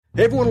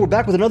Hey everyone, we're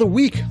back with another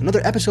week,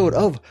 another episode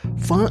of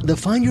the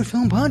Find Your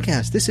Film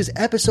podcast. This is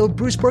episode,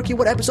 Bruce Perky,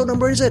 what episode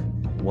number is it?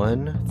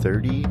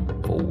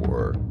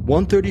 134.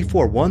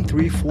 134.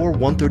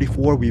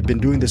 We've been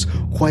doing this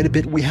quite a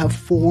bit. We have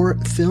 4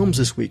 films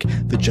this week.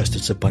 The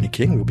Justice of Bunny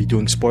King. We'll be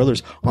doing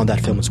spoilers on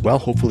that film as well.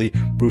 Hopefully,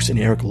 Bruce and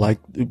Eric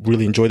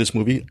really enjoy this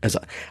movie, as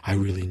I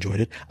really enjoyed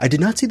it. I did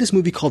not see this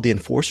movie called The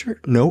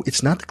Enforcer. No,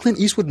 it's not the Clint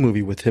Eastwood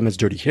movie with him as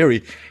Dirty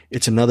Harry.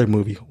 It's another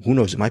movie. Who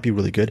knows? It might be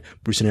really good.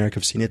 Bruce and Eric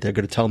have seen it. They're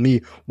going to tell me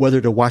whether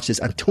to watch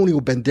this Antonio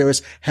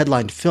Banderas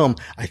headlined film.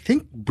 I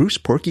think Bruce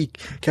Perky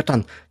kept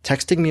on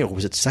texting me, or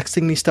was it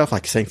sexting me stuff,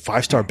 like saying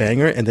 5-star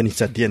banger, and then he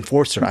said The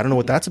Enforcer. I don't know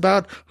what that's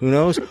about. Who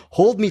knows?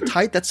 Hold Me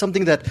Tight. That's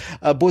something that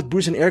both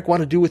Bruce and Eric want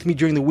to do with me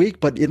during the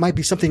week, but it might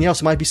be something else.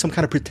 It might be some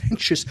kind of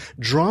pretentious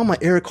drama.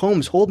 Eric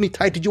Holmes, Hold Me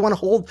Tight. Did you want to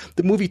hold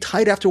the movie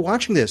tight after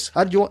watching this?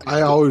 How did you? I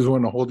always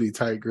want to hold you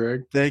tight,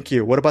 Greg. Thank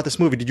you. What about this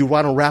movie? Did you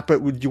want to wrap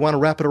it? Would you want to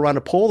wrap it around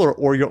a pole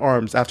or your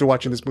arms after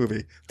watching this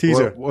movie?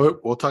 Teaser.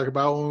 We'll talk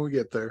about it when we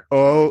get there.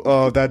 We're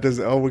going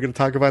to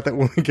talk about that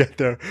when we get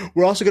there.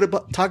 We're also going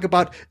to talk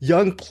about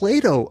Young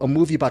Plato, a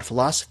movie about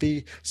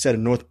philosophy set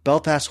in North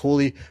Belfast,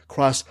 Holy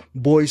Cross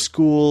Boys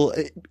School.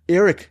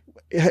 Eric,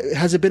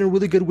 has it been a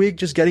really good week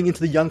just getting into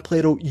the Young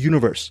Plato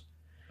universe?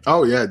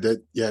 Oh yeah,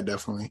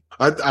 definitely.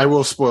 I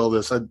will spoil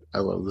this. I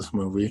love this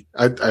movie.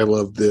 I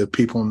love the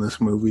people in this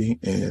movie,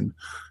 and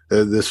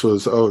this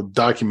was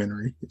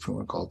documentary, if you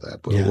want to call it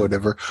that, but yeah.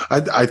 Whatever.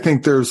 I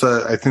think there's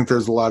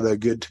a lot of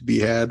good to be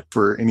had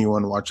for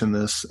anyone watching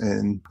this,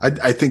 and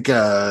I think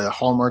a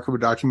hallmark of a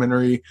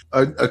documentary,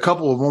 a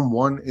couple of them.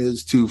 One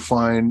is to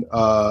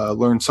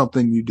learn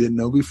something you didn't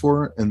know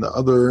before, and the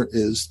other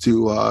is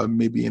to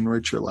maybe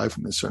enrich your life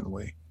in a certain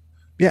way.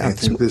 Yeah, I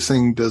think this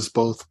thing does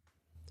both.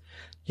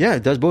 Yeah,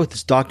 it does both.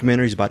 This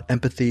documentary is about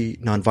empathy,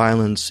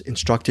 nonviolence,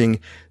 instructing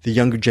the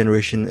younger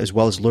generation, as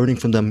well as learning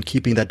from them,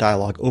 keeping that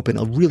dialogue open.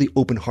 A really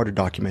open-hearted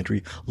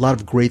documentary. A lot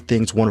of great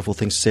things, wonderful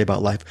things to say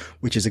about life,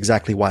 which is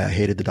exactly why I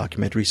hated the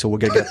documentary. So we're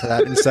going to get to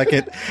that in a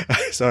second.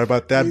 Sorry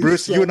about that.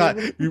 Bruce, you and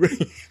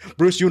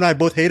I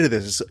both hated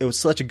this. It was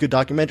such a good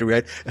documentary,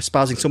 right?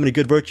 Espousing so many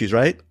good virtues,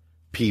 right?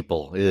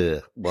 People.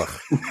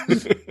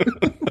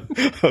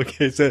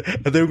 Okay, so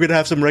then we're going to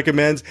have some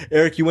recommends.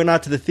 Eric, you went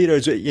out to the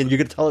theaters, and you're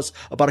going to tell us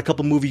about a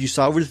couple movies you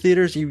saw over the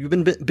theaters. You've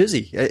been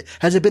busy.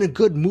 Has it been a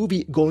good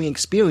movie-going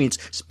experience,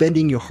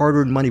 spending your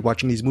hard-earned money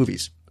watching these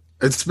movies?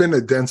 It's been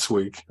a dense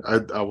week.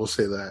 I will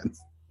say that.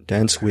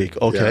 Dense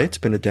week. Okay, yeah. It's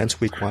been a dense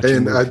week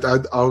watching.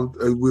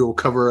 And we will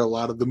cover a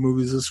lot of the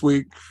movies this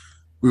week.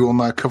 We will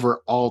not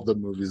cover all the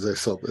movies I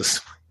saw this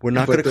week. We're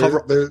not going to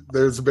cover.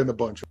 There's been a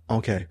bunch.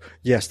 Okay.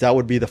 Yes, that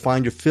would be the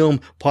Find Your Film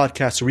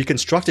podcast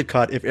reconstructed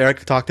cut. If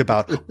Eric talked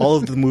about all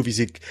of the movies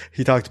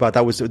he talked about,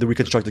 that was the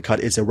reconstructed cut.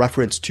 Is a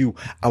reference to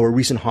our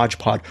recent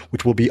Hodgepod,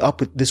 which will be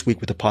up this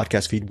week with the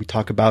podcast feed.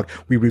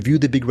 We review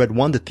the Big Red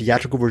One, the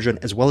theatrical version,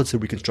 as well as the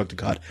reconstructed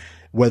cut,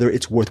 whether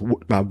it's worth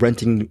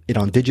renting it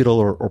on digital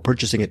or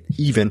purchasing it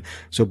even.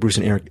 So Bruce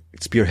and Eric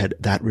spearhead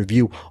that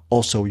review.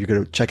 Also, you're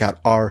going to check out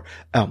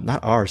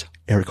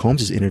Eric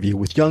Holmes' interview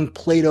with Young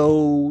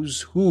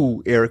Plato's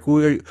Eric?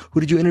 Who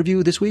did you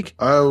interview this week?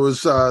 I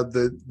was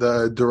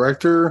the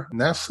director,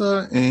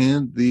 NASA,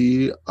 and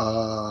the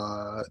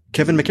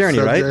Kevin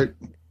McCartney, right?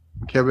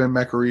 Kevin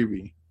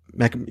McAreevy.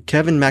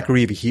 Kevin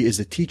McAreevy. He is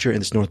the teacher in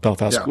this North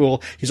Belfast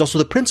school. He's also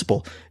the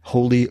principal,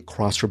 Holy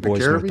Cross for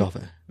Boys, North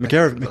Belfast.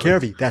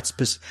 McAreevy.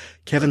 That's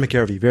Kevin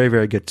McAreevy. Very,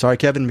 very good. Sorry,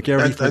 Kevin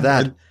McAreevy, for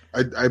that.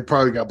 I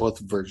probably got both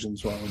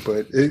versions wrong,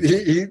 but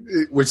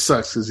which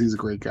sucks because he's a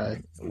great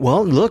guy.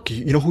 Well, look,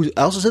 you know who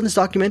else is in this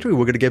documentary?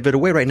 We're going to give it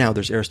away right now.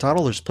 There's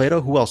Aristotle, there's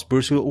Plato. Who else?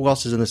 Bruce, who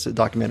else is in this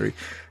documentary?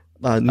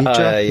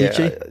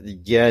 Nietzsche?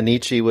 Yeah,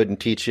 Nietzsche wouldn't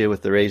teach you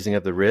with the raising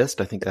of the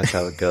wrist. I think that's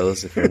how it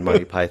goes if you're a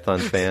Monty Python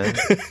fan.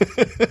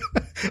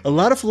 A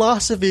lot of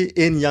philosophy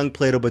in Young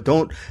Plato, but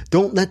don't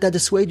let that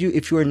dissuade you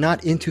if you are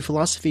not into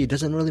philosophy. It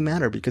doesn't really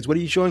matter, because what are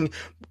you showing?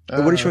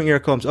 What are you showing,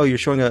 Eric Holmes? Oh, you're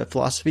showing a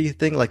philosophy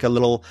thing, like a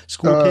little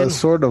school kid?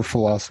 Sort of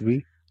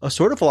philosophy. A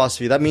sort of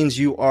philosophy. That means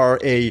you are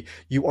a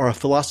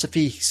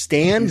philosophy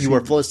stan. You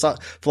are a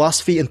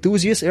philosophy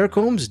enthusiast. Eric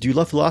Holmes, do you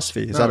love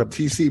philosophy? Is that a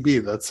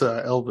TCB? That's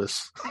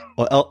Elvis.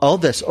 Oh,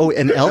 Elvis. Oh,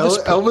 and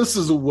Elvis. Elvis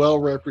is well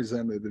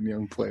represented in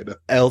Young Plato.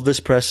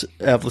 Elvis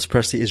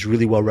Presley is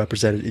really well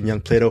represented in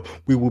Young Plato.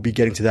 We will be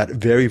getting to that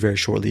very, very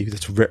shortly.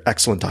 That's a very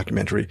excellent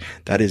documentary.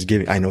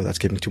 I know that's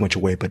giving too much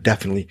away, but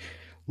definitely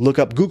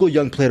Google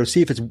Young Plato,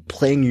 see if it's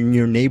playing in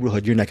your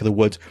neighborhood, your neck of the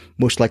woods,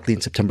 most likely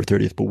in September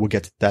 30th, but we'll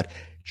get to that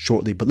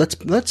shortly. But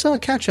let's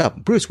catch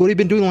up. Bruce, what have you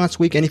been doing last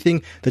week?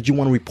 Anything that you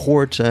want to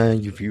report,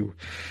 et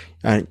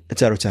cetera,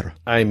 et cetera?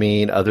 I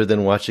mean, other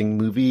than watching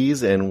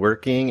movies and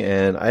working,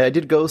 and I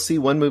did go see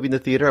one movie in the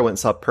theater. I went and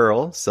saw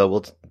Pearl, so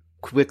we'll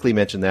quickly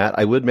mention that.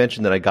 I would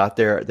mention that I got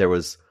there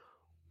was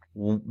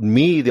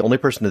me, the only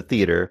person in the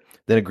theater,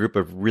 then a group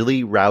of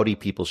really rowdy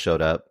people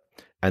showed up,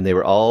 and they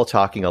were all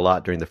talking a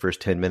lot during the first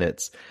 10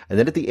 minutes. And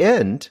then at the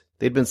end,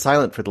 they'd been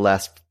silent for the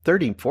last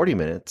 30, 40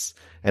 minutes.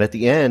 And at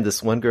the end,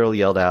 this one girl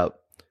yelled out,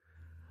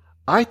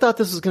 I thought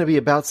this was going to be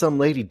about some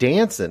lady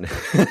dancing.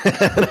 And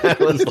I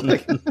was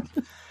like,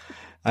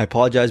 I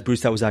apologize,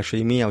 Bruce. That was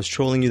actually me. I was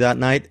trolling you that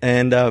night.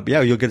 And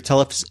yeah, you'll get to tell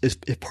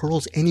if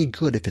Pearl's any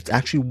good, if it's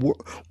actually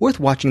worth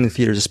watching in the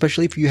theaters,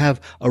 especially if you have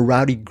a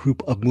rowdy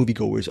group of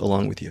moviegoers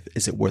along with you.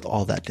 Is it worth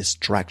all that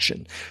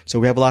distraction? So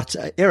we have a lot.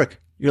 Eric,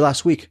 your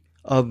last week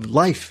of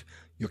life.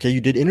 Okay,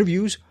 you did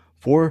interviews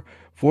for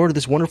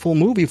this wonderful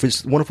movie, for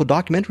this wonderful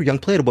documentary, Young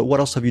Plato. But what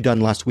else have you done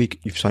last week?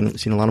 You've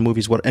seen a lot of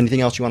movies. Anything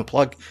else you want to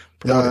plug,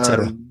 promote,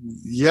 etc.?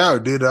 Yeah, I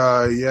did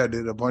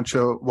a bunch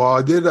of. Well,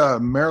 I did a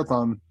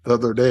marathon the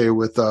other day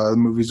with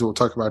movies we'll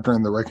talk about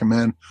during the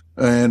recommend,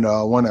 and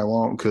one I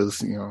won't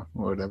because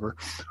whatever.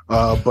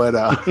 But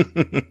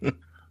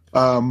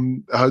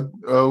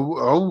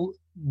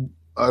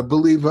I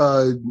believe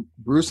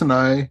Bruce and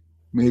I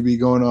may be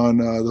going on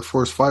the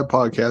Force 5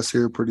 podcast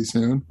here pretty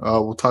soon.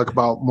 We'll talk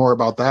more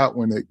about that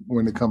when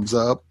it comes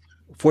up.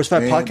 Force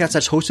 5 podcast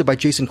that's hosted by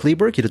Jason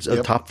Kleberg. He does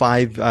a top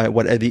 5,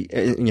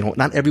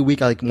 not every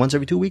week, like once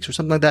every 2 weeks or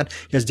something like that.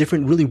 He has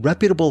different really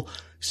reputable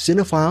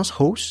cinephiles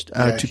host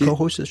to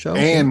co-host the show.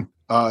 And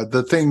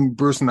the thing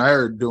Bruce and I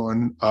are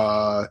doing,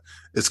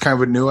 it's kind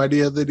of a new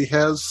idea that he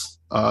has,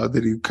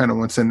 that he kind of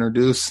wants to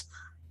introduce.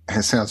 And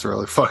it sounds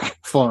really fucking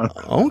fun.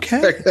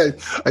 Okay.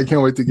 I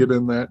can't wait to get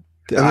in that.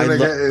 And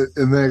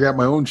then I got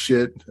my own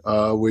shit,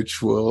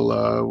 which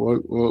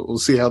we'll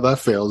see how that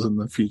fails in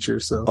the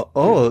future. So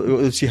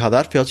we'll see how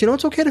that fails.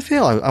 It's okay to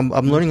fail. I'm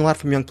learning a lot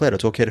from Young Plato.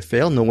 It's okay to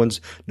fail. No one's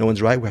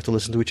right. We have to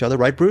listen to each other,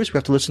 right, Bruce? We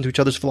have to listen to each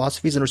other's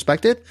philosophies and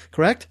respect it.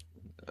 Correct?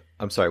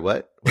 I'm sorry,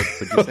 what? What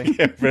did you say?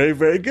 Okay, very,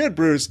 very good,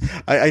 Bruce.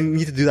 I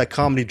need to do that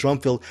comedy drum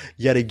fill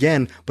yet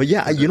again. But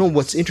yeah,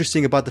 what's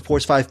interesting about the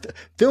Force 5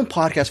 film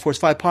podcast, Force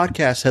 5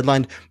 podcast,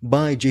 headlined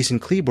by Jason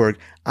Kleberg.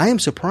 I am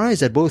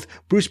surprised that both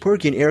Bruce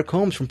Purkey and Eric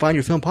Holmes from Find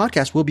Your Film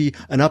podcast will be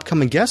an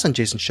upcoming guest on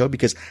Jason's show,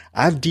 because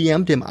I've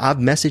DM'd him, I've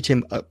messaged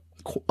him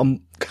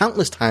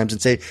countless times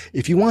and say,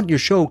 if you want your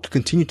show to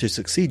continue to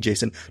succeed,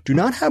 Jason, do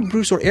not have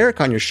Bruce or Eric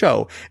on your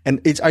show.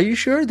 And are you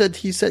sure that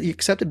he said he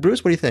accepted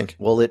Bruce? What do you think?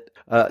 Well,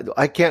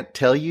 I can't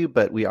tell you,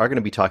 but we are going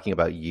to be talking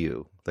about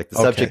you. Like the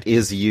subject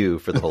is you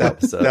for the whole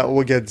episode. That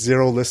will get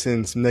 0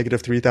 listens,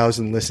 negative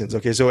 3,000 listens.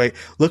 Okay, so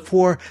look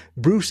for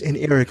Bruce and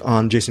Eric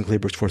on Jason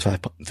Kleberg's Force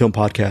 5 Film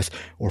Podcast,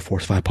 or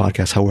Force 5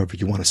 Podcast, however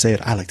you want to say it.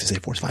 I like to say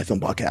Force 5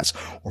 Film Podcast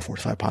or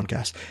Force 5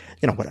 Podcast,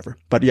 whatever.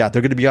 But yeah,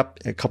 they're going to be up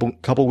a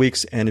couple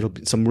weeks, and it'll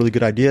be some really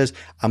good ideas.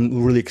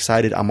 I'm really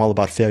excited. I'm all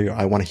about failure.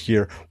 I want to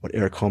hear what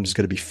Eric Holmes is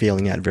going to be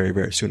failing at very,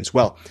 very soon as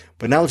well.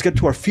 But now let's get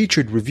to our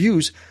featured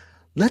reviews.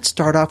 Let's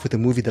start off with a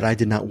movie that I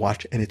did not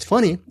watch, and it's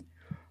funny,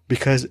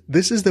 because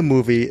this is the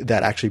movie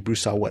that actually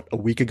Bruce saw, a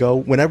week ago.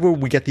 Whenever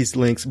we get these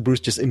links,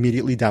 Bruce just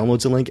immediately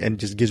downloads a link and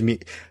just gives me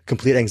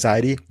complete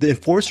anxiety. The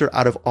Enforcer,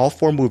 out of all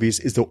 4 movies,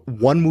 is the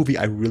one movie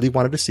I really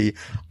wanted to see.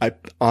 I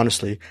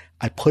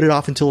put it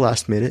off until the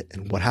last minute,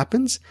 and what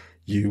happens?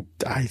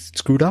 I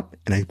screwed up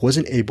and I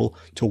wasn't able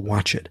to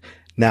watch it.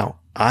 Now,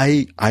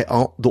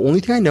 the only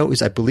thing I know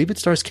is I believe it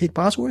stars Kate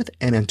Bosworth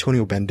and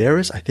Antonio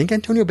Banderas. I think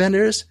Antonio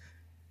Banderas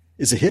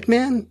is a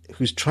hitman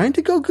who's trying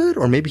to go good,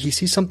 or maybe he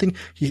sees something.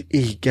 He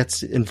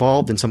gets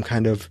involved in some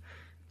kind of,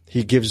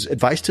 he gives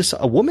advice to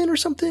a woman or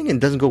something and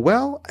it doesn't go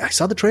well. I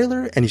saw the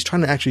trailer and he's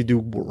trying to actually do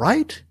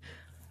right.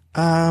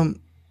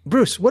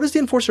 Bruce, what is The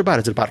Enforcer about?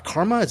 Is it about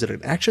karma? Is it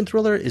an action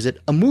thriller? Is it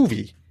a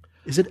movie?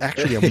 Is it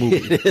actually a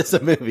movie? It is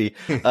a movie.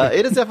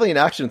 It is definitely an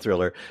action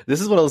thriller.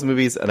 This is one of those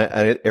movies, and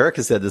Eric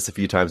has said this a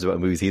few times about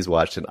movies he's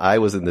watched, and I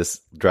was in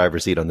this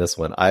driver's seat on this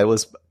one. I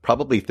was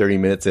probably 30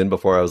 minutes in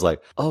before I was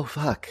like, oh,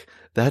 fuck.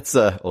 That's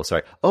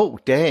sorry. Oh,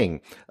 dang.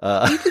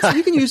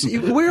 You can use,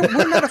 we're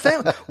not a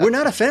family. We're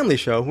not a family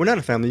show. We're not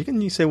a family.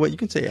 You say what you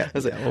can say. Yeah. I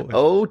was like,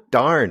 oh,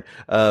 darn.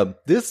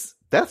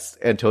 That's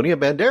Antonio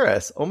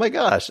Banderas. Oh my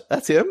gosh.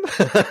 That's him.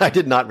 I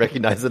did not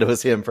recognize that it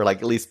was him for like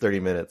at least 30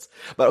 minutes.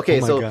 But okay.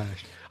 Gosh.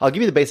 I'll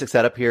give you the basic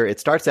setup here. It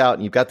starts out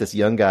and you've got this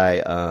young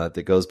guy,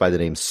 that goes by the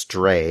name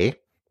Stray,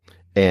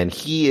 and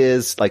he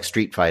is like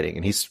street fighting,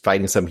 and he's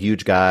fighting some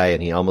huge guy,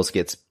 and he almost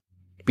gets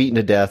beaten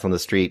to death on the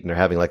street, and they're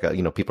having like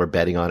people are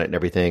betting on it and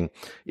everything,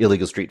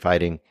 illegal street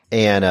fighting.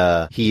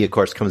 And he of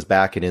course comes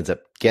back and ends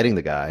up getting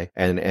the guy.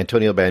 And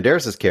Antonio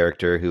Banderas'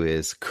 character, who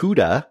is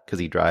Cuda, because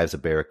he drives a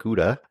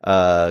Barracuda,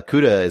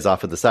 Cuda is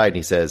off to the side and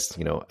he says,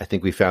 I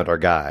think we found our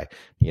guy,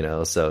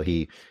 so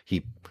he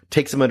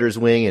takes him under his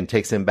wing and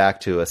takes him back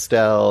to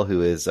Estelle,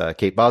 who is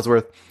Kate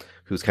Bosworth,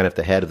 who's kind of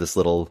the head of this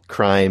little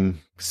crime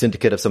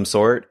syndicate of some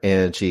sort.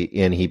 And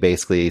he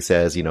basically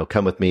says,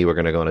 come with me, we're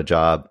going to go on a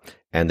job.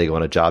 And they go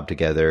on a job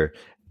together,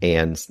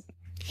 and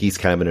he's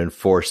kind of an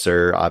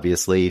enforcer,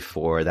 obviously,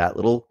 for that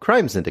little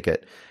crime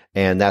syndicate.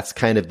 And that's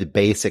kind of the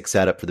basic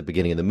setup for the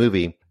beginning of the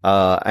movie.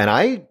 And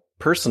I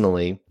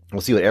personally,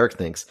 we'll see what Eric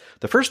thinks.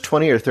 The first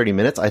 20 or 30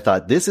 minutes, I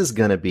thought this is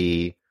going to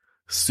be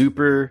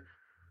super,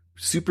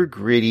 super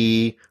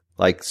gritty,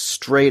 like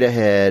straight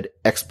ahead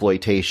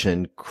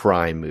exploitation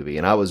crime movie.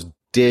 And I was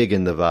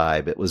digging the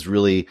vibe. It was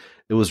really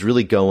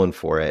going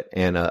for it.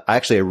 And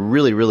I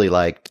really, really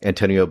liked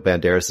Antonio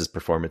Banderas'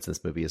 performance in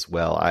this movie as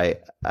well.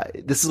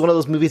 This is one of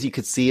those movies you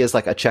could see as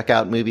like a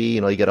checkout movie.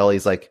 You know, you get all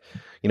these like,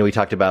 you know, we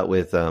talked about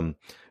with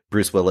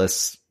Bruce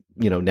Willis.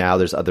 You know, now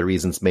there's other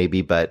reasons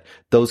maybe, but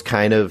those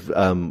kind of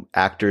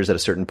actors at a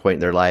certain point in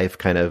their life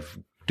kind of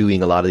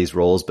doing a lot of these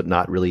roles, but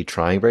not really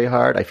trying very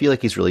hard. I feel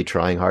like he's really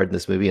trying hard in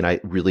this movie, and I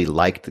really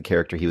liked the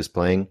character he was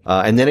playing.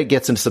 And then it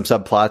gets into some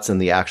subplots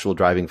and the actual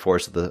driving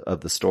force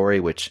of the story,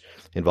 which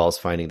involves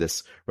finding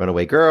this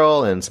runaway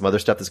girl and some other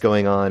stuff that's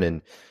going on,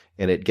 and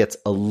it gets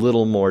a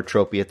little more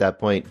tropey at that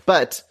point.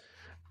 But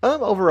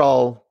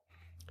overall,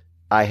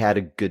 I had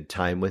a good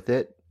time with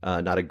it.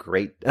 Not as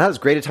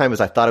great a time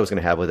as I thought I was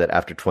going to have with it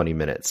after 20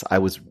 minutes. I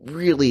was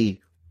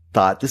really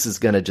thought this is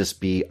going to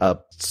just be a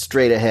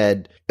straight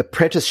ahead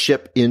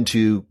apprenticeship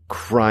into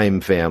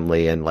crime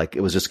family. And like,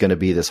 it was just going to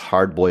be this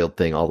hard boiled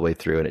thing all the way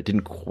through. And it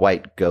didn't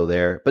quite go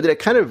there, but it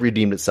kind of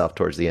redeemed itself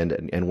towards the end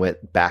and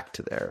went back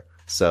to there.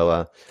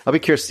 So, I'll be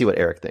curious to see what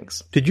Eric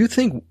thinks. Did you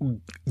think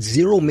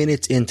 0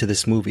 minutes into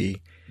this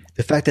movie,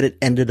 the fact that it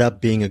ended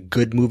up being a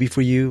good movie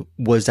for you,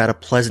 was that a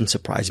pleasant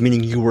surprise?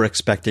 Meaning you were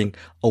expecting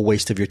a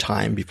waste of your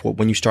time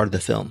when you started the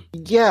film?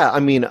 Yeah. I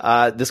mean,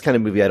 this kind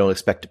of movie, I don't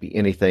expect to be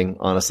anything.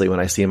 Honestly,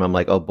 when I see him, I'm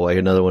like, oh boy,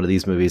 another one of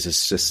these movies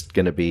is just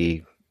going to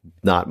be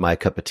not my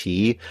cup of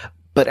tea.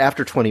 But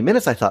after 20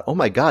 minutes, I thought, oh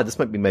my God, this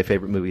might be my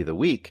favorite movie of the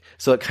week.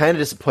 So it kind of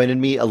disappointed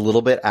me a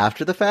little bit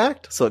after the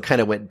fact. So it kind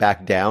of went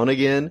back down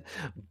again,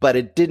 but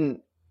it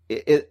didn't,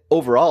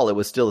 overall, it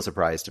was still a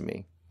surprise to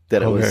me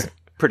that it was a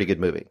pretty good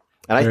movie.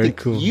 And I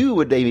think you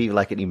would maybe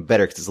like it even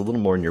better because it's a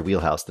little more in your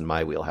wheelhouse than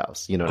my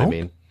wheelhouse. You know what I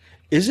mean?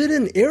 Is it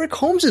in Eric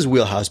Holmes'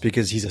 wheelhouse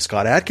because he's a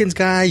Scott Adkins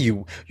guy?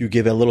 You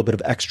give a little bit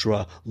of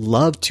extra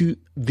love to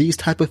these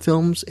type of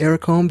films,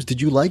 Eric Holmes. Did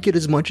you like it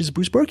as much as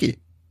Bruce Berkey?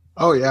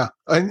 Oh yeah.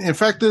 In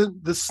fact,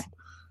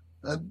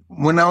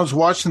 when I was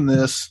watching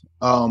this,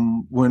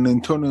 when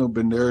Antonio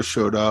Banderas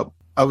showed up,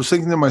 I was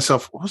thinking to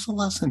myself, what was the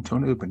last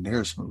Antonio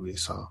Banderas movie I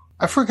saw?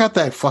 I forgot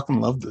that I fucking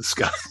loved this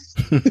guy.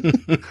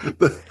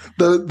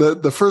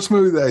 The first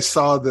movie that I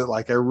saw that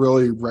like I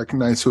really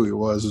recognized who he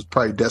was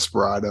probably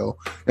Desperado.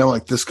 And I'm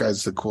like, this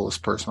guy's the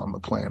coolest person on the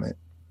planet.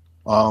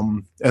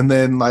 And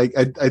then like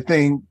I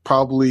think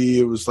probably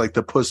it was like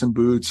the Puss in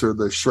Boots or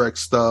the Shrek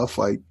stuff.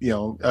 Like, you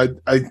know,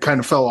 I kind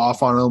of fell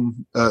off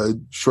on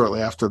him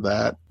shortly after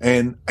that.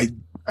 And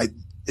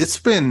it's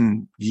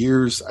been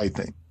years, I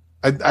think.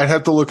 I'd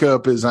have to look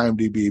up his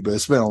IMDb, but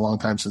it's been a long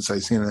time since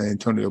I've seen an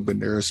Antonio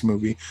Banderas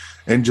movie.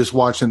 And just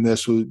watching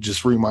this would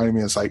just remind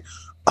me, it's like,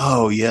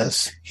 oh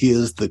yes, he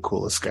is the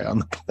coolest guy on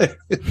the planet.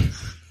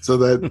 So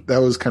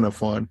that was kind of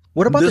fun.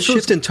 What about the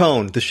shift in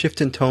tone? The shift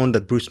in tone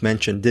that Bruce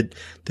mentioned. Did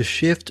the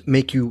shift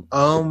make you like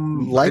the movie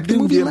less? I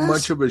didn't get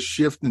much of a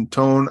shift in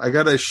tone. I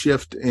got a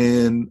shift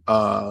in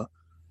not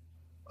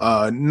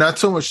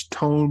so much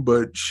tone,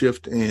 but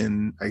shift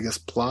in, I guess,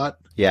 plot.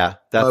 Yeah,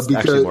 that's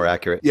actually more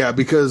accurate. Yeah,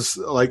 because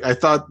like I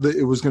thought that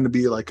it was going to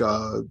be like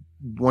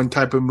one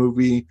type of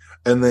movie,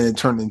 and then it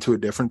turned into a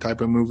different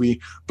type of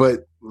movie.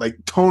 But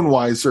like tone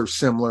wise, they're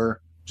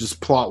similar. Just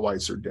plot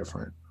wise, they're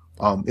different.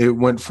 It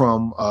went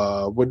from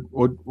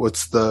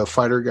what's the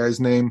fighter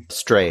guy's name?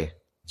 Stray.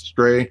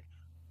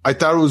 I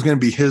thought it was going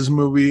to be his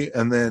movie,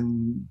 and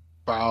then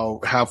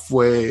about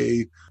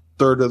halfway,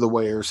 third of the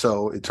way or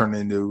so, it turned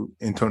into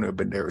Antonio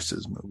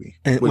Banderas' movie.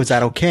 And was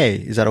that okay?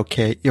 Is that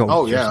okay? You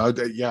know, yeah,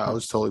 I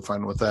was totally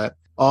fine with that.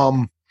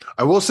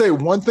 I will say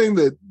one thing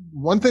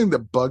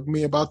that bugged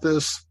me about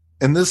this,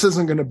 and this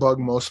isn't going to bug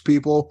most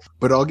people,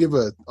 but I'll give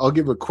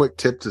a quick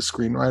tip to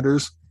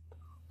screenwriters.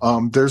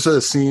 There's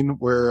a scene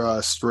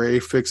where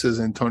Stray fixes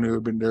Antonio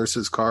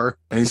Banderas' car,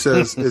 and he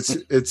says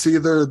it's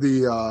either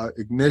the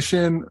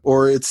ignition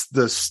or it's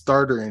the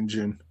starter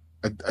engine.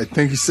 I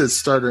think he said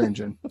starter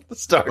engine.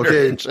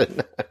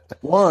 Engine.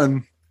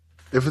 One,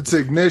 if it's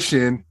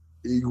ignition,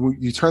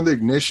 you turn the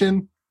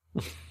ignition,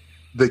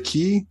 the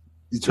key,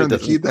 you turn the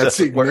key, that's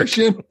the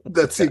ignition.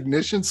 That's the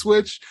ignition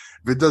switch.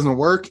 If it doesn't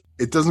work,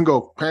 it doesn't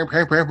go,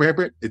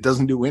 it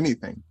doesn't do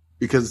anything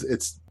because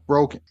it's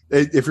broken.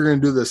 If you're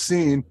going to do the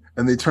scene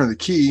and they turn the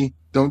key,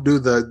 don't do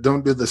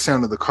the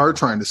sound of the car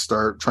trying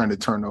to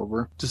turn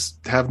over.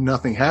 Just have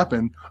nothing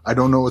happen. I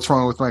don't know what's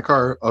wrong with my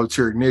car. Oh, it's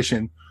your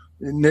ignition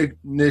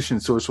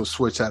switch will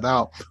switch that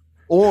out,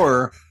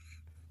 or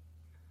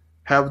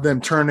have them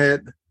turn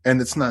it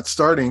and it's not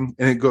starting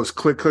and it goes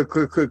click click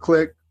click click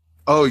click.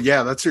 Oh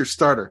yeah, that's your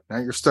starter,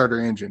 not your starter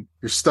engine,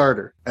 your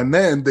starter. And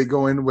then they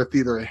go in with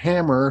either a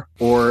hammer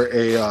or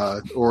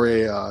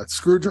a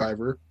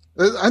screwdriver.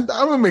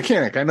 I'm a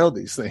mechanic, I know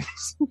these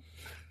things.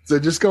 So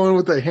just go in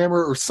with a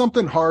hammer or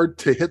something hard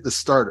to hit the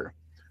starter,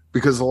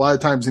 because a lot of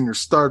times in your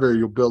starter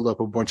you'll build up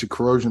a bunch of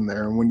corrosion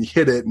there, and when you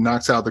hit it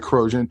knocks out the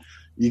corrosion.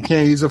 You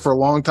can't use it for a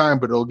long time,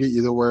 but it'll get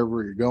you to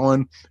wherever you're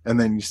going, and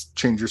then you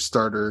change your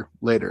starter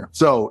later.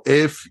 So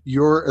if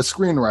you're a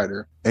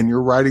screenwriter and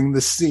you're writing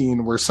the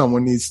scene where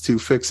someone needs to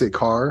fix a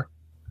car,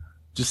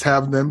 just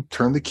have them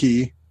turn the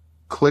key,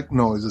 click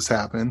noises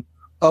happen.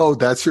 Oh,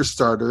 that's your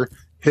starter.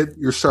 hit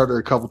your starter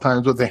a couple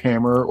times with a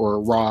hammer or a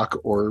rock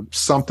or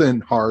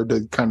something hard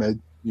to kind of,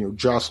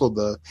 jostle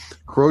the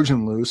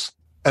corrosion loose.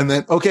 And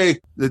then, okay,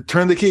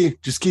 turn the key,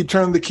 just keep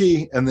turning the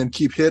key and then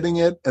keep hitting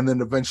it. And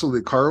then eventually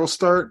the car will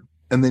start.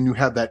 And then you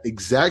have that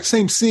exact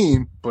same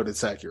scene, but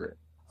it's accurate.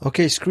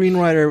 Okay,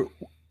 screenwriter,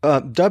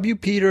 W.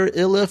 Peter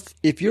Iliff,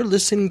 if you're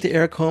listening to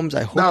Eric Holmes,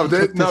 I hope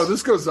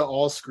this goes to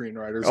all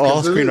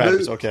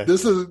screenwriters. Okay.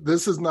 This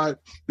is not.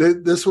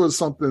 This was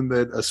something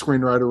that a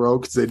screenwriter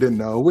wrote because they didn't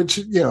know.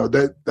 Which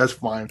that's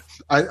fine.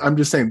 I'm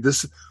just saying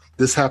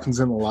this happens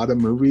in a lot of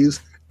movies,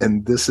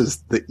 and this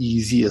is the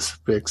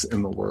easiest fix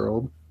in the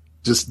world.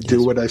 Just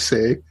do what I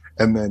say,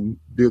 and then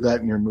do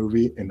that in your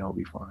movie, and it'll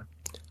be fine.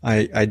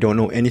 I don't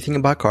know anything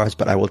about cars,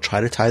 but I will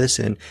try to tie this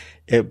in.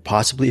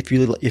 Possibly, if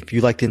you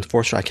like The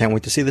Enforcer, I can't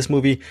wait to see this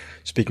movie.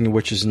 Speaking of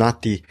which, is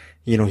not the,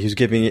 he's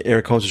giving,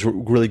 Eric Holmes is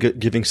really good,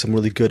 giving some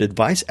really good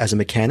advice as a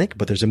mechanic,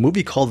 but there's a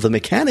movie called The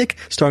Mechanic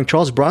starring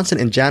Charles Bronson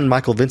and Jan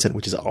Michael Vincent,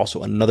 which is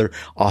also another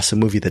awesome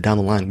movie that down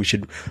the line we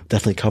should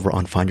definitely cover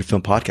on Find Your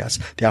Film podcast.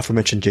 The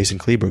aforementioned Jason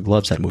Kleberg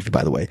loves that movie,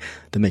 by the way.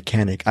 The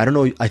Mechanic. I don't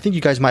know. I think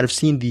you guys might have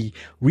seen the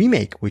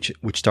remake, which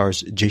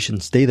stars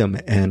Jason Statham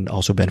and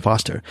also Ben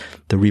Foster.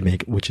 The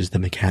remake, which is The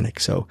Mechanic.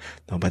 So,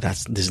 no, but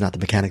this is not The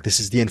Mechanic. This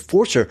is The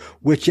Enforcer,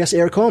 which, yes,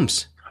 Eric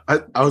Holmes.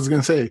 I was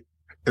going to say,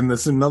 and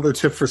this is another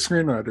tip for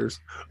screenwriters,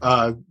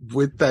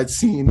 with that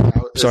scene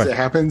as it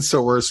happens,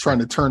 so where it's trying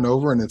to turn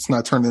over and it's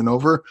not turning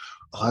over,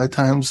 a lot of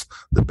times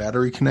the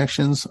battery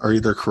connections are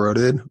either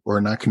corroded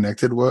or not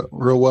connected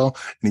real well,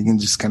 and you can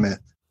just kind of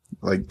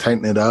like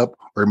tighten it up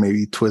or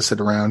maybe twist it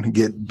around and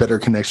get better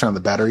connection on the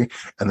battery,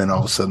 and then all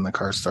of a sudden the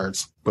car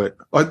starts. But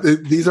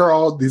these are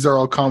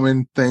all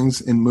common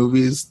things in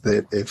movies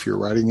that if you're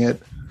writing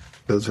it,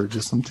 those are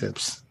just some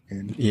tips.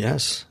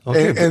 Yes.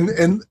 Okay.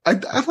 And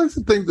I'd like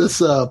to think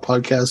this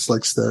podcast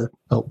likes to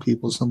help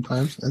people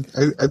sometimes.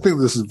 I think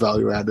this is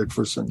value added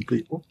for certain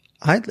people.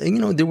 We're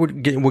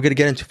going to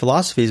get into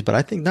philosophies, but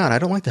I think not. I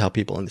don't like to help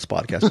people in this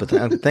podcast.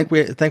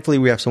 But thankfully,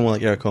 we have someone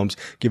like Eric Holmes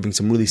giving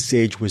some really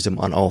sage wisdom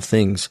on all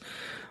things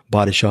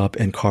body shop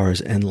and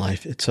cars and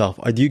life itself.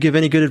 Do you give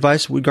any good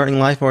advice regarding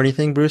life or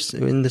anything, Bruce,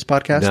 in this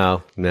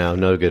podcast?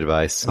 No good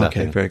advice. Okay,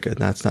 Nothing. very good.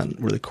 That's not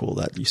really cool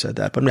that you said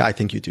that, but I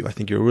think you do. I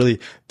think you're a really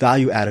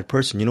value-added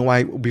person. You know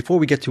why? Before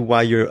we get to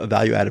why you're a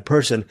value-added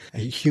person, a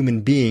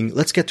human being,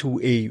 let's get to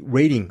a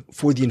rating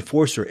for The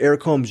Enforcer.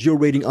 Eric Holmes, your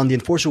rating on The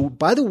Enforcer,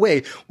 by the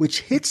way,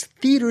 which hits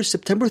theaters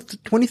September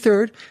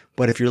 23rd.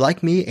 But if you're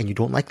like me and you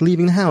don't like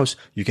leaving the house,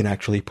 you can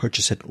actually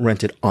purchase it,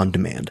 rent it on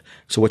demand.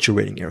 So what's your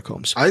rating, Eric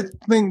Holmes? I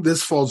think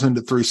this falls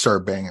into 3-star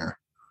banger.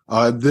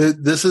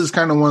 This is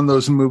kind of one of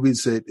those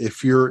movies that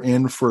if you're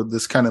in for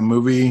this kind of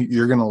movie,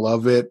 you're going to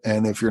love it.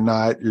 And if you're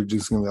not, you're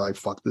just going to be like,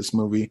 fuck this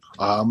movie.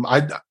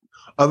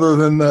 Other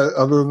than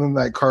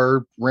that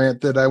car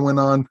rant that I went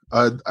on,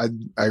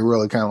 I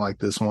really kind of like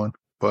this one,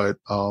 but,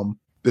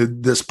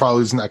 this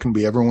probably is not going to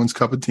be everyone's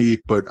cup of tea,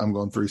 but I'm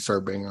going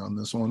 3-star banger on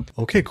this one.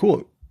 Okay,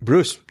 cool.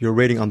 Bruce, your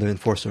rating on The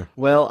Enforcer.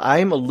 Well,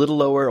 I'm a little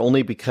lower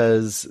only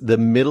because the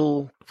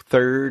middle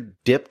third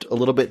dipped a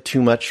little bit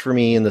too much for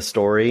me in the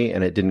story,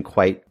 and it didn't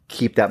quite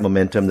keep that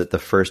momentum that the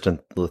first and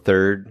the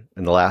third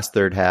and the last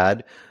third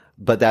had.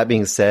 But that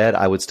being said,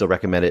 I would still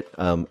recommend it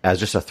as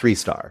just a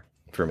 3-star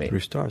for me. 3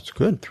 stars.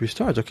 Good. 3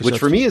 stars. Okay. Which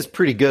for me is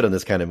pretty good on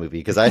this kind of movie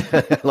because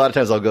a lot of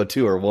times I'll go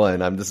 2 or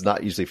 1. This is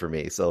not usually for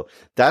me. So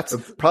that's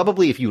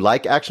probably, if you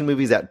like action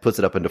movies, that puts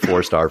it up into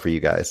 4-star for you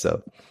guys.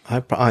 So I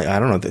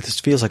don't know. This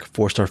feels like a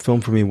 4-star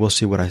film for me. We'll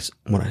see what I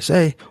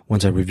say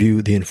once I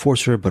review The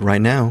Enforcer. But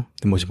right now,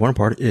 the most important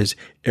part is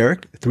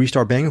Eric,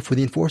 3-star banger for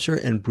The Enforcer,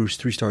 and Bruce,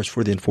 3 stars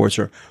for The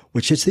Enforcer,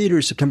 which hits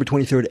theaters September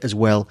 23rd as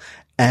well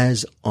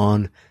as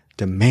on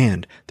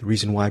demand. The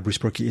reason why Bruce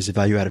Berkey is a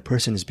value-added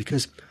person is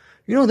because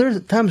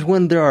there's times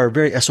when there are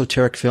very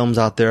esoteric films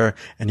out there,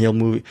 and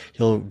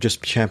he'll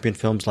just champion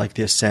films like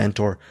The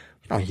Ascent, or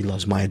he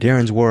loves Maya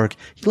Daren's work.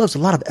 He loves a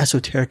lot of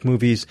esoteric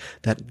movies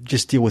that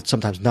just deal with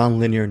sometimes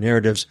non-linear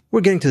narratives.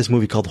 We're getting to this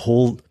movie called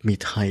Hold Me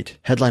Tight,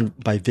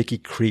 headlined by Vicky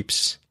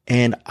Krieps.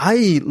 And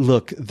I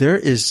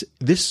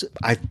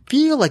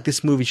feel like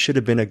this movie should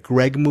have been a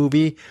Greg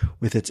movie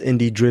with its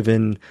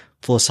indie-driven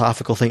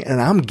philosophical thing. And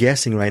I'm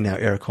guessing right now,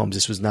 Eric Holmes,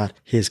 this was not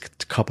his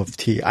cup of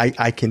tea.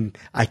 I can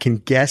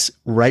guess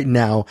right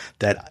now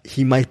that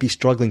he might be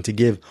struggling to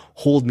give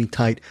Hold Me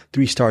Tight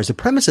 3 stars. The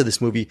premise of this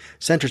movie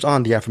centers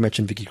on the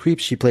aforementioned Vicky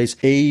Krieps. She plays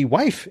a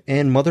wife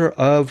and mother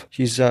of,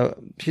 she's a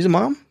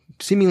mom,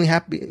 seemingly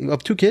happy,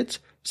 of 2 kids,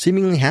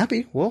 seemingly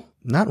happy. Well,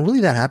 not really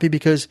that happy,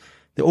 because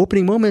the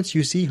opening moments,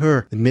 you see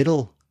her in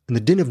the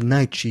din of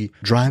night, she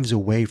drives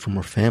away from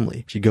her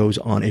family. She goes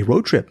on a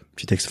road trip.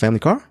 She takes the family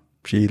car.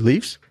 She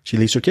leaves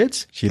her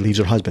kids. She leaves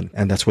her husband.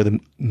 And that's where the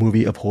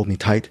movie of Hold Me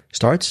Tight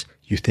starts.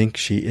 You think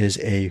she is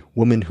a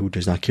woman who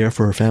does not care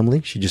for her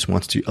family. She just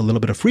wants a little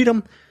bit of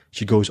freedom.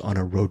 She goes on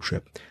a road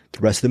trip. The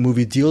rest of the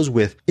movie deals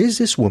with, is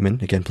this woman,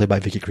 again played by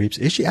Vicky Krieps,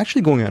 is she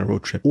actually going on a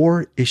road trip?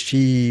 Or is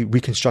she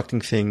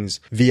reconstructing things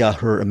via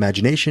her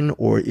imagination?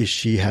 Or does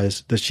she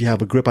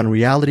have a grip on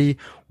reality?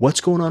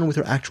 What's going on with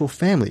her actual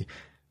family?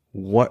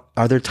 What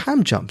are there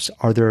time jumps?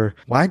 Do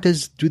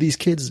these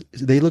kids,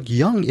 they look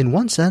young in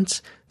one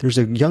sense. There's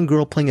a young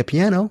girl playing a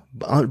piano,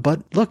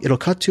 but look, it'll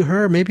cut to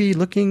her maybe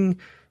looking,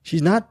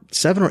 she's not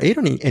 7 or 8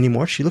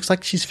 anymore. She looks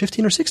like she's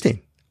 15 or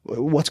 16.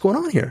 What's going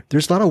on here?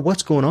 There's a lot of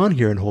what's going on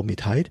here in Hold Me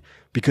Tight,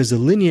 because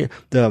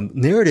the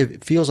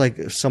narrative feels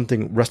like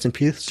something, rest in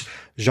peace,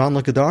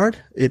 Jean-Luc Godard.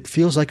 It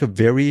feels like a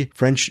very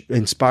French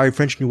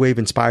New Wave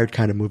inspired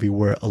kind of movie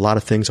where a lot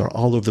of things are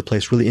all over the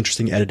place, really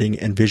interesting editing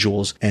and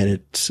visuals. And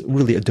it's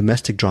really a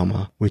domestic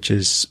drama,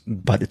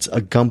 but it's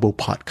a gumbo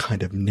pot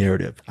kind of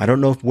narrative. I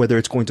don't know whether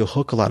it's going to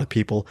hook a lot of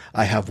people.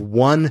 I have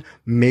one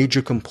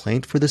major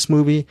complaint for this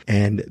movie,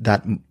 and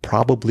that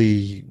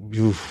probably,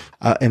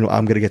 and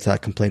I'm going to get to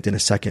that complaint in a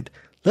second.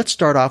 Let's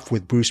start off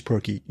with Bruce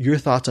Perky. Your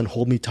thoughts on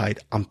Hold Me Tight.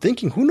 I'm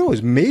thinking, who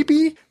knows?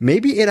 Maybe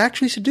it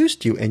actually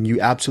seduced you and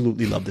you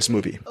absolutely love this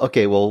movie.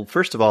 Okay, well,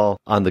 first of all,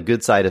 on the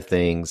good side of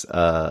things,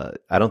 I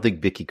don't think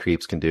Vicky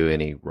Creeps can do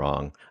any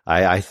wrong.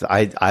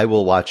 I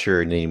will watch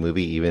her in any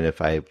movie, even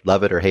if I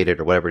love it or hate it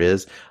or whatever it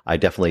is. I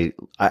definitely,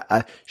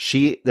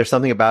 there's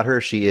something about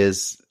her.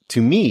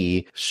 To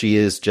me, she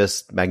is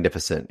just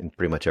magnificent in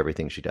pretty much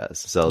everything she does.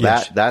 So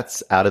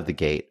that's out of the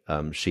gate.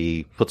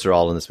 She puts her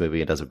all in this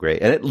movie and does it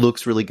great. And it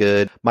looks really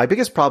good. My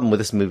biggest problem with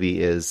this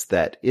movie is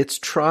that it's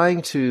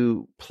trying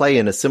to play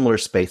in a similar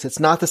space. It's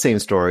not the same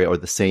story or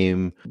the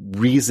same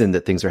reason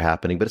that things are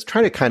happening, but it's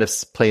trying to kind of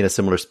play in a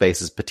similar space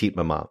as Petite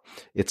Maman.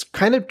 It's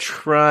kind of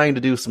trying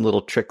to do some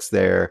little tricks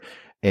there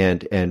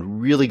and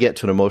really get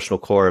to an emotional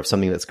core of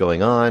something that's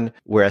going on.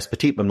 Whereas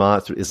Petite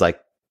Maman is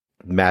like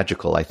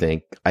magical, I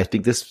think. I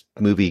think this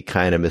movie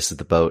kind of misses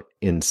the boat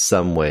in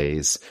some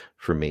ways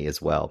for me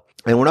as well.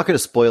 And we're not going to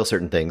spoil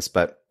certain things,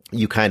 but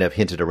you kind of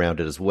hinted around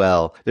it as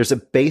well. There's a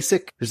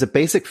basic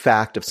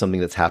fact of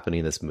something that's happening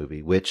in this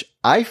movie, which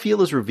I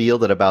feel is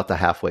revealed at about the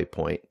halfway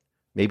point.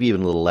 Maybe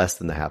even a little less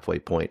than the halfway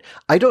point.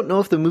 I don't know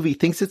if the movie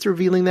thinks it's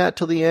revealing that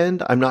till the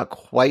end. I'm not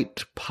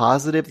quite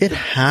positive. It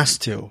has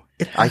to.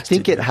 I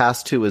think it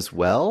has to as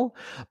well,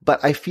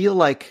 but I feel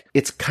like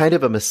it's kind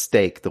of a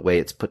mistake the way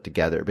it's put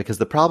together, because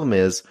the problem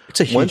is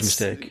it's a huge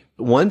mistake.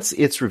 Once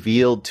it's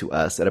revealed to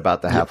us at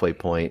about the halfway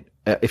point,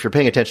 if you're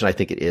paying attention, I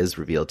think it is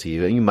revealed to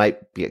you, and you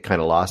might get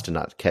kind of lost and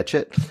not catch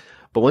it.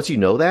 But once you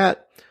know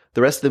that,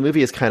 the rest of the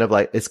movie is kind of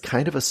like, it's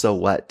kind of a so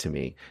what to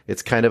me.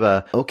 It's kind of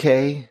a,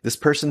 okay, this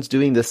person's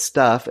doing this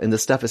stuff and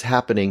this stuff is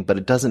happening, but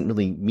it doesn't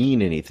really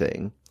mean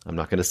anything. I'm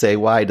not going to say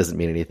why it doesn't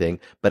mean anything,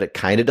 but it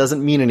kind of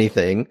doesn't mean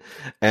anything.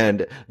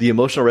 And the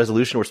emotional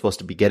resolution we're supposed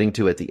to be getting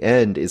to at the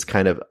end is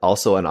kind of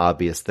also an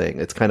obvious thing.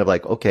 It's kind of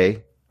like,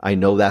 okay, I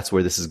know that's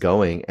where this is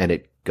going, and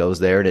it goes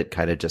there and it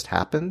kind of just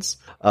happens.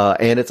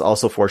 And it's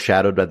also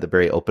foreshadowed at the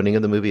very opening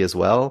of the movie as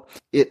well.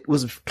 It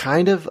was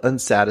kind of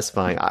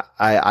unsatisfying.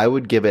 I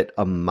would give it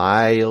a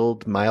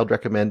mild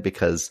recommend,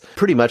 because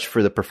pretty much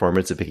for the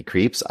performance of Vicky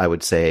Creeps, I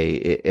would say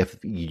if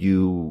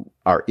you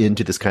are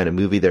into this kind of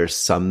movie, there's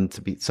something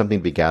to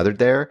be gathered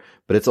there,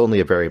 but it's only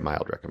a very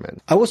mild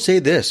recommend. I will say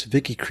this,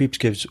 Vicky Creeps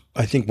gives,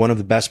 I think, one of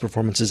the best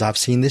performances I've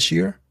seen this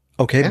year.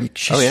 Okay.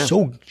 Yeah.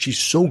 She's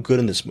so good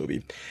in this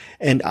movie.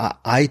 And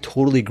I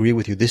totally agree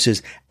with you. This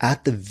is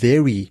at the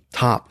very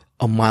top,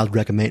 a mild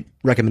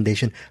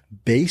recommendation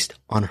based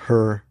on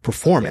her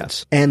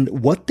performance. Yeah.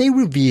 And what they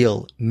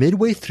reveal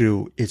midway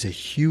through is a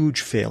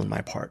huge fail in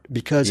my part,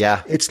 because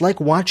it's like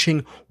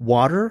watching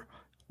water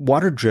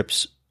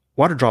drops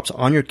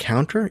on your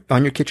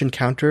kitchen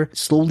counter,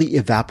 slowly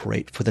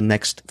evaporate for the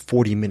next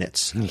 40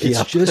 minutes.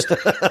 It's just,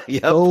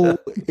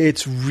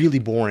 it's really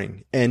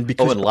boring. And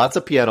because, and lots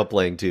of piano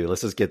playing too.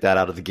 Let's just get that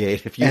out of the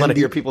gate. If you want to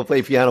hear people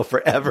play piano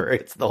forever,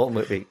 it's the whole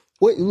movie.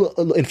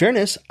 Well, in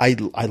fairness, I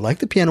like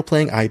the piano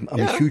playing. I'm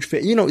a huge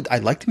fan. I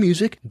like the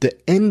music. The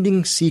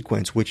ending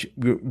sequence, which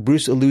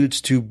Bruce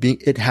alludes to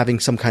it having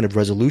some kind of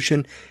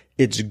resolution,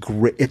 it's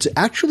great. It's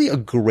actually a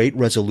great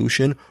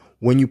resolution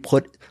when you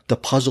put the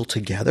puzzle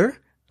together.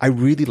 I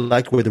really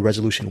liked where the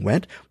resolution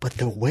went, but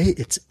the way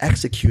it's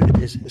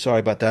executed is, sorry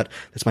about that,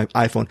 that's my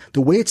iPhone. The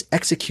way it's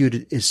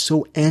executed is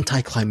so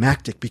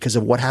anticlimactic because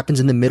of what happens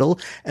in the middle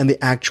and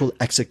the actual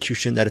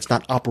execution, that it's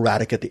not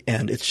operatic at the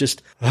end. It's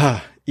just,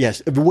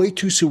 yes, way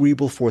too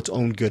cerebral for its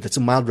own good. That's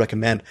a mild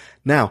recommend.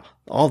 Now,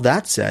 all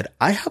that said,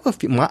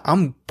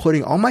 I'm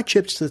putting all my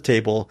chips to the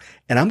table,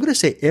 and I'm going to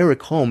say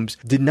Eric Holmes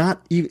it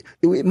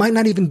might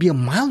not even be a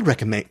mild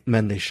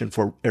recommendation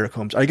for Eric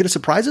Holmes. Are you going to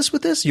surprise us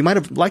with this? You might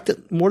have liked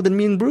it more than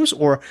me and Bruce,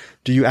 or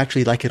do you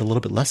actually like it a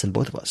little bit less than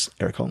both of us,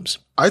 Eric Holmes?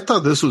 I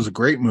thought this was a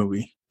great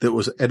movie that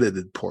was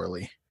edited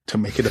poorly to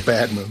make it a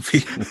bad movie.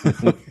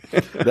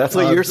 That's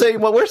what you're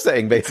saying, what we're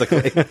saying,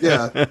 basically.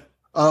 Yeah.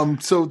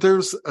 So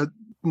there's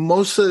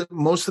most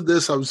of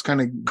this I was kind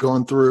of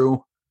going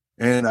through.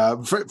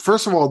 And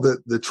first of all,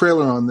 the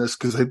trailer on this,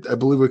 because I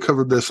believe we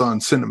covered this on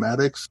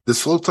Cinematics,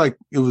 this looked like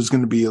it was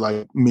going to be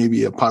like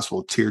maybe a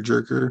possible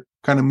tearjerker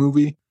kind of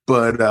movie,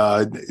 but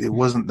it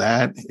wasn't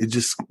that. It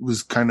just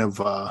was kind of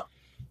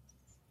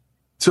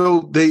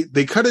So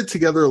they cut it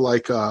together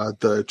like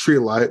the Tree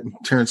of Life,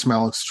 Terrence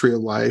Malick's Tree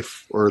of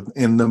Life, or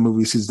in the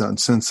movies he's done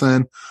since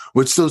then,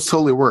 which those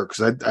totally work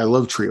because I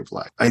love Tree of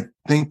Life. I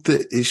think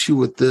the issue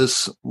with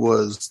this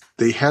was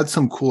they had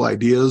some cool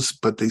ideas,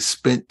 but they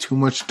spent too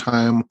much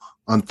time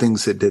on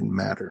things that didn't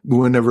matter.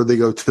 Whenever they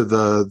go to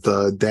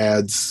the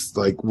dad's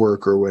like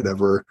work or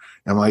whatever,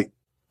 I'm like,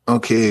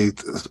 okay,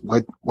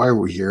 why are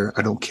we here?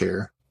 I don't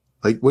care.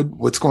 Like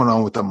what's going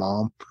on with the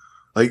mom?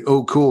 Like,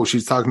 oh, cool.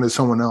 She's talking to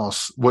someone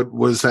else. What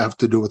does that have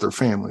to do with her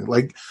family?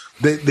 Like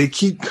they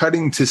keep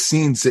cutting to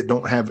scenes that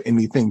don't have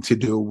anything to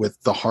do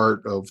with the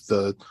heart of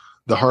the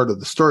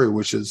story,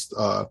 which is,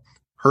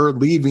 her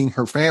leaving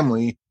her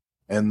family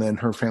and then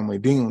her family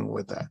dealing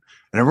with that.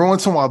 And every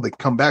once in a while they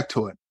come back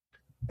to it.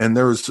 And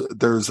there's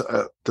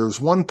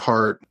one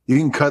part, you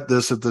can cut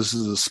this if this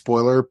is a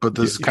spoiler, but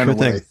this is kind of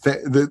what I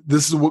think,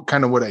 this is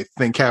what I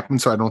think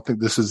happened. So I don't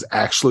think this is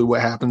actually what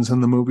happens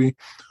in the movie.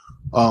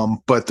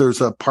 But there's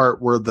a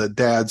part where the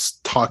dad's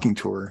talking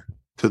to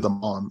the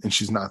mom, and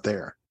she's not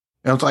there.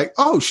 And it's like,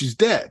 oh, she's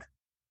dead.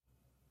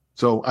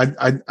 So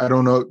I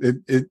don't know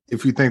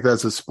if you think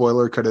that's a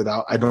spoiler, cut it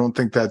out. I don't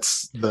think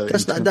that's I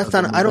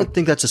don't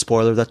think that's a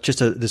spoiler. That's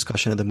just a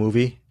discussion of the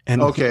movie.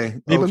 And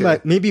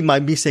maybe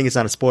me saying it's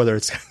not a spoiler,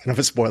 it's kind of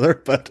a spoiler,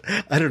 but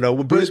I don't know.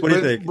 Bruce, what do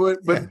you think?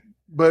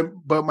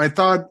 But my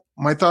thought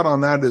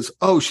on that is,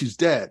 oh, she's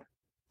dead.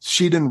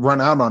 She didn't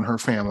run out on her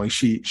family.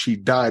 She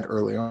died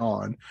early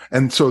on.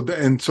 And so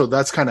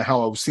that's kind of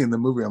how I was seeing the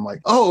movie. I'm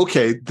like, oh,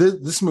 okay,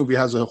 this movie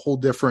has a whole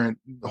different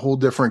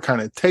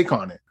kind of take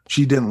on it.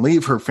 She didn't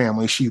leave her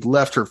family. She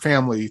left her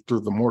family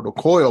through the mortal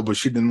coil, but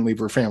she didn't leave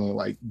her family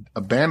like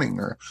abandoning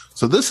her.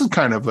 So this is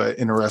kind of an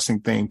interesting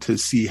thing to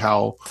see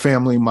how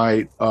family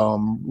might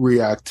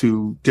react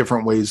to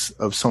different ways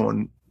of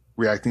someone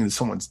reacting to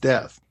someone's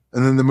death.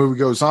 And then the movie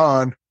goes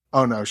on.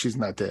 Oh no, she's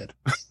not dead.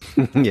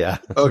 Yeah.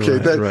 Okay.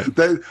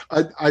 Right.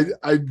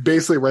 I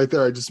basically right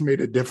there, I just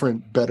made a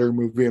better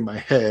movie in my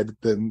head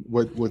than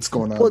what's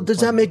going on. Well,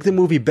 does that make the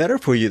movie better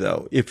for you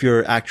though? If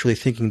you're actually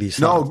thinking these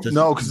thoughts?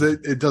 No, because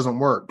it doesn't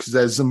work. Because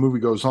as the movie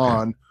goes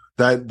on,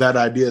 that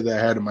idea that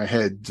I had in my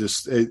head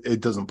just it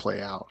doesn't play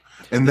out.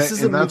 And this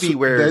is a movie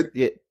where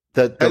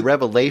the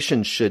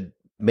revelation should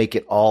make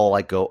it all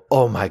like go,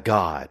 oh my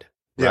God,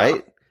 right?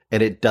 Yeah.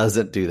 And it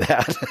doesn't do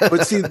that.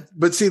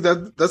 but see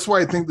that's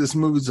why I think this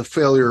movie is a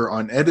failure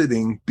on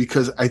editing,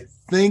 because I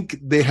think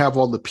they have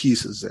all the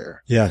pieces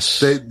there.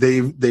 Yes.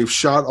 They've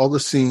shot all the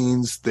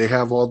scenes. They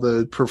have all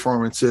the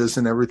performances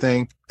and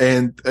everything.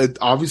 And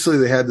obviously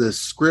they had the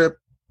script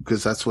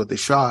because that's what they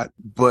shot.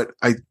 But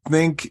I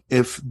think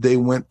if they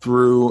went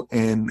through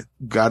and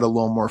got a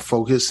little more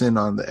focus in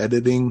on the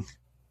editing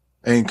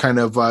and kind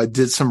of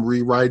did some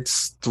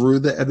rewrites through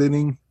the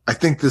editing, I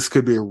think this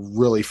could be a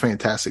really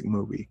fantastic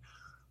movie.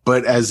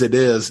 But as it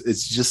is, it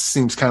just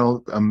seems kind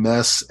of a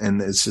mess,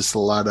 and it's just a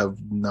lot of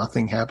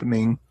nothing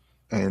happening.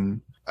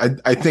 And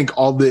I think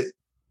all the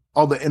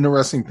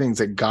interesting things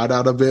that got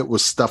out of it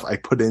was stuff I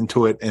put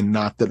into it and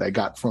not that I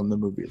got from the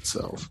movie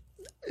itself.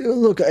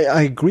 Look,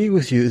 I agree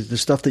with you, the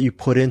stuff that you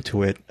put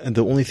into it. And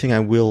the only thing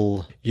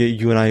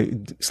you and I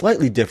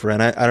slightly differ,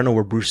 and I don't know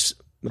where Bruce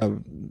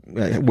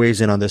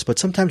weighs in on this, but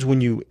sometimes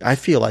I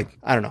feel like,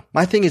 I don't know.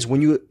 My thing is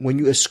when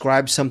you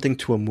ascribe something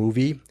to a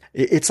movie,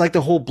 it's like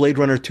the whole Blade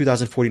Runner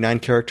 2049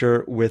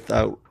 character with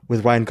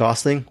Ryan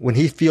Gosling, when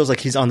he feels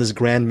like he's on this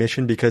grand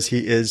mission because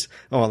he is,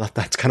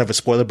 that's kind of a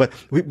spoiler, but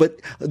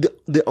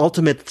the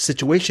ultimate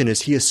situation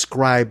is he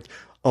ascribed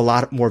a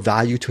lot more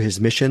value to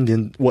his mission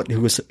than what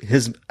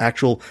his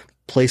actual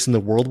place in the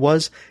world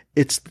was.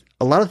 It's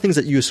a lot of things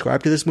that you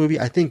ascribe to this movie.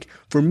 I think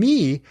for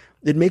me,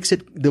 it makes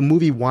it the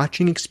movie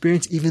watching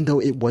experience, even though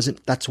it wasn't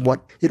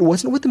what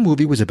the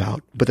movie was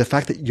about. But the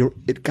fact that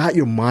it got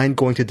your mind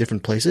going to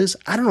different places,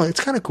 I don't know, it's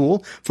kind of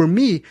cool. For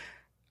me,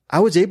 my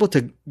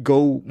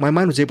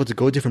mind was able to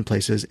go different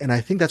places. And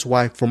I think that's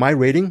why for my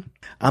rating,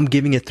 I'm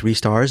giving it 3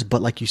 stars.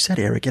 But like you said,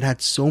 Eric, it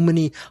had so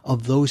many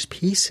of those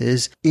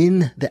pieces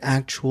in the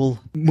actual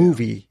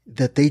movie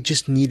that they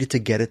just needed to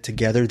get it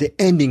together. The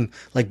ending,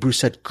 like Bruce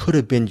said, could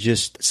have been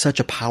just such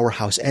a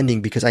powerhouse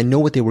ending, because I know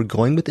what they were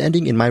going with the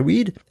ending in my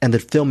read. And the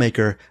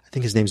filmmaker, I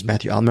think his name's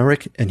Matthew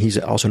Almeric, and he's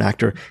also an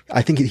actor.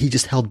 I think he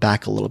just held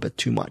back a little bit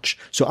too much.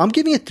 So I'm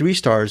giving it 3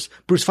 stars.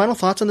 Bruce, final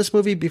thoughts on this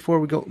movie before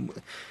we go?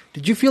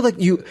 Did you feel like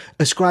you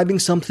ascribing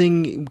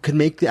something could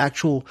make the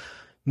actual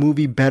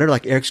movie better?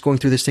 Like Eric's going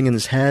through this thing in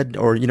his head,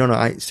 or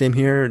same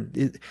here.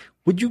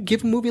 Would you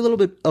give a movie a little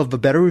bit of a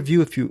better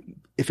review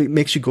if it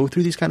makes you go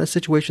through these kind of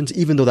situations,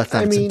 even though that's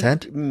not its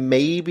intent?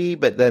 Maybe,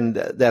 but then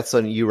that's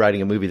on you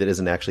writing a movie that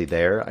isn't actually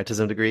there to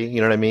some degree. You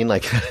know what I mean?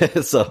 Like,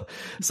 so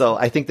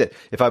I think that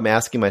if I'm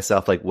asking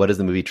myself, like, what is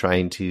the movie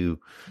trying to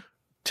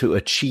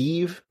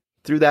achieve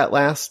through that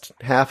last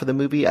half of the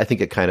movie, I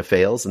think it kind of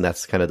fails, and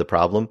that's kind of the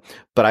problem.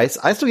 But I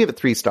still give it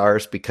 3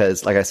 stars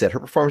because, like I said, her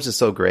performance is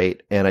so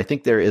great, and I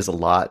think there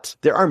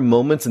are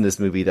moments in this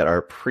movie that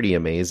are pretty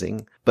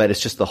amazing, but it's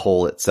just the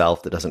whole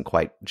itself that doesn't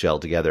quite gel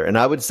together. And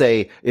I would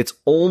say it's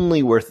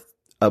only worth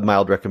a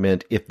mild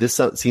recommend if this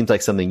seems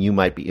like something you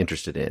might be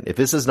interested in. If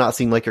this does not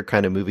seem like your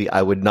kind of movie,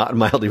 I would not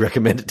mildly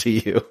recommend it to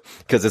you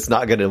because it's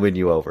not going to win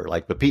you over.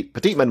 Like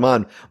Petite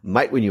Maman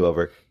might win you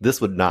over.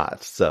 This would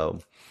not. So,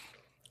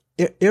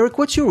 Eric,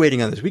 what's your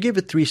rating on this? We gave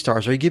it 3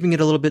 stars. Are you giving it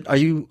a little bit? Are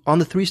you on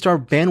the 3-star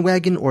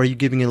bandwagon, or are you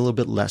giving it a little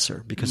bit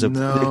lesser because of?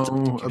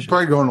 No, I'm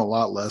probably going a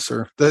lot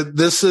lesser.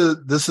 This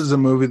is a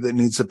movie that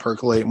needs to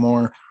percolate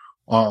more.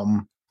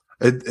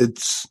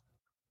 It's.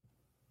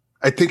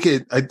 I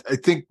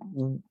think.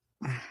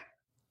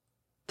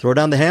 Throw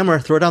down the hammer.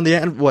 Throw down the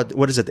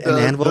what is it? An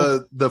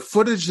anvil. The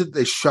footage that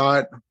they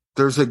shot.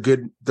 There's a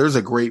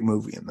great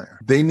movie in there.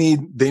 They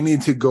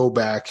need to go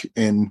back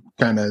and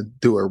kind of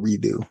do a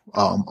redo.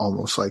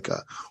 Almost like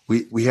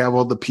we have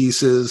all the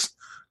pieces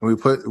and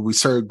we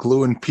started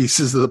gluing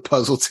pieces of the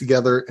puzzle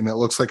together and it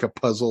looks like a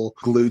puzzle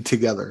glued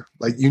together.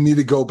 Like you need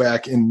to go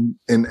back and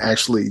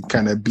actually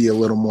kind of be a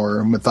little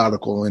more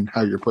methodical in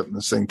how you're putting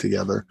this thing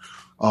together.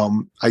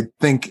 I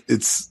think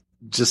it's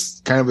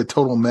just kind of a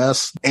total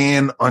mess.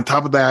 And on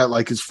top of that,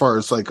 like as far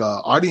as like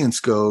audience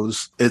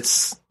goes,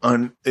 it's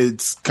kind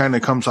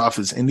of comes off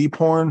as indie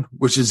porn,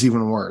 which is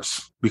even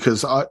worse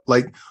because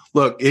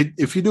look,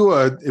 if you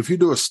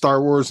do a Star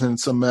Wars and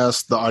it's a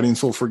mess, the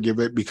audience will forgive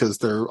it because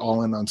they're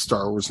all in on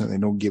Star Wars and they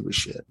don't give a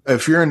shit.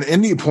 If you're an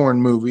indie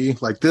porn movie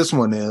like this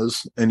one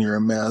is and you're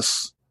a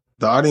mess,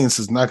 the audience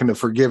is not going to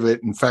forgive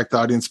it. In fact, the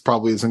audience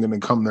probably isn't going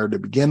to come there to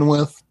begin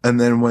with. And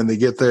then when they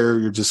get there,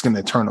 you're just going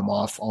to turn them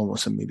off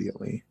almost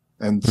immediately.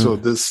 And so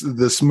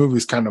this movie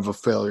is kind of a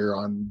failure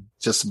on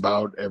just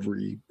about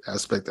every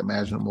aspect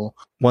imaginable.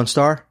 1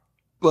 star?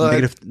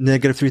 But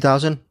negative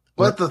 3,000?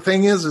 But the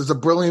thing is, there's a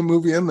brilliant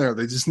movie in there.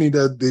 They need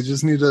to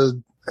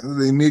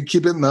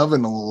keep it in the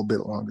oven a little bit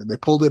longer. They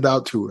pulled it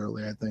out too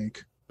early, I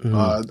think.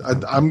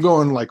 I'm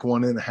going like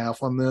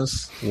 1.5 on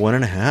this.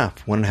 1.5.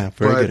 1.5.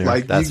 Very good.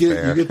 Like That's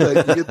fair.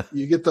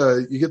 you get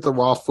the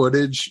raw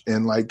footage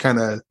and like kind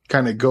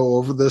of go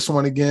over this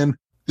one again.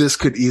 This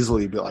could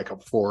easily be like a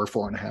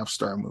 4.5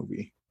 star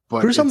movie,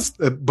 but Bruce,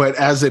 but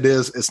as it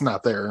is, it's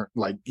not there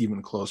like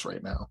even close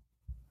right now.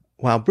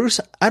 Wow,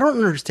 Bruce, I don't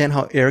understand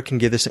how Eric can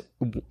give this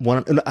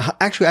one.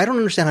 Actually, I don't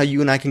understand how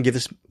you and I can give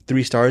this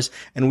 3 stars,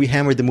 and we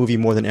hammered the movie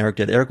more than Eric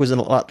did. Eric was a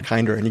lot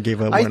kinder, and he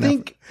gave a 1.5. I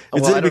think.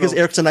 Is it because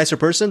Eric's a nicer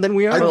person than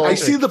we are? I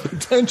see the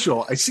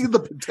potential. I see the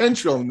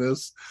potential in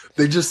this.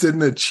 They just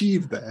didn't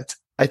achieve that.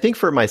 I think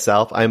for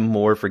myself, I'm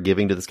more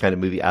forgiving to this kind of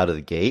movie out of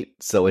the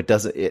gate. So it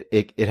doesn't,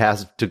 it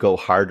has to go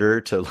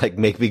harder to like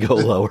make me go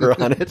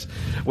lower on it.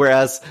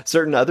 Whereas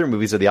certain other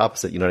movies are the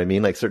opposite. You know what I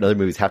mean? Like certain other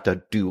movies have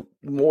to do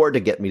more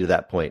to get me to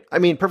that point. I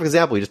mean, perfect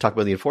example. We just talked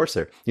about The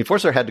Enforcer. The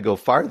Enforcer had to go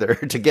farther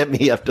to get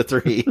me up to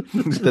 3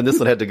 than this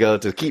one had to go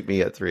to keep me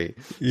at 3.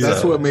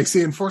 That's what makes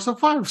The Enforcer a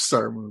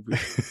 5-star movie.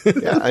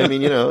 Yeah. I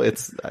mean,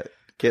 I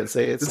can't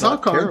say it's all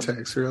terrible.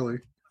 context, really.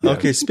 Yeah.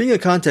 Okay, speaking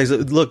of context,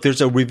 look, there's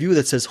a review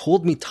that says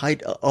Hold Me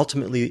Tight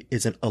ultimately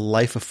isn't a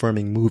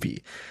life-affirming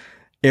movie.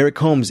 Eric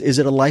Holmes, is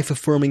it a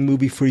life-affirming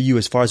movie for you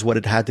as far as what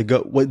it had to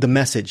go? What the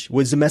message?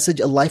 Was the message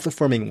a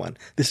life-affirming one?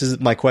 This is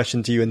my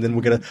question to you, and then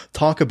we're going to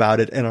talk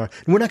about it. And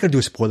we're not going to do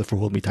a spoiler for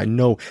Hold Me Tight.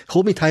 No,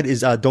 Hold Me Tight is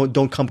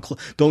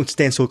don't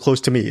stand so close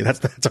to me.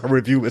 That's our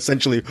review,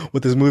 essentially,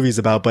 what this movie is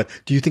about. But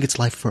do you think it's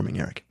life-affirming,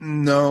 Eric?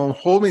 No,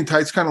 Hold Me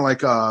Tight's kind of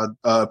like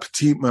a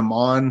Petite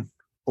Maman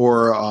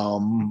or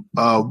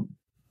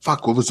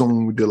what was the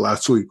one we did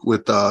last week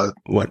with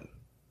what?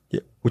 Yeah,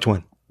 which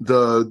one?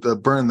 The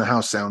Burn the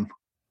House Down.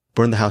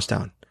 Burn the House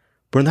Down.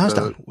 Burn the House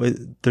Down. Wait,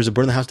 there's a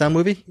Burn the House Down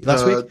movie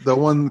last week? The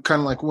one kind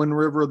of like Wind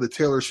River, the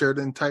Taylor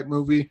Sheridan type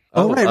movie.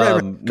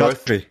 Right. God's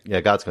Country.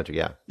 Yeah, God's Country,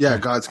 yeah. Yeah,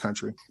 God's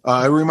Country.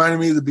 It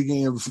reminded me of the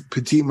beginning of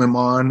Petite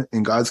Maman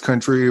in God's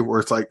Country, where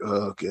it's like,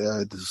 oh,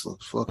 God, this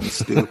looks fucking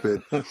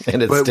stupid.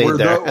 And it stayed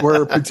there.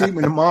 Where Petite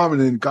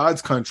Maman in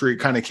God's Country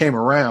kind of came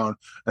around,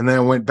 and then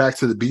I went back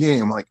to the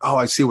beginning. I'm like, oh,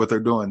 I see what they're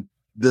doing.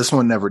 This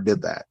one never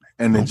did that.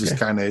 And it just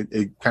kind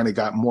of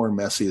got more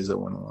messy as it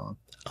went along.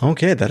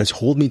 Okay, that is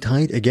Hold Me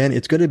Tight. Again,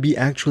 it's going to be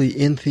actually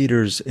in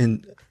theaters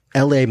in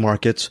LA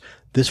markets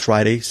this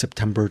Friday,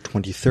 September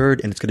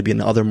 23rd, and it's going to be in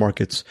other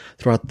markets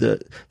throughout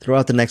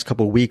the next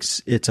couple of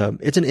weeks. It's an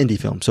indie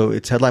film, so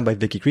it's headlined by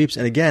Vicky Krieps.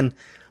 And again,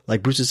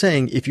 like Bruce is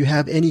saying, if you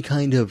have any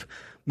kind of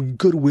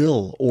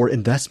goodwill or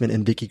investment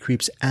in Vicky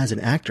Krieps as an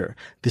actor,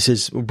 this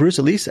is, Bruce,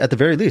 at the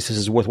very least, this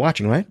is worth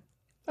watching, right?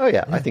 Oh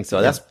yeah, I think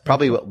so. That's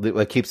probably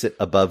what keeps it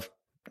above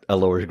a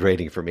lower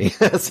grading for me.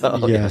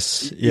 So,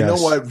 yes. You know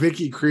what?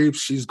 Vicky Krieps,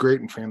 she's great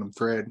in Phantom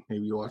Thread.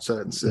 Maybe you watch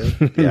that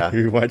instead. Yeah.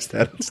 You watch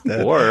that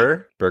instead.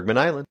 Or Bergman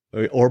Island.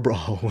 Or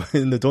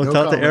don't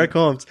talk to Eric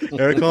Holmes.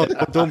 Eric Holmes,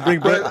 don't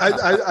bring Bergman.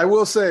 I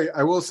will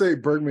say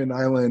Bergman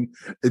Island,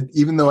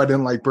 even though I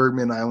didn't like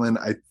Bergman Island,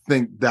 I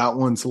think that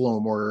one's a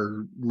little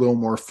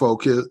more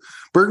focused.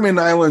 Bergman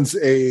Island's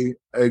a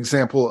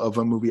example of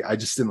a movie I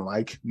just didn't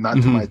like, not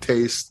to my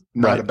taste,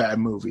 not a bad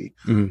movie.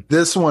 Mm-hmm.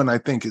 This one I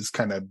think is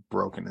kind of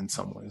broken in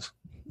some ways.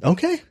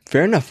 Okay,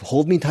 fair enough.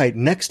 Hold Me Tight.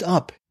 Next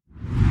up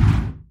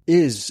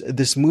is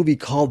this movie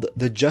called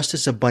The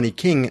Justice of Bunny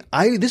King.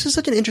 This is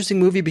such an interesting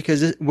movie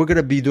because we're going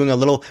to be doing a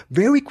little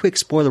very quick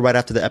spoiler right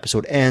after the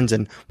episode ends,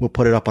 and we'll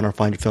put it up on our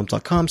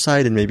findyourfilms.com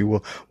site, and maybe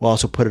we'll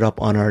also put it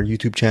up on our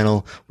YouTube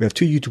channel. We have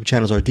two YouTube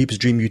channels, our Deepest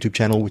Dream YouTube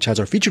channel, which has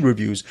our featured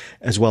reviews,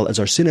 as well as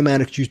our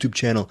Cinematics YouTube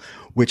channel,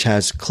 which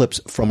has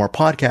clips from our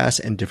podcast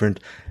and different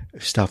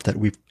stuff that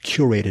we've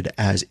curated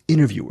as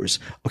interviewers.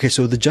 Okay,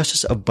 so The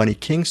Justice of Bunny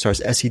King stars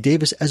Essie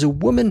Davis as a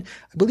woman.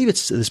 I believe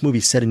this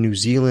movie set in New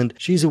Zealand.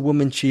 She's a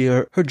woman.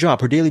 Her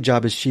daily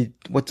job is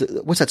what's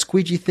that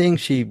squeegee thing?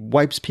 She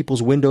wipes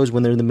people's windows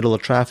when they're in the middle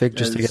of traffic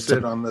just to get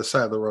sit on the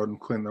side of the road and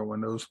clean their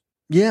windows.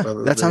 Yeah,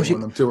 that's how she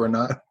want them to or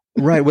not.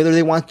 Right, whether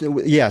they want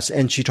to, yes,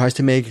 and she tries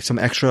to make some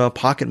extra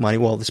pocket money.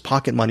 Well, this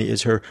pocket money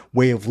is her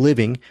way of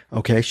living,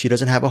 okay? She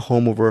doesn't have a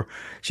home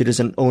she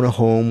doesn't own a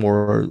home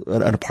or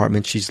an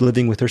apartment. She's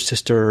living with her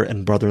sister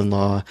and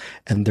brother-in-law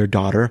and their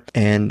daughter.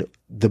 And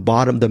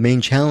the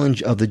main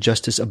challenge of The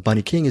Justice of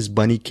Bunny King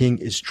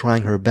is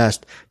trying her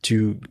best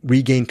to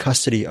regain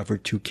custody of her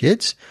two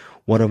kids.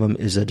 One of them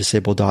is a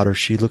disabled daughter.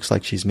 She looks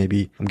like she's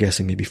maybe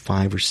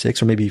 5 or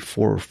 6 or maybe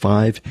 4 or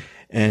 5.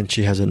 And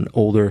she has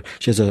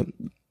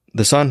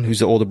the son, who's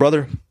the older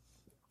brother.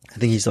 I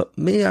think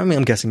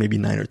I'm guessing maybe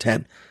 9 or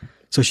 10.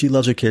 So she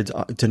loves her kids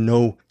to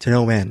no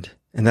end.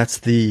 And that's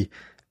the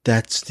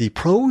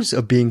pros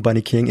of being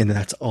Bunny King. And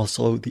that's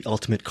also the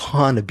ultimate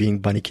con of being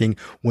Bunny King.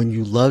 When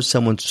you love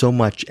someone so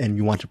much and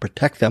you want to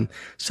protect them,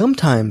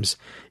 sometimes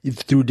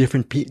through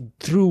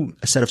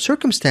a set of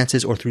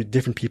circumstances or through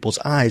different people's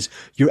eyes,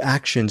 your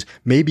actions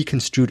may be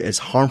construed as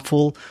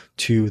harmful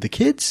to the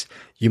kids.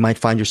 You might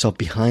find yourself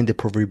behind the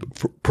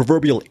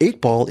proverbial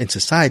 8 ball in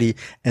society,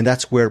 and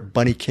that's where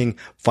Bunny King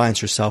finds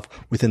herself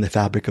within the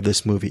fabric of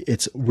this movie.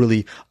 It's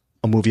really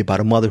a movie about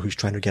a mother who's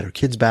trying to get her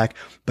kids back,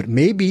 but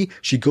maybe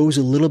she goes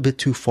a little bit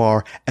too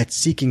far at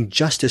seeking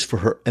justice for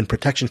her and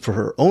protection for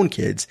her own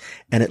kids,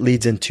 and it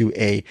leads into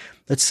a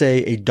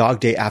Dog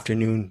Day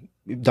Afternoon.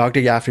 Dog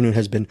Day Afternoon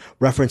has been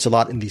referenced a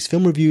lot in these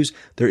film reviews.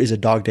 There is a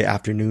Dog Day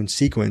Afternoon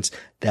sequence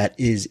that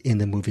is in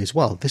the movie as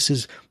well.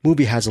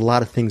 Movie has a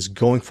lot of things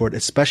going for it,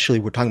 especially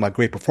we're talking about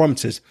great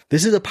performances.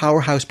 This is a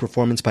powerhouse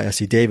performance by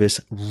Essie Davis.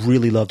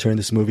 Really loved her in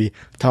this movie.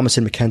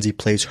 Thomasin McKenzie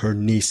plays her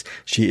niece.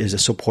 She is a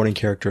supporting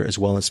character as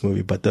well in this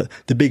movie, but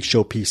the big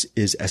showpiece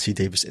is Essie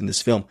Davis in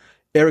this film.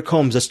 Eric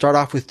Holmes, let's start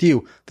off with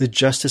you. The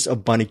Justice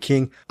of Bunny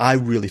King. I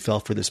really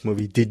fell for this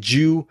movie. Did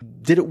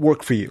it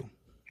work for you?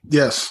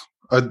 Yes.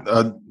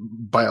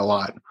 By a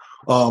lot.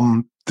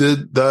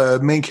 The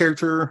main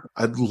character,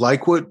 I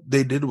like what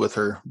they did with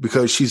her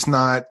because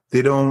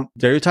they don't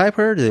stereotype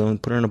her. They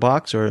don't put her in a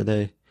box, or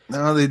they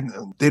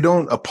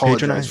don't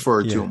apologize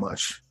for her too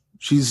much.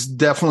 She's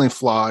definitely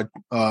flawed.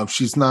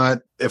 She's not.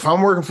 If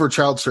I'm working for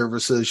child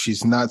services,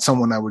 she's not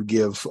someone I would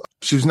give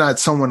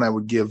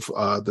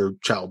their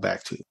child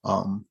back to.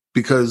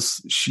 Because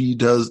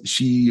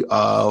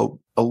a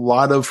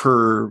lot of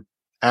her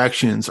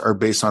actions are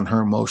based on her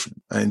emotion,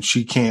 and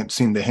she can't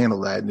seem to handle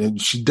that. And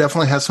she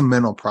definitely has some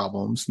mental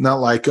problems. Not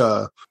like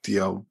the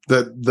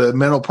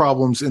mental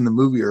problems in the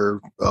movie are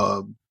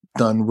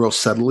done real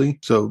subtly.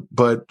 So,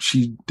 but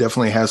she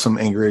definitely has some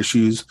anger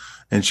issues,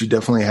 and she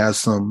definitely has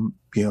some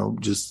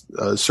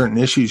certain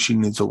issues she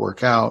needs to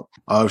work out.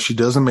 She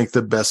doesn't make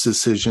the best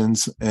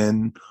decisions,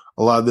 and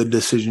a lot of the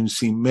decisions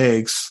she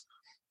makes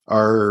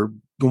are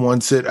the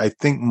ones that I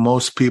think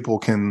most people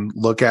can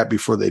look at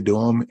before they do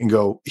them and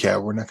go, yeah,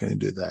 we're not going to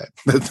do that.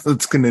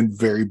 That's going to end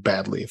very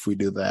badly if we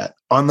do that.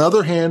 On the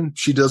other hand,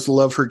 she does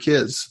love her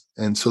kids.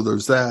 And so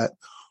there's that.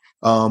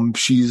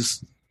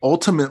 She's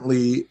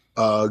ultimately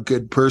a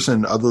good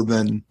person other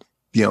than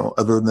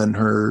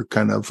her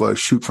kind of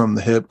shoot from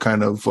the hip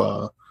kind of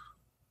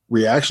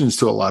reactions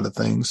to a lot of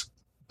things.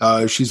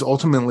 She's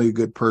ultimately a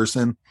good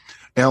person.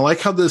 And I like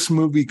how this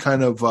movie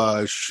kind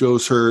of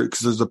shows her, because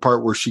there's a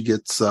part where she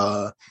gets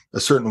a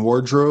certain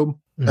wardrobe,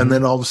 and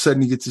then all of a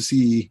sudden you get to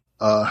see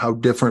how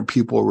different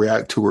people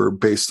react to her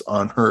based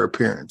on her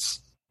appearance.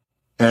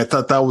 And I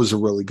thought that was a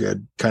really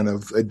good kind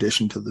of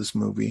addition to this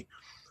movie.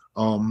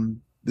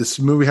 This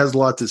movie has a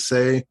lot to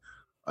say,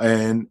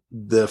 and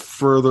the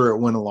further it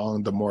went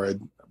along, the more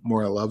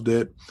I loved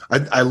it.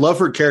 I love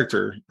her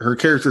character. Her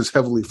character is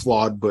heavily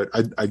flawed, but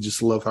I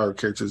just love how her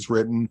character is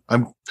written.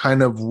 I'm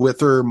kind of with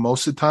her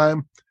most of the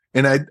time.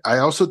 And I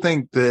also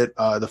think that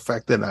the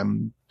fact that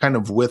I'm kind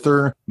of with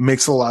her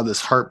makes a lot of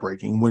this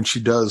heartbreaking when she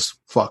does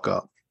fuck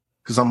up.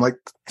 Because I'm like,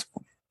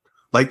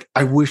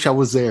 I wish I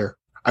was there.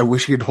 I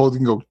wish I could hold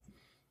and go,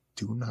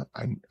 do not,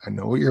 I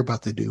know what you're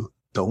about to do.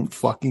 Don't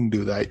fucking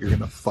do that. You're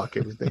going to fuck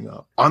everything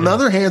up. On the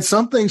other hand,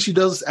 some things she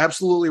does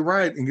absolutely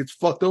right and gets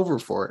fucked over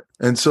for it.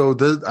 And so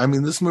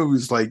this movie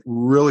is like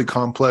really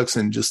complex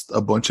in just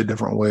a bunch of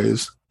different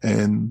ways.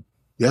 And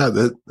yeah,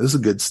 this is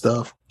good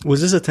stuff.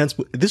 Was this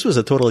this was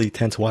a totally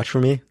tense watch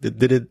for me.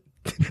 Did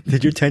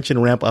your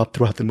tension ramp up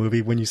throughout the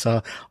movie when you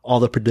saw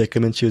all the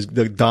predicaments,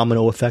 the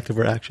domino effect of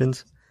her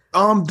actions?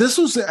 This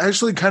was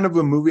actually kind of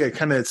a movie I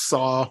kind of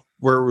saw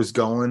where it was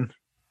going.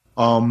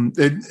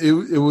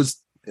 It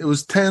was it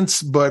was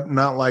tense, but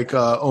not like,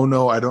 oh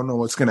no, I don't know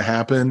what's going to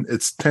happen.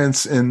 It's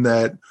tense in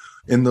that,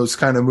 in those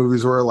kind of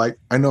movies where like,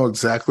 I know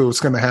exactly what's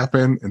going to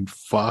happen and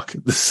fuck,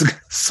 this is going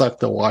to suck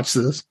to watch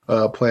this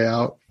play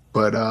out.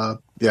 But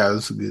yeah,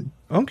 this is good.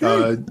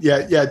 Okay.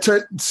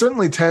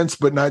 Certainly tense,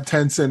 but not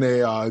tense in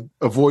a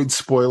avoid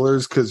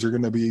spoilers because you're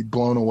going to be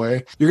blown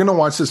away. You're going to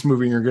watch this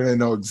movie and you're going to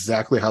know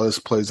exactly how this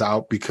plays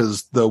out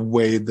because the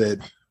way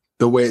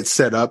it's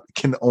set up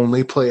can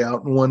only play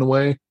out in one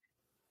way.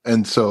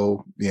 And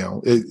so,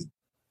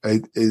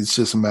 it's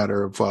just a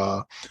matter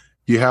of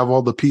you have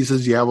all the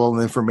pieces, you have all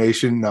the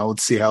information. Now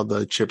let's see how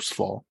the chips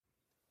fall.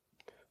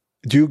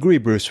 Do you agree,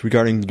 Bruce,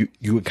 regarding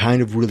you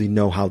kind of really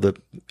know how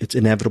it's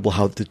inevitable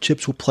how the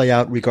chips will play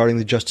out regarding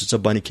the justice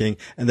of Bunny King,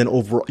 and then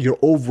your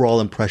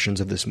overall impressions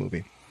of this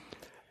movie?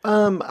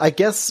 I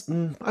guess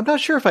I'm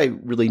not sure if I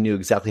really knew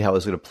exactly how it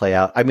was going to play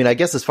out. I mean, I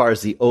guess as far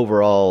as the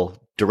overall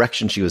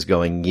direction she was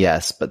going,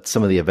 yes, but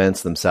some of the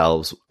events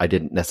themselves I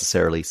didn't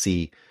necessarily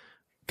see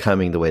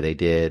coming the way they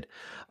did.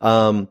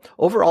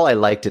 Overall, I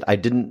liked it. I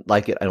didn't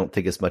like it, I don't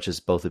think, as much as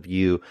both of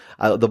you.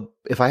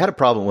 If I had a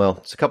problem, well,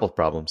 it's a couple of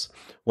problems.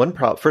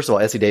 First of all,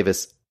 Essie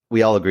Davis,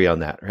 we all agree on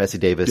that. Essie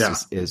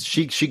Davis is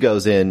she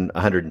goes in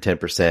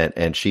 110%,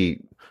 and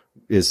she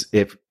is,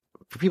 if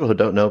for people who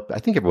don't know, I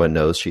think everyone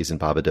knows she's in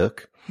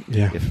Babadook.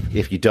 Yeah.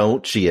 If you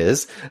don't, she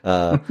is.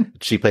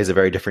 She plays a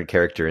very different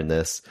character in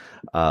this,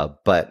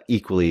 but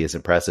equally as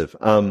impressive.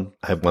 I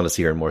want to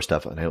see her in more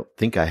stuff, and I don't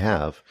think I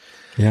have.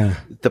 Yeah.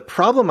 The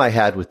problem I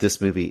had with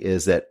this movie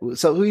is that,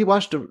 so we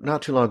watched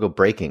not too long ago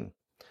Breaking,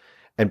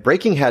 and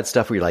Breaking had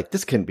stuff where you're like,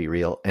 this couldn't be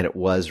real, and it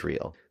was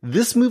real.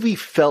 This movie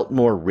felt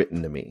more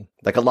written to me.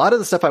 Like a lot of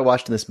the stuff I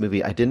watched in this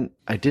movie,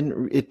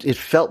 it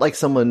felt like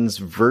someone's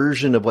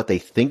version of what they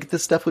think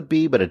this stuff would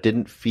be, but it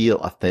didn't feel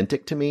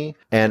authentic to me.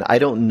 And I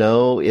don't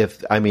know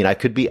I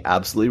could be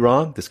absolutely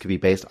wrong. This could be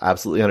based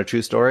absolutely on a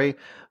true story,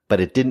 but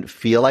it didn't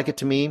feel like it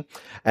to me.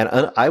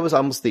 And I was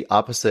almost the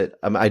opposite.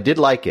 I did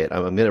like it.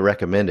 I'm going to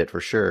recommend it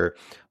for sure,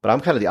 but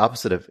I'm kind of the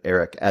opposite of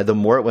Eric. The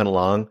more it went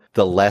along,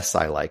 the less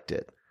I liked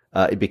it.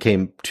 It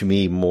became to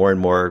me more and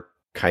more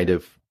kind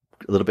of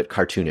a little bit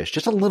cartoonish,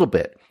 just a little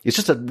bit. It's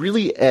just a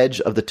really edge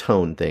of the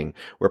tone thing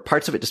where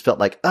parts of it just felt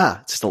like,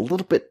 it's just a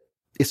little bit,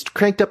 it's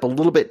cranked up a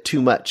little bit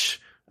too much.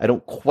 I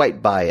don't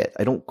quite buy it.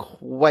 I don't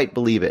quite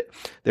believe it.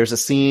 There's a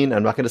scene,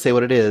 I'm not going to say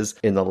what it is,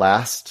 in the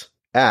last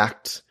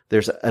act.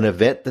 There's an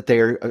event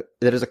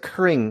that is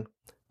occurring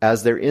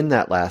as they're in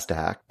that last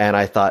act. And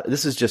I thought,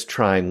 this is just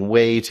trying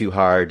way too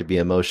hard to be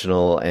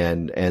emotional,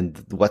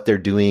 and what they're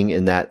doing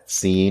in that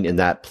scene, in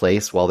that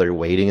place, while they're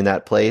waiting in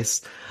that place,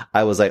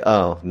 I was like,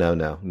 oh,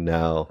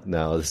 no,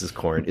 this is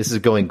corny. This is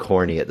going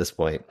corny at this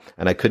point,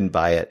 and I couldn't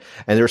buy it.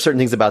 And there were certain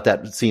things about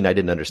that scene I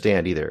didn't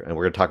understand either. And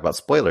we're going to talk about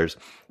spoilers.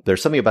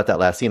 There's something about that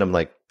last scene. I'm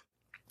like,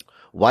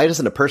 why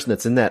doesn't a person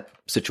that's in that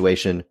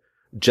situation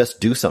just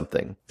do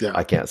something? Yeah.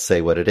 I can't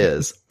say what it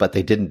is, but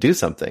they didn't do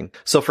something.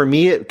 So for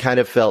me, it kind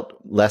of felt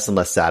less and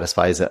less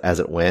satisfied as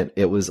it went.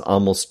 It was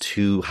almost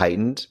too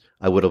heightened.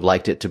 I would have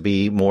liked it to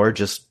be more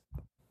just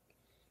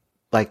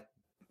like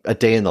a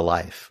day in the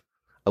life.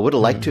 I would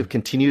have liked to have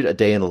continued a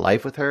day in the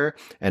life with her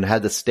and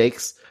had the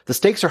stakes. The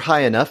stakes are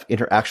high enough in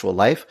her actual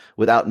life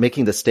without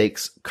making the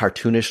stakes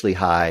cartoonishly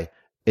high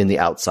in the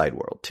outside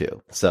world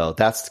too. So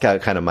that's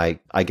kind of my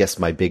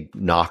big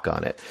knock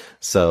on it.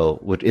 So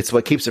it's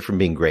what keeps it from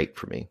being great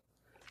for me.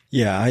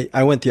 Yeah,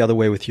 I went the other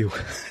way with you.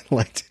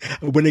 Like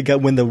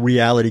when the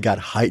reality got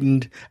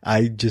heightened,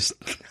 I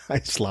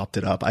slopped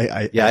it up.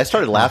 I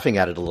started laughing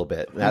at it a little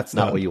bit. That's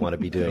not what you want to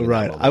be doing.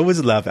 Right. I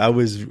was laughing. I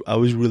was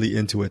really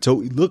into it. So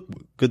look,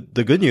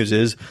 the good news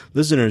is,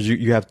 listeners,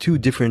 you have two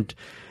different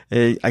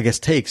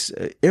takes.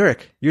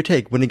 Eric, your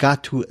take, when it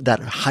got to that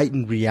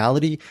heightened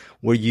reality,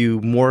 were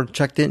you more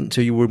checked in? So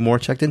you were more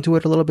checked into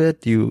it a little bit?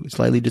 Do you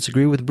slightly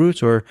disagree with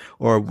Bruce, or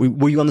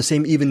were you on the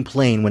same even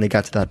plane when it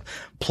got to that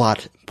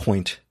plot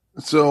point?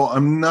 So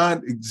I'm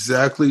not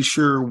exactly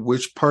sure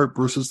which part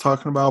Bruce is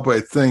talking about,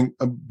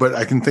 but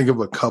I can think of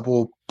a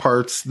couple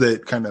parts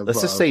that kind of,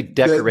 let's just say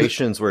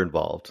decorations were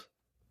involved.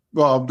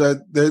 Well,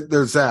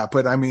 there's that,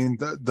 but I mean,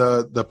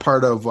 the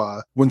part of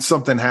when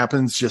something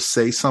happens, just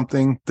say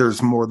something.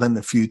 There's more than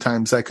a few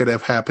times that could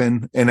have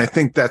happened, and I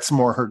think that's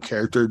more her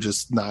character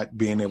just not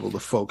being able to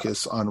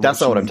focus on. That's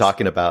not what I'm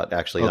talking about,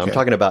 actually. Okay. I'm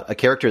talking about a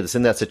character that's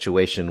in that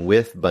situation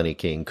with Bunny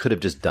King could have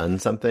just done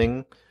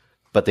something,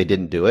 but they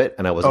didn't do it,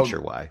 and I wasn't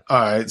sure why. All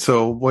right,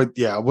 so what?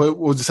 Yeah,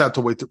 we'll just have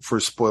to wait for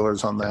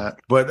spoilers on that.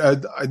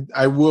 But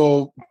I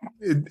will,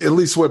 at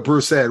least what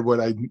Bruce said,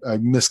 what I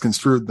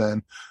misconstrued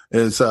then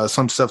is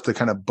some stuff that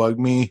kind of bugged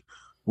me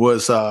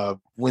was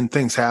when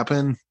things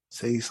happen,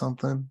 say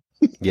something.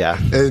 Yeah,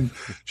 and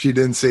she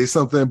didn't say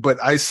something,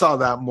 but I saw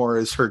that more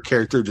as her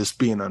character just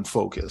being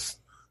unfocused.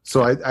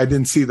 So I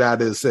didn't see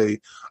that as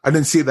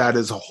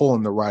a hole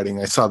in the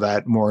writing. I saw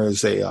that more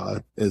as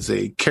a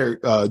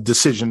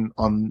decision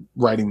on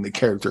writing the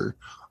character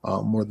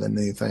more than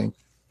anything.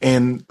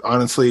 And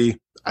honestly,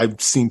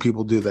 I've seen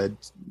people do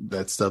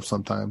that stuff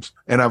sometimes,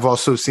 and I've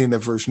also seen a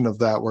version of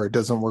that where it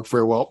doesn't work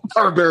very well.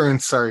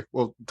 Barbarians, sorry,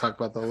 we'll talk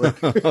about that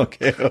later.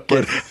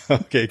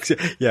 Okay.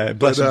 Yeah,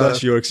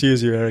 bless you.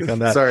 Excuse you, Eric, on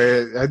that.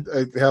 Sorry, I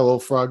had a little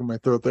frog in my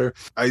throat there.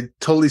 I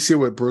totally see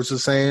what Bruce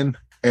is saying,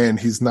 and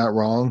he's not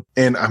wrong.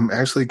 And I'm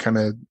actually kind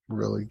of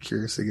really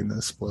curious to get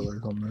into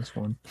spoilers on this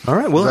one. All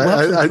right, well,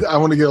 I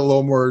want to get a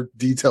little more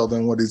detailed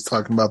on what he's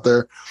talking about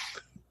there,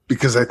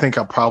 because I think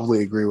I'll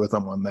probably agree with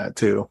him on that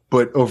too.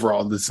 But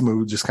overall, this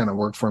movie just kind of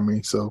worked for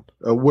me. So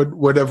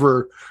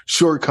whatever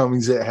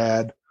shortcomings it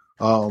had,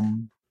 I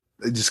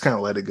just kind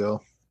of let it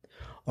go.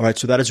 All right,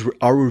 so that is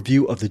our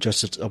review of The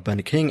Justice of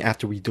Benny King.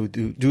 After we do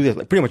this,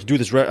 pretty much do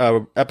this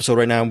episode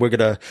right now, and we're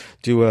gonna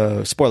do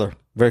a spoiler,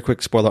 very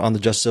quick spoiler on The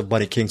Justice of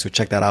Benny King. So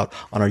check that out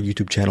on our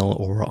YouTube channel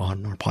or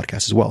on our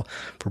podcast as well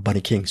for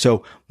Benny King.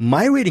 So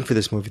my rating for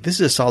this movie, this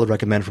is a solid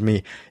recommend for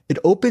me. It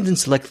opens in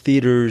select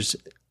theaters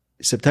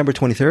September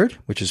 23rd,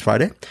 which is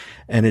Friday,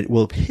 and it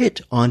will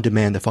hit on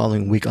demand the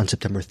following week on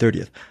September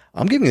 30th.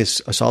 I'm giving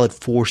this a solid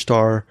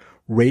 4-star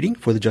rating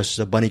for The Justice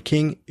of Benny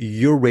King.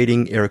 Your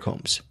rating, Eric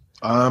Holmes?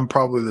 I'm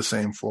probably the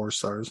same, 4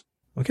 stars.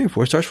 Okay,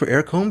 4 stars for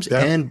Eric Holmes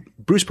and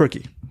Bruce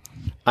Perky.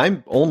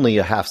 I'm only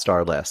a half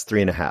star less,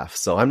 3.5.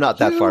 So I'm not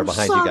that far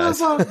behind you guys.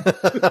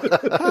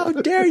 How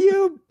dare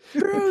you,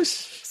 Bruce?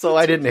 So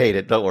I didn't hate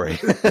it. Don't worry.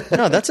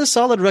 No, that's a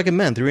solid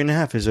recommend.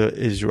 3.5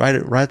 is right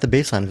at the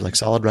baseline of like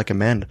solid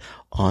recommend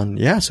on.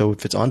 Yeah. So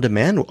if it's on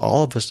demand,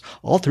 all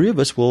 3 of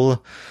us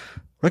will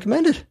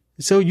recommend it.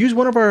 So use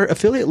one of our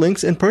affiliate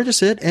links and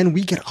purchase it, and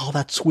we get all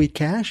that sweet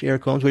cash.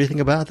 Eric Holmes, what do you think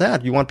about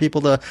that? You want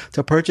people to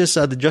purchase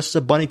The Justice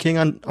of Benny King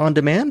on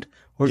demand?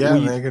 Or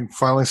they can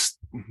finally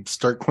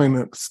stop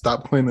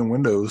cleaning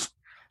windows.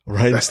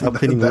 Right, stop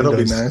cleaning that'll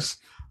windows. That'll be nice.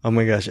 Oh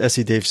my gosh,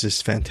 Essie Davis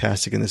is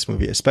fantastic in this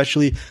movie.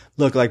 Especially,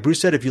 look, like Bruce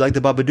said, if you like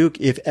the Babadook,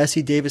 if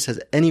Essie Davis has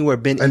anywhere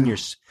been in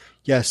yours,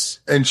 yes.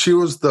 And she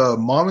was the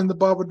mom in the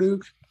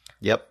Babadook?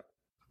 Yep.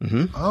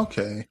 Mm-hmm.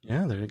 Okay.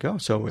 Yeah, there you go.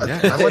 So yeah,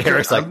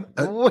 Eric's like,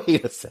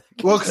 wait a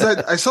second. Well, because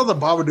I saw the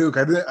Babadook,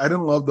 I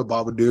didn't love the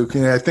Babadook,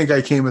 and I think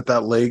I came at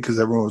that late because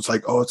everyone was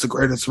like, "Oh, it's the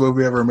greatest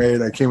movie ever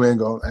made." I came in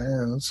going,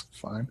 that's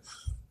fine.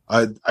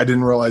 I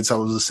didn't realize I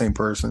was the same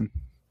person.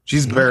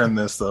 She's better in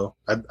this though.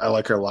 I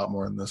like her a lot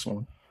more in this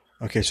one.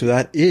 Okay, so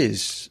that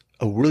is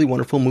a really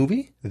wonderful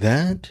movie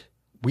that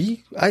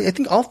I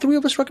think all 3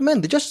 of us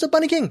recommend. The Justice of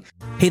Benny King.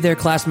 Hey there,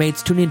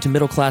 classmates. Tune in to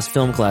Middle Class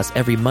Film Class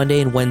every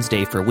Monday and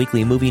Wednesday for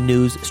weekly movie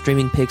news,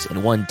 streaming picks,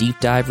 and one deep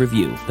dive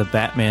review. The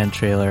Batman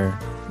trailer.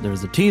 There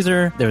was a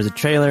teaser. There was a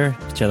trailer.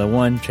 Trailer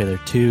 1, trailer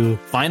 2.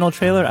 Final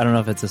trailer? I don't know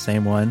if it's the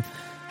same one.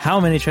 How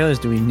many trailers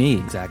do we need?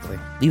 Exactly.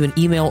 Leave an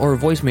email or a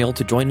voicemail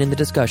to join in the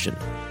discussion.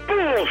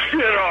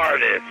 Bullshit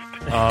artist!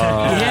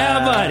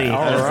 Yeah, buddy.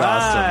 All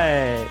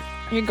right. Awesome.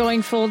 You're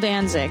going full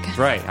Danzig.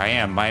 Right, I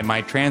am.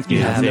 My trans You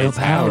have no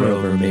power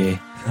over me.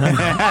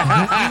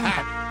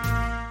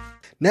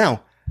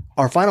 Now,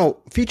 our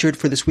final featured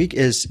for this week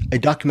is a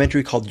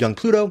documentary called Young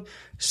Pluto,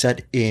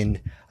 set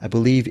in, I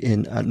believe,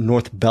 in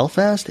North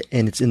Belfast,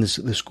 and it's in the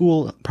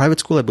school, private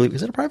school, I believe.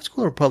 Is it a private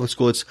school or a public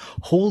school? It's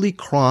Holy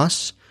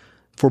Cross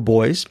for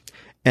boys,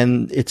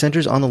 and it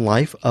centers on the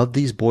life of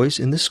these boys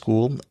in the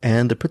school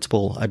and the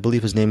principal. I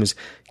believe his name is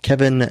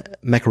Kevin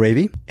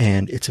McRavey,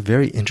 and it's a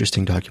very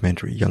interesting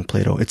documentary, Young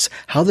Plato. It's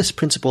how this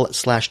principal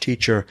 /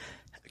 teacher,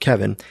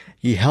 Kevin,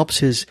 he helps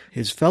his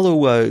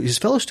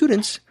fellow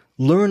students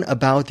learn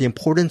about the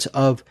importance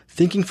of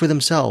thinking for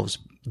themselves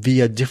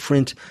via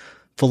different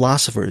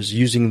philosophers,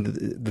 using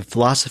the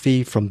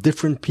philosophy from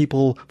different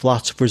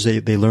philosophers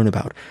they learn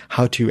about,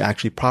 how to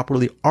actually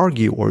properly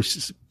argue or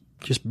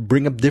just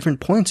bring up different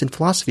points in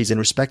philosophies and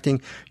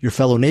respecting your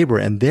fellow neighbor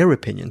and their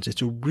opinions.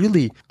 It's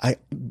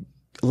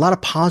a lot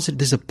of positive.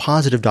 This is a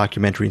positive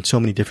documentary in so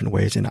many different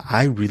ways, and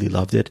I really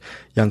loved it.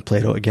 Young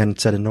Plato, again,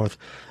 it's set in North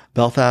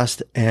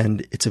Belfast,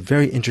 and it's a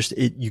very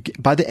interesting.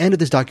 By the end of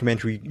this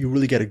documentary, you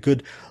really get a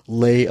good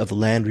lay of the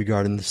land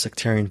regarding the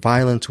sectarian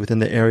violence within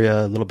the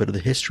area, a little bit of the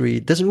history.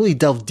 It doesn't really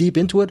delve deep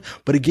into it,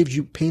 but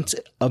it paints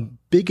a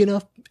big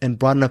enough and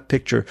broad enough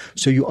picture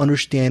so you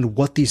understand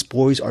what these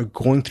boys are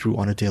going through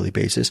on a daily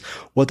basis,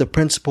 what the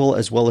principal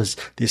as well as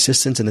the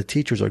assistants and the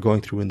teachers are going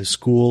through in the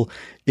school.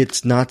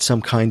 It's not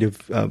some kind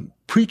of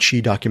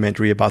preachy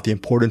documentary about the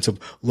importance of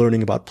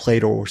learning about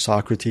Plato or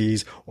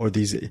Socrates or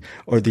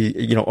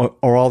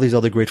all these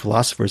other great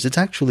philosophers. It's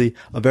actually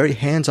a very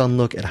hands-on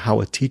look at how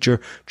a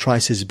teacher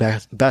tries his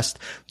best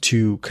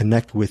to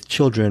connect with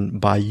children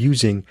by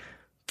using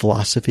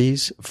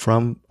philosophies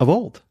of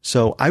old.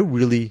 So I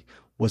really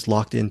was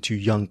locked into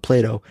Young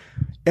Plato.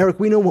 Eric,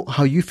 we know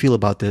how you feel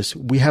about this.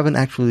 We haven't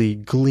actually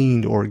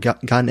gleaned or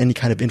gotten any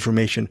kind of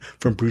information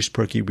from Bruce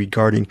Perky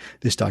regarding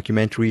this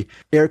documentary.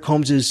 Eric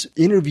Holmes's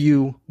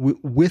interview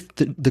with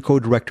the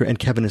co-director and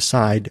Kevin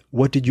aside,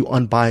 what did you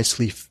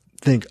unbiasedly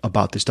think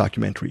about this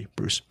documentary,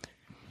 Bruce?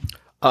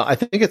 I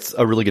think it's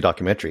a really good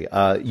documentary.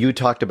 You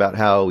talked about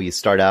how you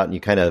start out and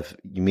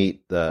you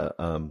meet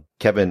the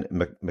Kevin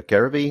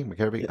McCarvey.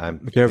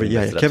 McCarvey,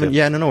 yeah. Kevin,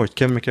 yeah, no, it's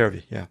Kevin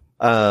McCarvey, yeah.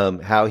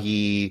 How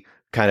he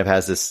kind of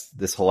has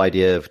this whole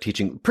idea of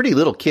teaching pretty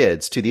little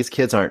kids too. These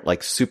kids aren't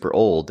like super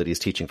old that he's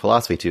teaching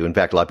philosophy to. In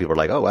fact, a lot of people are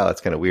like, oh wow,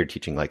 that's kind of weird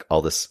teaching like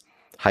all this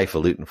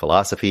highfalutin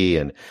philosophy.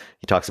 And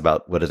he talks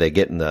about what do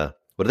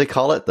they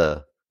call it?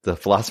 The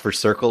philosopher's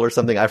circle or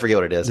something. I forget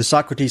what it is. The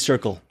Socrates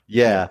circle.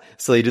 Yeah.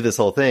 So they do this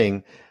whole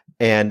thing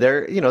and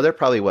they're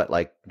probably what,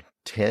 like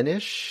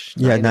 10-ish?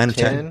 Yeah, 9 to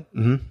 10.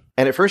 Mm-hmm.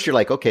 And at first you're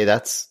like, okay,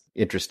 that's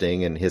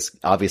interesting and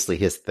obviously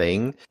his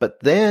thing. But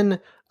then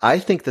I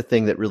think the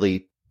thing that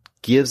really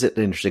gives it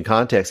an interesting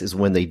context is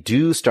when they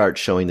do start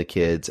showing the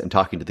kids and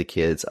talking to the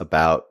kids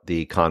about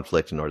the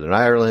conflict in Northern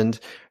Ireland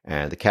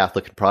and the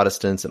Catholic and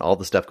Protestants and all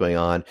the stuff going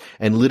on,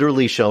 and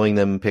literally showing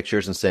them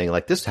pictures and saying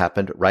like, this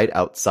happened right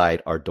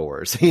outside our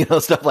doors,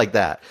 stuff like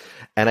that.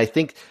 And I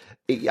think,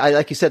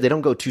 like you said, they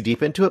don't go too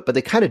deep into it, but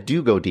they kind of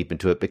do go deep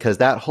into it because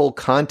that whole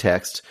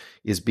context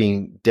is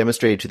being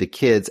demonstrated to the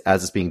kids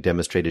as it's being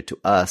demonstrated to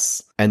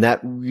us. And that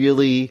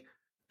really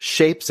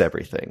shapes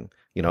everything.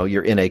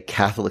 You're in a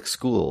Catholic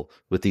school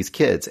with these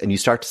kids and you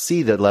start to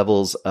see the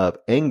levels of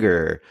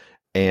anger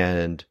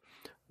and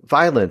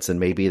violence, and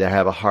maybe they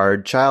have a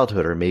hard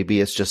childhood, or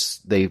maybe it's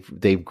just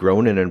they've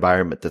grown in an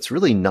environment that's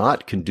really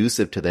not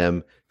conducive to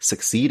them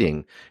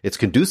succeeding. It's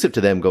conducive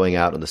to them going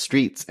out on the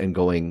streets and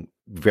going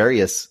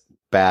various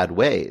bad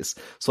ways.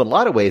 So in a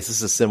lot of ways,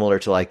 this is similar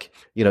to like,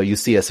 you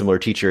see a similar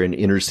teacher in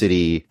inner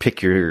city,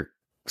 pick your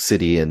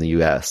city in the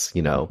US,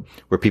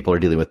 where people are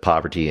dealing with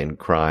poverty and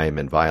crime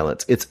and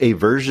violence. It's a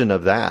version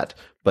of that,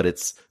 but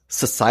it's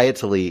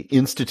societally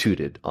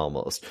instituted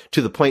almost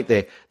to the point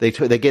they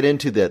get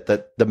into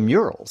the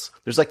murals.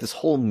 There's like this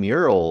whole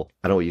mural,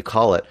 I don't know what you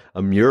call it,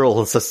 a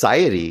mural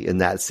society in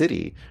that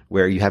city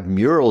where you have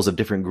murals of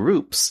different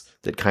groups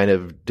that kind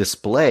of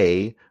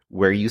display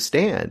where you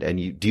stand.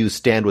 And do you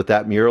stand with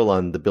that mural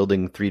on the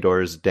building 3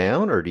 doors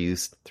down, or do you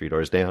 3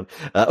 doors down,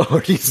 or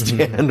do you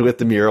stand with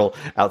the mural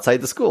outside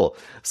the school?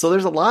 So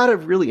there's a lot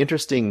of really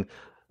interesting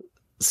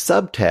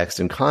subtext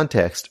and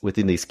context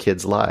within these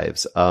kids'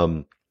 lives.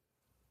 And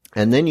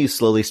then you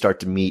slowly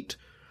start to meet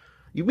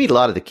a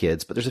lot of the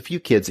kids, but there's a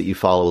few kids that you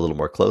follow a little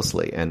more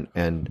closely,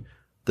 and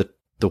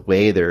the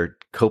way they're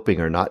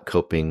coping or not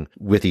coping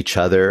with each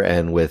other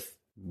and with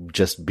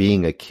just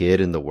being a kid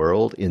in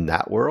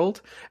that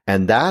world.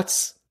 And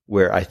that's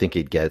where I think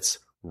it gets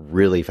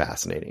really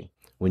fascinating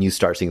when you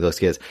start seeing those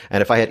kids.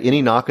 And if I had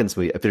any knock on this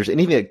movie, if there's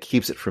anything that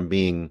keeps it from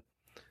being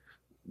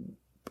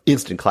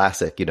instant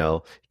classic,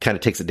 kind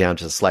of takes it down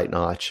just a slight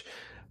notch.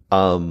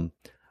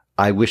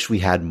 I wish we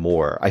had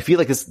more. I feel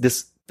like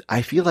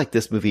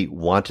this movie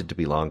wanted to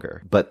be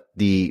longer, but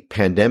the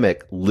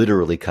pandemic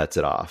literally cuts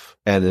it off.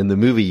 And in the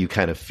movie, you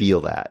kind of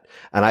feel that.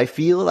 And I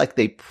feel like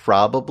they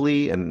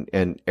probably,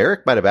 and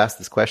Eric might have asked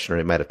this question or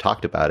he might have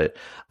talked about it.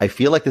 I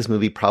feel like this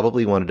movie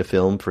probably wanted to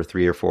film for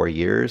 3 or 4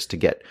 years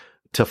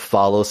to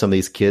follow some of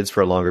these kids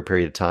for a longer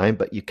period of time,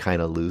 but you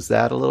kind of lose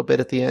that a little bit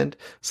at the end.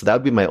 So that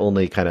would be my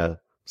only kind of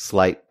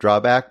slight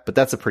drawback, but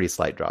that's a pretty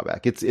slight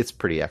drawback. It's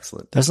pretty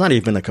excellent. That's not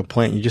even a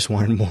complaint. You just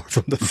wanted more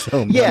from the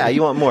film. Yeah,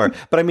 you want more.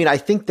 But I mean, I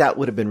think that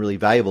would have been really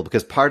valuable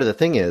because part of the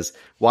thing is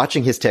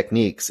watching his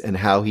techniques and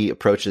how he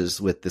approaches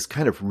with this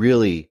kind of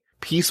really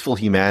peaceful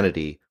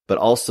humanity, but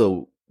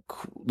also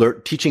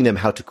teaching them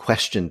how to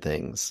question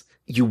things.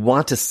 You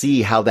want to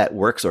see how that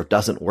works or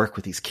doesn't work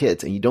with these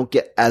kids, and you don't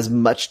get as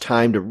much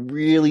time to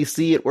really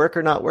see it work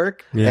or not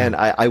work. Yeah. And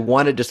I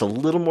wanted just a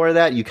little more of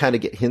that. You kind of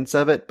get hints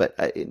of it, but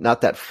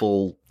not the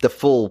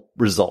full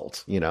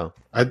result,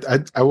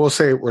 I will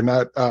say we're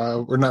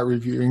not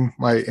reviewing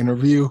my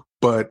interview,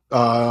 but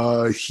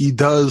he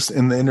does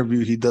in the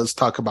interview, he does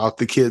talk about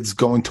the kids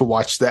going to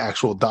watch the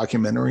actual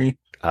documentary.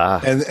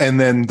 And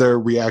then their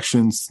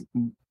reactions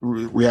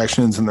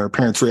and their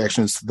parents'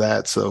 reactions to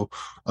that. So,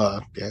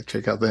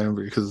 check out the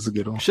interview because it's a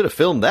good one. Should have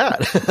filmed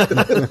that.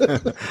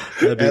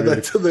 Add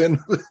that to the end.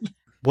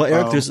 Well,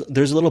 Eric,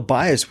 there's a little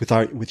bias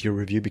with your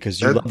review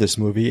because you love this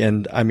movie,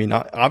 and I mean,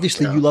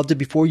 obviously you loved it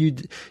before you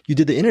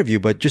did the interview,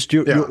 but just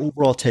your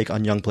overall take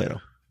on young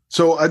Plato.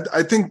 So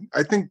I think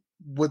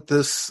what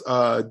this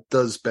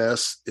does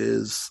best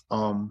is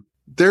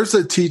there's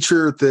a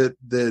teacher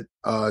that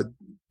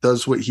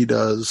does what he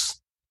does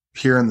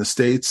here in the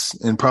States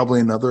and probably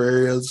in other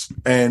areas.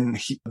 And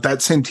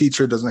that same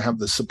teacher doesn't have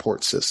the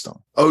support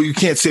system. Oh, you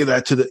can't say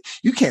that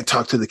you can't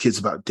talk to the kids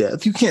about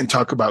death. You can't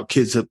talk about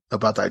kids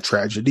about that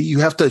tragedy. You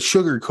have to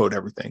sugarcoat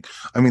everything.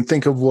 I mean,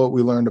 think of what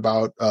we learned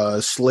about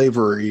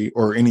slavery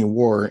or any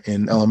war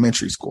in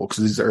elementary school,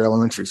 because these are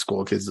elementary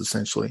school kids,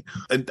 essentially.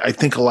 I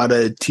think a lot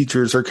of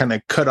teachers are kind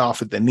of cut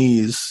off at the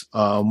knees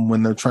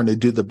when they're trying to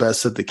do the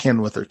best that they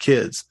can with their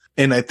kids.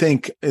 And I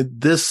think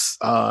this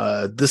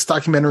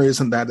documentary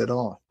isn't that at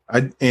all.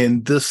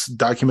 And this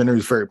documentary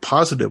is a very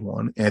positive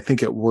one. And I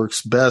think it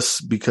works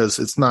best because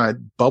it's not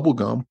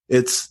bubblegum.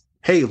 It's,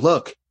 hey,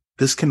 look,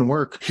 this can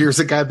work. Here's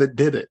a guy that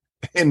did it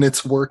and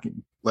it's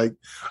working. Like,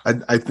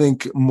 I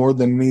think more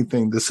than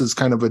anything, this is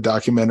kind of a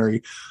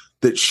documentary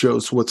that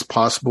shows what's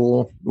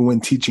possible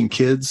when teaching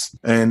kids.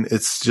 And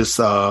it's just,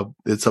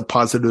 it's a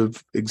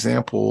positive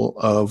example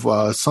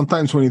of,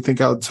 sometimes when you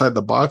think outside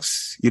the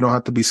box, you don't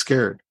have to be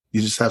scared.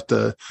 You have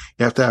to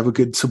have a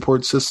good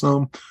support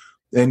system,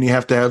 and you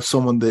have to have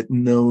someone that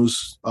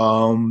knows,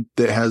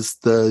 that has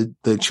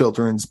the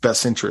children's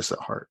best interests at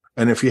heart.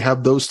 And if you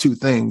have those two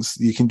things,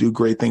 you can do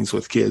great things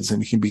with kids,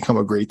 and you can become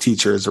a great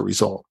teacher as a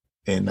result.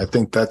 And I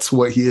think that's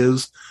what he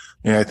is.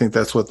 And I think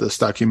that's what this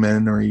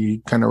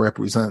documentary kind of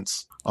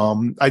represents.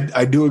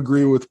 I do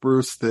agree with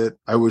Bruce that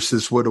I wish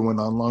this would have went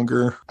on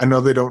longer. I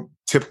know they don't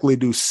typically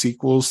do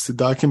sequels to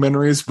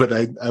documentaries, but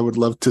I would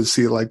love to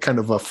see like kind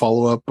of a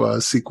follow-up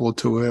sequel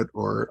to it,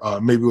 or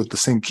maybe with the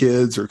same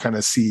kids, or kind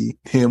of see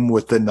him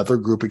with another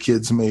group of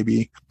kids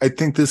maybe. I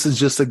think this is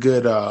just a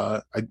good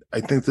I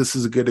think this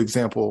is a good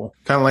example,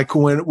 kind of like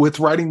when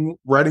with Writing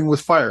with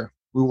Fire.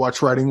 We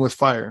watch Writing with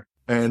Fire,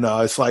 and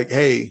it's like,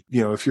 hey,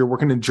 if you're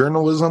working in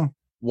journalism,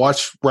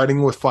 watch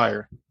Writing with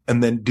Fire.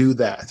 And then do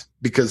that,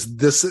 because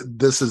this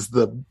is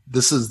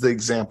the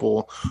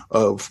example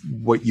of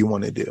what you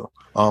want to do.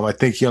 I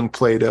think Young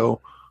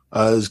Plato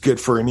is good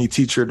for any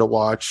teacher to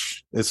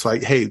watch. It's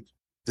like, hey,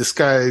 this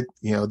guy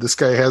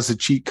has the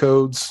cheat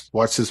codes.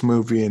 Watch this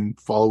movie and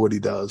follow what he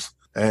does.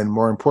 And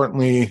more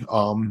importantly,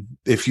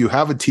 if you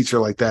have a teacher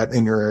like that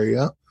in your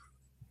area,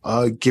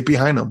 get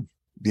behind him.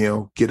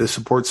 Get a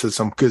support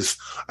system, because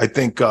I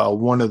think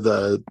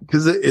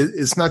because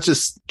it's not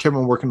just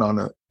Kevin working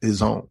on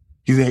his own.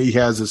 He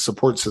has a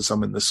support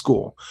system in the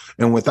school.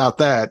 And without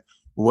that,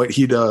 what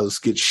he does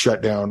gets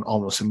shut down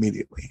almost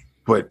immediately.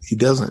 But he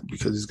doesn't,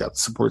 because he's got the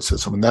support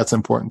system. And that's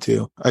important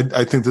too.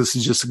 I think this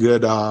is just a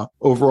good,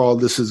 overall,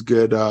 this is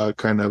good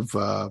kind of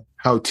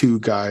how-to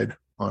guide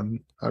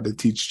on how to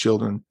teach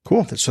children.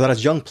 Cool. So that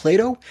is Young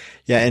Plato.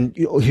 Yeah. And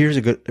here's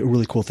a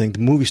really cool thing. The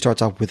movie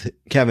starts off with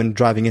Kevin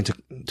driving into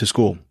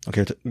school.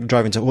 Okay.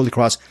 Driving to Holy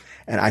Cross.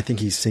 And I think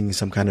he's singing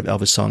some kind of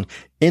Elvis song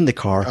in the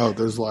car. Oh,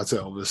 there's lots of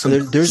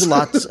Elvis.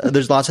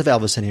 There's lots of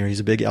Elvis in here. He's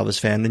a big Elvis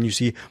fan. And you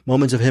see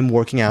moments of him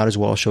working out as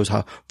well. Shows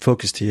how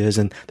focused he is.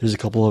 And there's a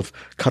couple of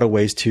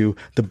cutaways to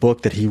the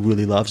book that he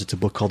really loves. It's a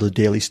book called The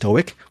Daily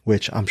Stoic,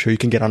 which I'm sure you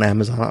can get on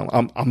Amazon.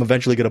 I'm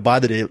eventually going to buy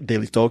The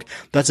Daily Stoic.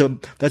 That's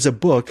a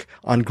book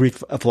on Greek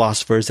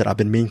philosophers that I've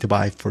been meaning to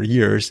buy for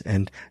years.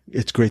 And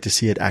it's great to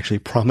see it actually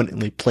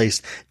prominently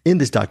placed in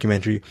this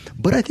documentary.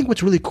 But I think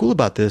what's really cool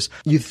about this,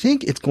 you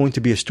think it's going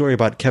to be a story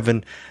about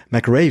Kevin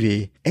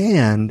McAravey,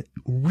 and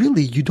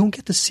really you don't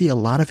get to see a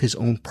lot of his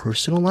own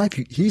personal life.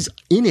 He's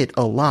in it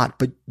a lot,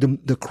 but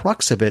the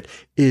crux of it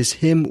is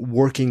him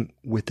working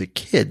with the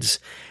kids.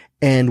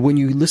 And when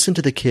you listen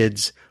to the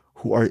kids,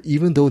 who are,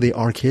 even though they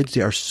are kids,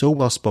 they are so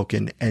well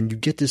spoken, and you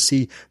get to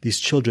see these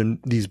children,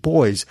 these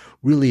boys,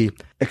 really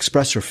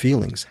express their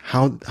feelings.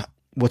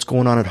 What's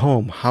going on at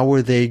home? How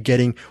are they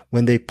getting,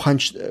 when they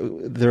punch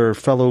their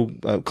fellow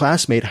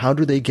classmate, how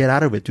do they get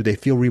out of it? Do they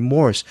feel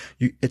remorse?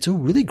 It's a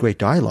really great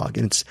dialogue,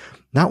 and it's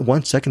not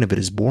 1 second of it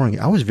is boring.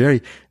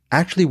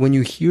 Actually, when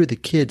you hear the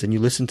kids and you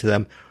listen to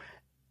them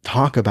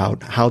talk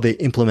about how they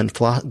implement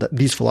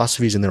these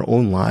philosophies in their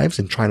own lives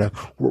and trying to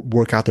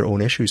work out their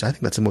own issues, I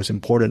think that's the most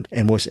important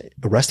and most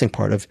arresting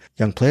part of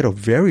Young Plato.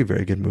 Very,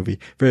 very good movie.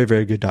 Very,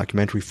 very good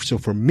documentary. So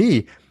for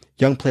me,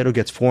 Young Plato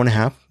gets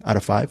 4.5 out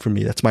of 5 for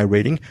me. That's my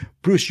rating.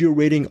 Bruce, your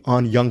rating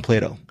on Young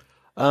Plato?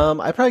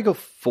 I'd probably go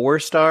 4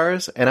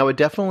 stars, and I would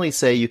definitely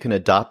say you can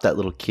adopt that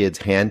little kid's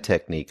hand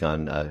technique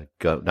on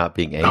not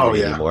being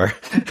angry anymore.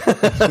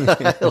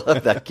 I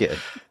love that kid.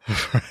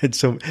 Right.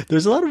 So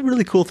there's a lot of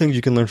really cool things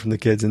you can learn from the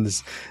kids in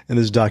this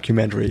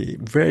documentary.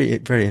 Very,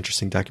 very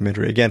interesting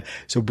documentary. Again,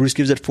 so Bruce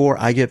gives it 4.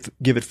 I give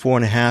it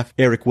 4.5.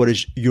 Eric, what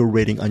is your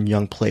rating on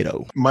Young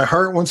Plato? My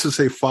heart wants to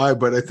say 5,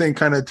 but I think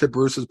kind of to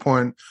Bruce's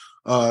point,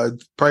 probably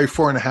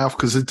 4.5,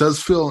 because it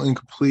does feel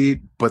incomplete,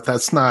 but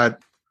that's not,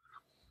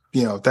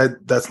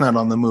 that's not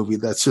on the movie.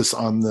 That's just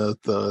on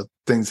the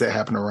things that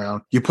happen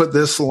around. You put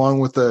this along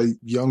with the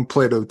Young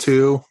Plato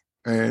 2,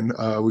 and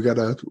we got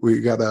a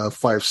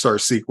 5-star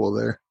sequel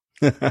there.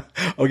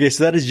 Okay,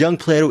 so that is Young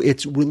Plato.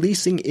 It's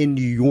releasing in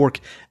New York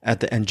at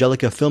the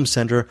Angelica Film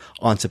Center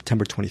on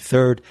September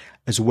 23rd,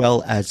 as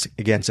well as,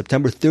 again,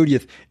 September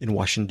 30th in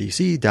Washington,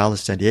 D.C.,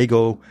 Dallas, San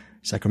Diego,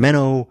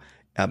 Sacramento,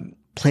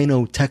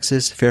 Plano,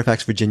 Texas,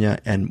 Fairfax, Virginia,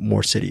 and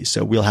more cities.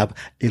 So we'll have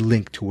a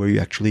link to where you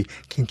actually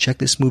can check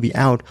this movie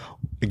out.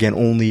 Again,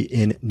 only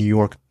in New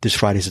York this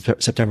Friday,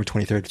 September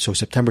 23rd. So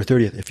September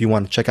 30th, if you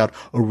want to check out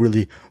a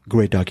really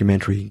great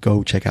documentary,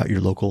 go check out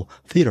your local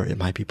theater. It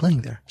might be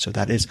playing there. So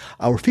that is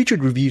our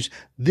featured reviews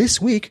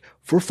this week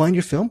for Find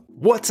Your Film.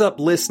 What's up,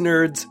 list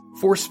nerds?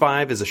 Force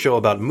 5 is a show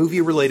about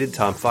movie-related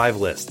top 5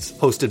 lists,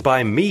 hosted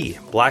by me,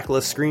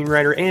 Blacklist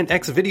screenwriter and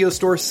ex-video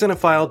store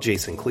cinephile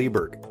Jason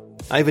Kleberg.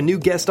 I have a new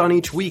guest on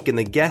each week, and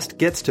the guest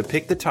gets to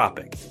pick the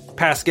topic.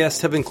 Past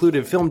guests have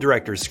included film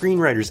directors,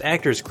 screenwriters,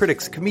 actors,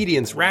 critics,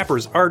 comedians,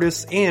 rappers,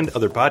 artists, and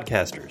other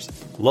podcasters.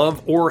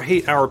 Love or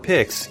hate our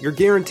picks, you're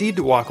guaranteed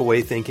to walk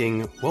away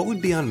thinking, what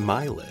would be on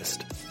my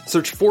list?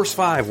 Search Force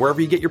 5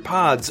 wherever you get your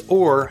pods,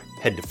 or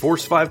head to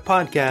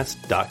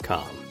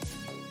force5podcast.com.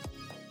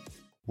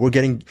 we're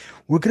going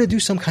to do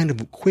some kind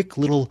of quick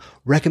little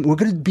we're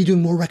going to be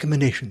doing more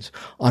recommendations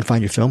on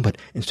Find Your Film, but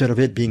instead of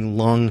it being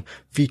long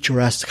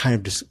feature-esque kind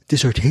of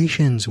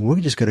dissertations, we're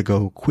just going to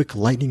go quick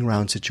lightning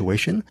round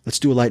situation. Let's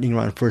do a lightning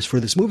round first for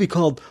this movie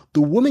called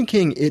The Woman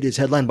King. It is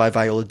headlined by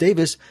Viola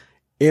Davis.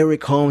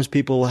 Eric Holmes.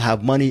 People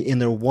have money in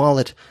their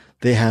wallet.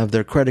 They have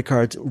their credit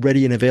cards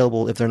ready and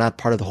available if they're not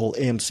part of the whole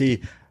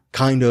AMC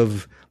kind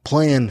of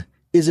plan.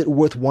 Is it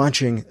worth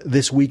watching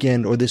this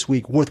weekend or this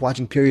week? Worth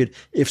watching, period?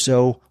 If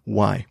so,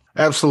 why?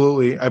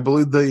 Absolutely. I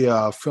believe the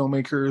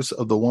filmmakers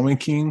of The Woman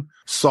King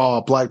saw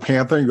Black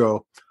Panther and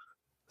go,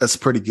 that's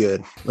pretty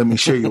good. Let me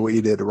show you what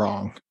you did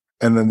wrong.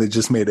 And then they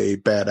just made a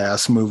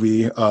badass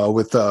movie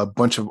with a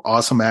bunch of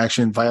awesome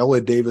action.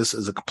 Viola Davis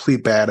is a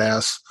complete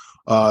badass.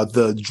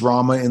 The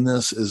drama in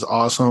this is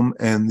awesome.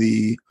 And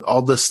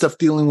all the stuff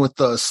dealing with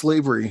the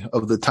slavery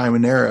of the time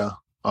and era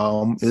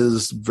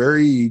is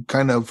very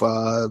kind of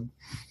a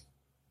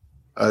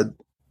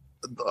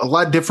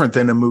lot different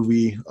than a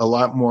movie, a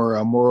lot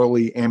more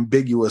morally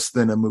ambiguous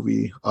than a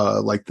movie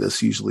like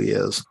this usually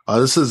is.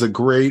 This is a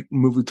great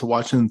movie to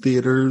watch in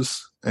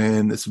theaters,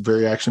 and it's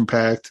very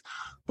action-packed,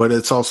 but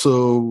it's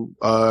also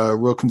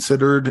real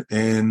considered,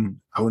 and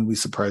I wouldn't be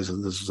surprised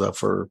if this was up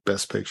for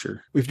Best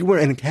Picture. If you were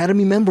an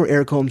Academy member,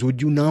 Eric Holmes,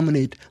 would you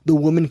nominate The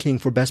Woman King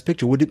for Best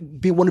Picture? Would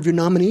it be one of your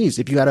nominees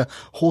if you had a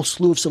whole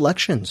slew of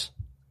selections?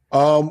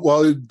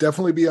 Well, it'd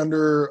definitely be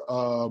under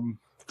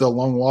The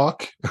Long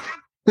Walk.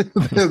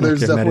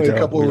 There's definitely a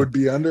couple would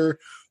be under,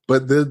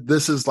 but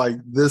this is like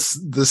this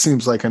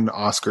seems like an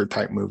Oscar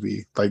type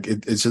movie. Like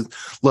it's just,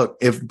 look,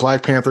 if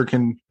Black Panther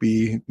can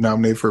be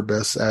nominated for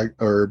Best Act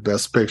or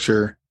Best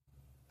Picture,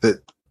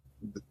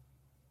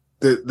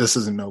 this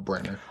is a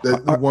no-brainer.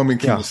 The Woman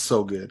King is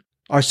so good.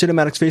 Our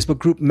Cinematics Facebook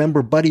group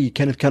member buddy,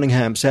 Kenneth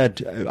Cunningham,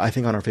 said, I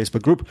think on our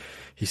Facebook group,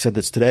 he said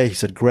this today. He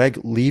said, Greg,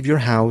 leave your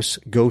house,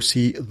 go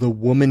see The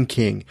Woman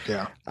King.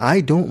 Yeah.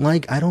 I don't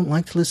like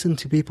to listen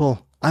to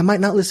people. I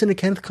might not listen to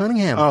Kenneth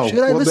Cunningham. Oh, should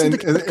I listen to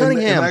Kenneth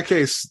Cunningham? In that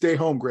case, stay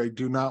home, Greg.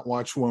 Do not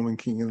watch Woman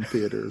King in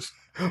theaters.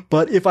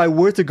 But if I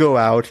were to go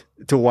out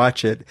to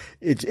watch it,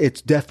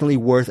 it's definitely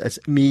worth, as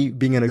me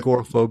being an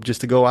agoraphobe,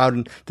 just to go out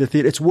in the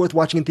theater. It's worth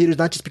watching in theaters,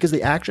 not just because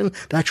the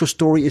actual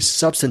story is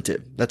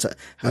substantive. That's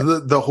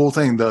the whole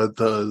thing, the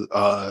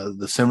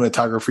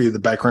cinematography, the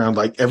background,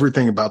 like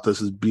everything about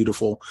this is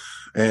beautiful.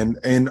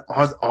 And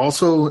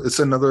also it's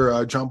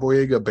another John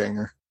Boyega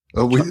banger.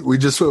 We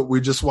just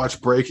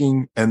watched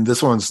Breaking, and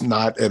this one's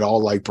not at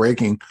all like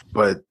Breaking,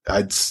 but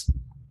it's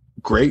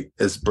great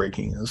as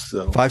Breaking is.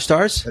 So 5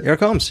 stars. Here it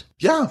comes.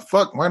 Yeah,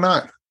 fuck. Why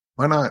not?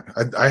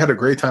 I had a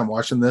great time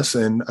watching this,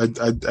 and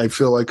I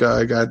feel like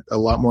I got a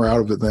lot more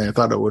out of it than I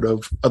thought I would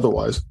have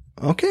otherwise.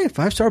 Okay,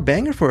 5-star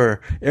banger for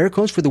Eric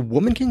Holmes for The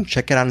Woman King.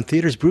 Check it out in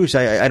theaters. Bruce,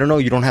 I don't know,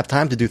 you don't have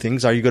time to do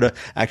things. Are you going to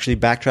actually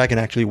backtrack and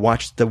actually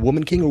watch The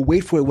Woman King, or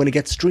wait for it when it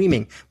hits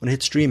streaming?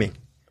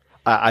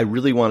 I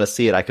really want to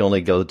see it. I can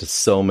only go to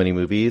so many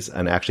movies,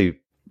 and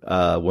actually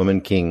Woman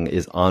King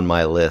is on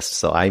my list,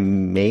 so I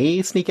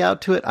may sneak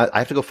out to it. I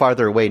have to go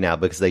farther away now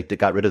because they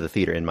got rid of the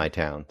theater in my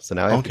town, so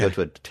now I have to go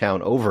to a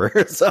town over.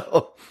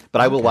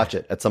 But I will watch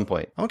it at some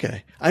point.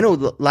 Okay. I know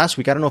last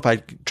week, I don't know if I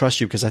trust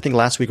you, because I think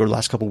last week or the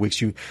last couple of weeks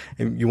you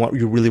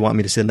really want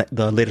me to see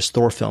the latest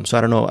Thor film. So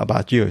I don't know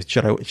about you.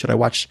 Should I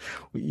watch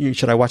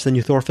the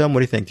new Thor film?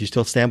 What do you think? Do you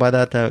still stand by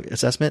that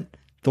assessment?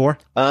 Thor?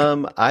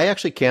 I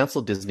actually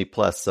canceled Disney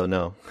Plus, so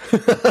no.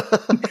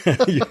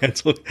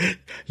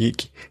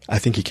 I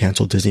think he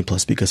canceled Disney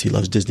Plus because he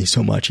loves Disney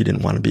so much he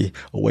didn't want to be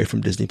away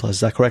from Disney Plus.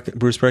 Is that correct,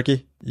 Bruce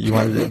Berkey? You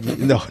wanted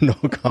no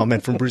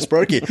comment from Bruce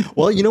Berkey.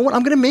 Well, you know what?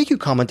 I'm going to make you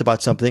comment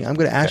about something. I'm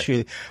going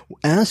to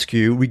ask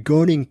you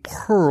regarding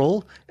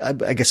Pearl.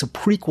 I guess a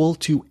prequel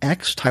to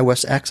X, Ty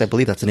West X. I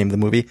believe that's the name of the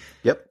movie.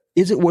 Yep.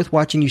 Is it worth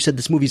watching? You said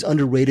this movie's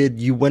underrated.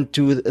 You went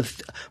to a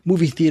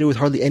movie theater with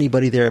hardly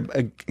anybody there,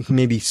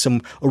 maybe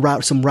some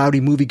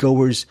rowdy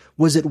moviegoers.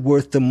 Was it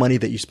worth the money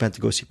that you spent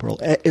to go see Pearl?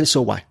 And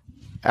so why?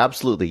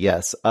 Absolutely,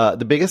 yes.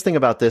 The biggest thing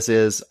about this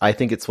is I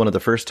think it's one of the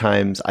first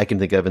times I can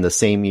think of in the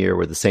same year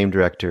where the same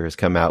director has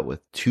come out with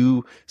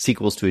 2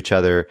 sequels to each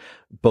other,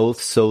 both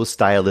so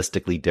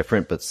stylistically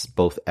different, but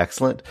both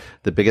excellent.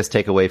 The biggest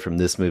takeaway from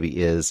this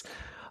movie is,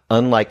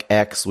 unlike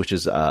X, which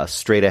is a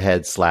straight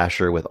ahead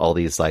slasher with all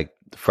these like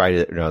not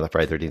Friday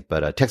 13th,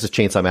 but Texas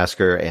Chainsaw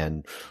Massacre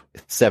and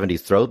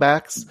 70s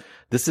throwbacks.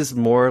 This is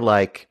more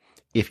like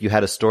if you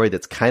had a story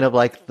that's kind of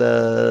like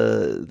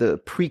the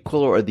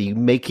prequel or the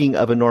making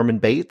of a Norman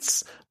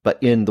Bates,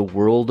 but in the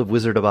world of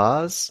Wizard of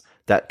Oz.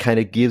 That kind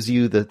of gives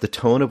you the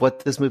tone of what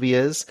this movie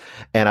is.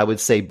 And I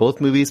would say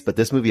both movies, but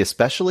this movie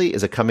especially,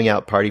 is a coming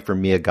out party for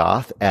Mia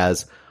Goth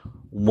as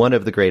one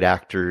of the great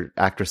actors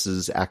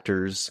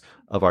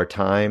of our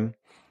time.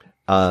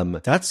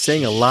 That's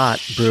saying a lot,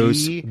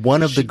 Bruce.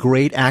 One of the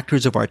great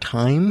actors of our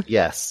time.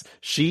 Yes.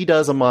 She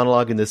does a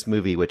monologue in this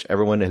movie, which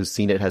everyone who's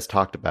seen it has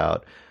talked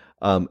about.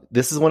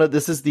 This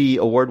is the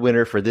award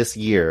winner for this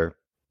year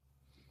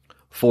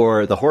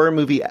for the horror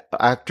movie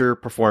actor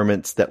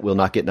performance that will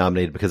not get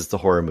nominated because it's a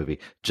horror movie.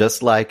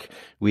 Just like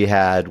we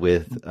had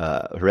with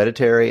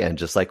Hereditary and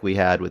just like we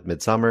had with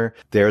Midsommar,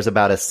 there's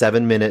about a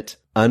 7-minute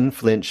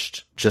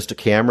unflinched, just a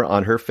camera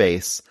on her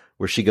face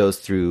where she goes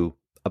through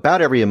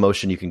about every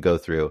emotion you can go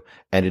through,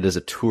 and it is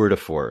a tour de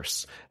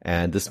force.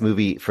 And this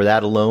movie, for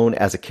that alone,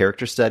 as a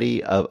character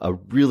study, a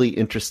really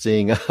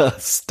interesting,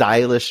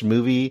 stylish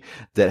movie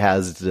that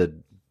has the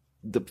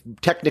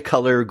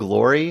Technicolor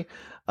glory.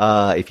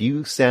 If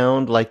you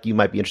sound like you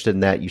might be interested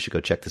in that, you should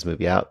go check this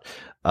movie out.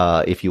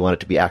 If you want it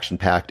to be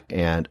action-packed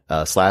and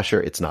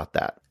slasher, it's not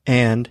that.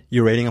 And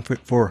your rating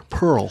for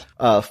Pearl?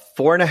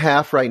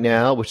 4.5 right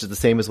now, which is the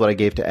same as what I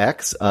gave to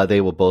X.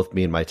 They will both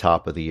be in my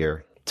top of the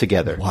year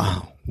together.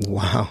 Wow.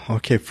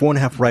 Okay,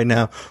 4.5 right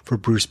now for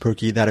Bruce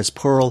Perky. That is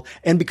Pearl.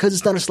 And because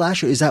it's not a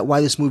slasher, is that why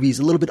this movie is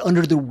a little bit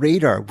under the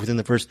radar within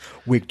the first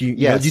week? Do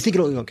you think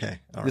it'll, okay.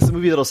 All right. This is a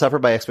movie that'll suffer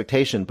by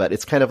expectation, but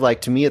it's kind of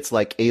like, to me, it's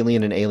like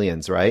Alien and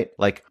Aliens, right?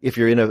 Like, if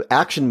you're in an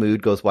action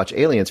mood, go watch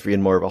Aliens. If you're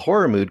in more of a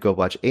horror mood, go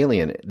watch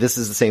Alien. This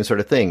is the same sort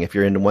of thing. If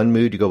you're in one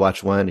mood, you go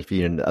watch one. If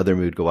you're in the other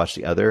mood, go watch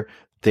the other.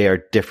 They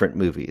are different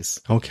movies.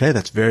 Okay,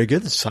 that's very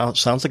good. That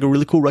sounds like a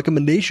really cool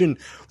recommendation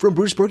from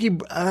Bruce Perky.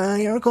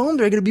 Eric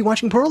Holmes, are you going to be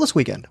watching Pearl this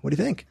weekend? What do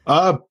you think?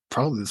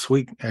 Probably this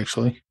week,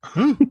 actually.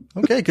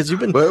 Okay, because you've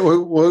been...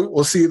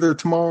 we'll see either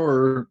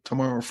tomorrow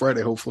or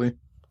Friday, hopefully.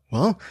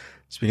 Well,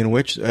 speaking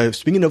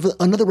of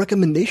another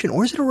recommendation,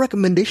 or is it a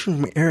recommendation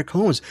from Eric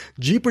Holmes?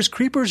 Jeepers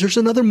Creepers, there's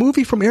another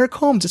movie from Eric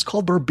Holmes. It's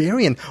called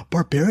Barbarian.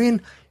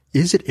 Barbarian...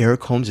 Is it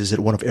Eric Holmes? Is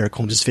it one of Eric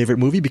Holmes' favorite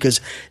movie? Because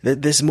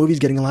this movie is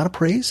getting a lot of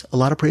praise.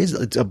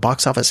 It's a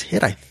box office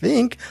hit, I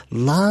think. A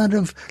lot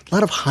of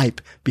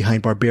hype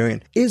behind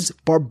Barbarian. Is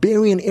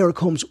Barbarian Eric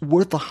Holmes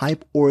worth the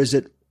hype, or is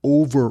it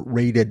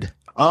overrated?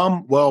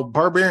 Well,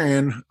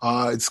 Barbarian,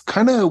 it's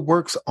kind of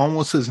works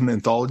almost as an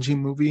anthology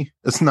movie.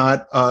 It's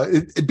not,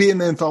 it'd be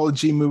an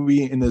anthology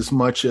movie in as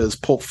much as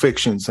Pulp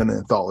Fiction's an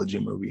anthology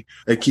movie.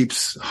 It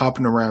keeps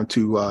hopping around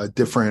to,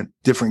 different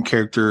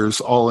characters,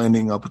 all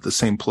ending up at the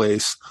same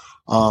place.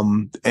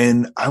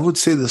 And I would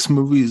say this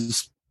movie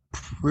is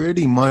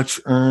pretty much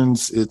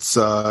earns its,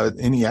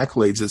 any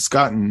accolades it's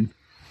gotten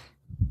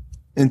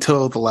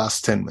until the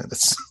last 10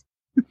 minutes.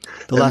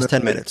 The last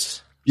 10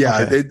 minutes. Yeah,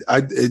 okay.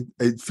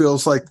 It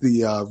feels like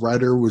the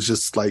writer was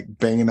just like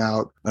banging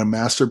out a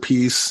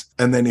masterpiece,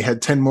 and then he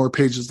had 10 more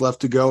pages left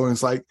to go, and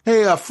it's like,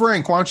 hey,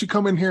 Frank, why don't you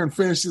come in here and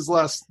finish these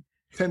last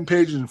 10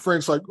 pages? And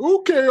Frank's like,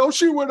 okay, I'll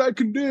see what I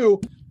can do.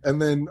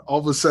 And then all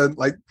of a sudden,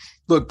 like,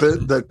 look,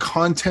 the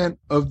content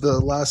of the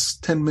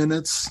last 10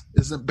 minutes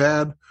isn't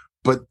bad,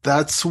 but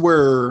that's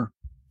where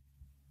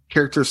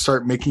characters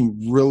start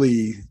making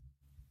really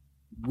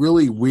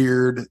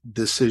weird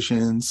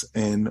decisions,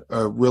 and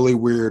really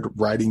weird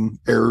writing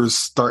errors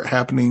start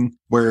happening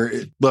where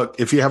look,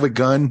 if you have a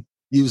gun,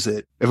 use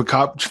it. If a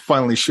cop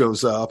finally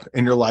shows up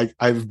and you're like,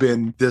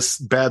 this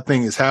bad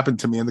thing has happened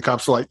to me, and the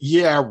cops are like,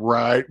 yeah,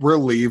 right, we're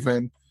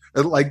leaving.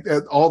 And like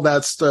all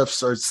that stuff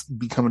starts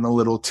becoming a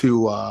little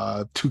too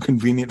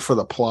convenient for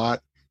the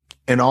plot.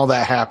 And all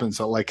that happens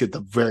at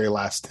the very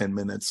last 10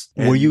 minutes.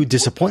 And were you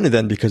disappointed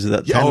then because of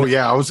that?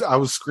 Yeah, I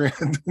was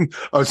screaming.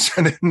 I was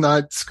trying to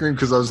not scream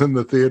because I was in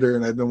the theater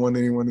and I didn't want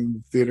anyone in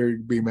the theater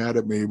to be mad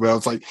at me. But I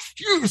was like,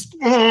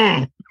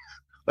 I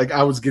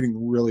was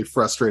getting really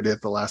frustrated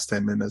at the last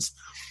 10 minutes.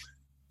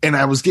 And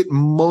I was getting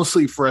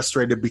mostly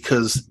frustrated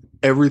because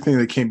everything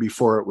that came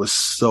before it was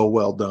so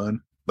well done.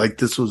 Like,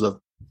 this was a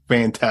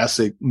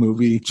fantastic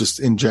movie just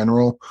in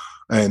general,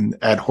 and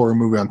add horror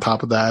movie on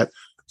top of that.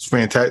 It's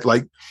fantastic.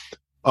 Like,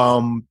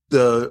 what's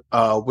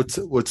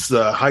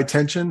the High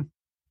Tension?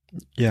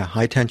 Yeah,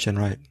 High Tension,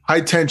 right.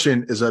 High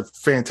Tension is a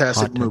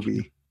fantastic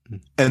movie.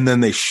 And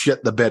then they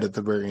shit the bed at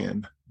the very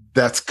end.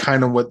 That's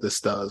kind of what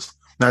this does.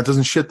 Now, it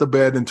doesn't shit the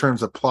bed in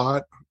terms of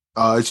plot.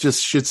 It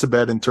just shits the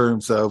bed in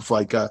terms of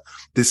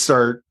they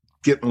start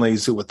getting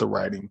lazy with the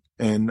writing.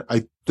 And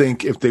I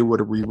think if they would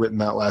have rewritten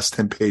that last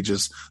 10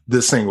 pages,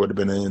 this thing would have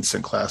been an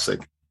instant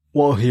classic.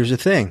 Well, here's the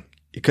thing.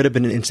 It could have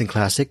been an instant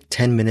classic.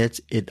 10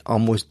 minutes. It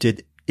almost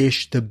did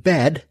ish the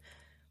bed.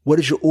 What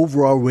is your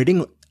overall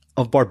rating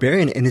of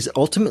Barbarian? And is it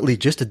ultimately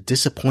just a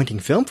disappointing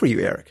film for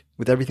you, Eric,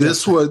 with everything?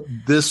 This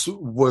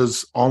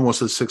was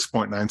almost a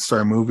 6.9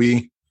 star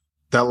movie.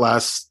 That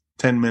last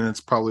 10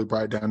 minutes probably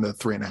brought it down to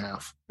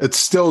 3.5. It's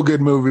still a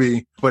good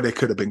movie, but it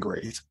could have been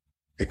great.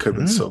 It could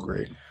have been so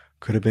great.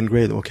 Could have been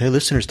great. Okay,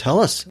 listeners,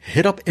 tell us.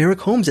 Hit up Eric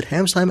Holmes at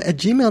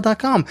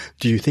hamstime@gmail.com.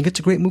 Do you think it's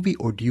a great movie,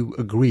 or do you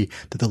agree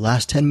that the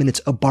last 10 minutes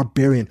of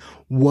Barbarian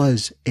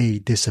was a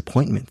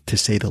disappointment, to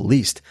say the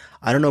least?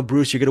 I don't know,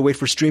 Bruce, you're going to wait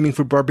for streaming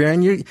for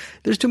Barbarian.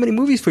 There's too many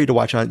movies for you to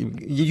watch on.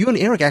 You and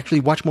Eric actually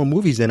watch more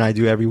movies than I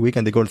do every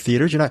weekend. They go to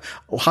theaters.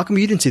 How come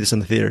you didn't see this in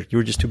the theater? You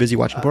were just too busy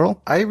watching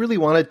Pearl? I really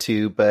wanted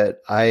to,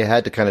 but I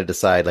had to kind of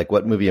decide,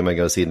 what movie am I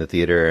going to see in the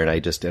theater? And I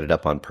just ended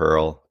up on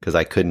Pearl because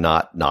I could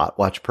not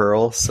watch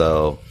Pearl.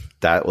 So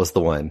that was the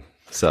one.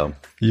 So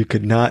You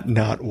could not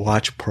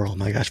watch Pearl.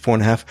 My gosh,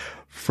 4.5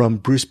 from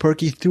Bruce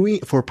Perky,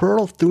 3 for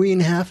Pearl,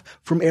 3.5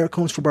 from Eric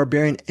Holmes for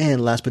Barbarian,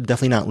 and last but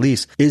definitely not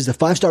least is the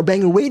 5-star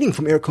banger rating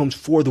from Eric Holmes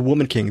for The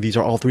Woman King. These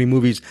are all 3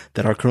 movies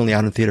that are currently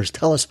out in theaters.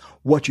 Tell us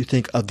what you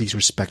think of these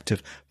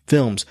respective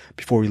films.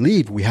 Before we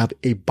leave, we have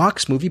a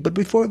box movie, but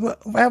before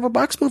we have a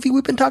box movie,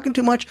 we've been talking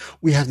too much.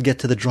 We have to get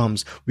to the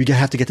drums. We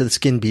have to get to the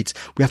skin beats.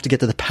 We have to get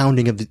to the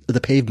pounding of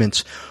the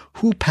pavements.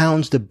 Who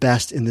pounds the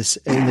best in this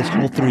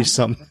whole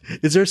threesome?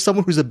 Is there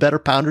someone who's a better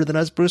pounder than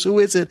us, Bruce? Who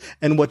is it?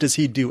 And what does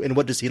he do? And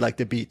what does he like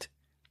to beat?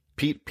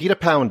 Pete a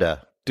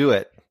pounder. Do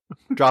it.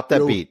 Drop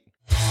that beat.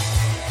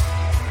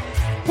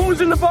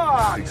 Who's in the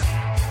box?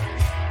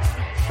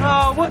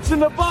 Oh, what's in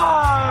the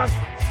box?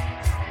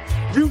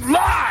 You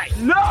lie!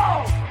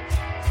 No!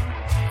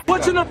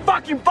 What's in the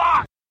fucking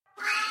box?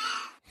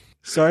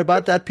 Sorry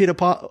about that, Peter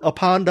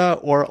Aponda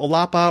or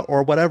Olapa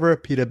or whatever.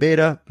 Peter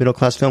Beta, Middle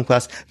Class Film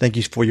Class. Thank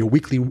you for your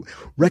weekly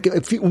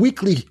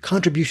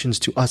contributions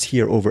to us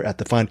here over at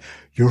the Find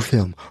Your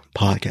Film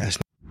podcast.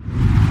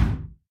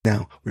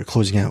 Now we're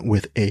closing out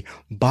with a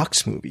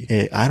box movie.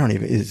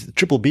 It's a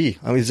triple B.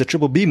 I mean, it's a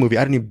triple B movie.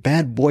 I don't even,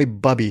 Bad Boy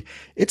Bubby.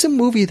 It's a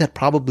movie that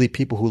probably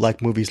people who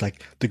like movies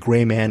like The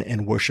Gray Man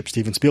and worship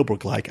Steven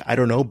Spielberg like. I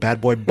don't know, Bad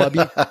Boy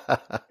Bubby.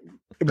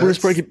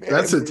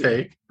 That's a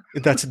take.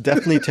 That's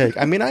definitely a take.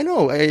 I mean, I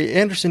know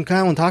Anderson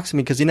Cowan talks to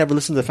me because he never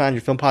listens to the Find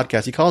Your Film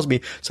podcast. He calls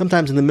me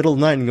sometimes in the middle of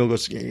the night and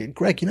goes,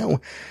 Greg, you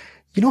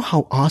know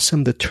how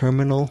awesome The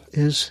Terminal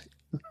is?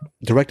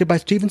 Directed by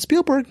Steven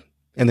Spielberg.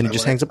 And then he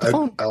just hangs up the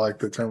phone. I like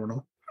The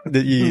Terminal.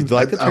 You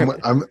like The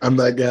Terminal? I'm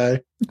that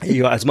guy.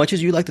 As much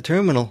as you like The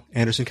Terminal,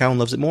 Anderson Cowan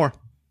loves it more.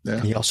 Yeah.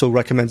 And he also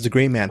recommends The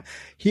Gray Man.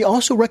 He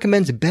also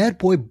recommends Bad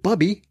Boy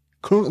Bubby,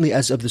 currently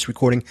as of this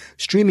recording,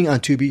 streaming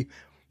on Tubi.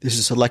 This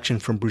is a selection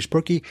from Bruce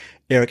Perky.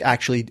 Eric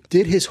actually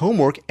did his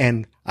homework,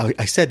 and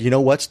I said, you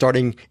know what?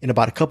 Starting in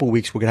about a couple of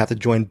weeks, we're going to have to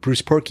join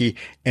Bruce Perky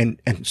and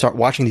start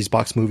watching these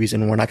box movies,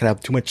 and we're not going to have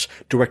too much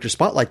director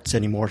spotlights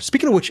anymore.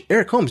 Speaking of which,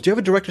 Eric Holmes, do you have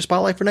a director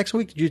spotlight for next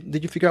week?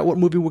 Did you figure out what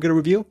movie we're going to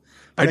review?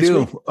 I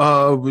do.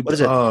 What is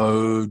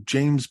it?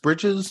 James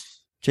Bridges.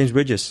 James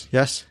Bridges,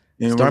 yes.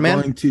 And Starman?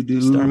 we're going to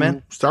do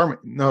Starman.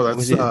 No,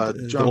 that's John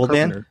the old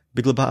Carpenter. man?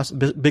 Big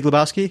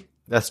Lebowski?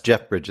 That's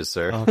Jeff Bridges,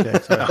 sir. Okay.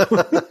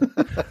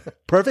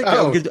 Perfect?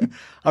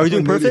 Are we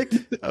doing Perfect?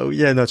 Oh,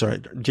 yeah, no, it's all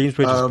right. James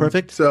Bridges,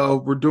 Perfect? So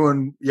we're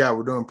doing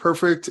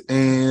Perfect,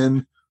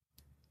 and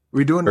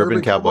we're doing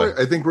Urban Cowboy.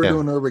 I think we're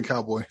doing Urban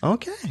Cowboy.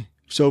 Okay.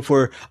 So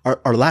for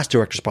our last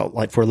director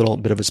spotlight, for a little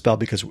bit of a spell,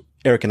 because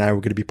Eric and I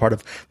were going to be part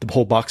of the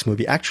whole box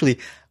movie. Actually,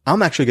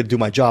 I'm actually going to do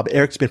my job.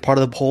 Eric's been part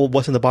of the whole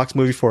What's in the Box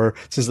movie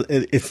since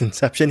its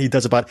inception. He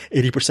does about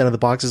 80% of the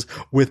boxes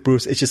with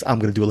Bruce. It's just I'm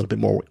going to do a little bit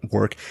more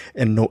work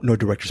and no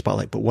director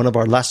spotlight. But one of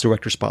our last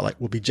director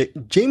spotlight will be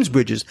James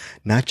Bridges,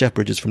 not Jeff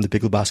Bridges from The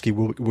Big Lebowski.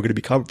 We're going to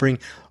be covering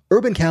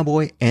Urban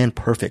Cowboy and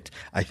Perfect.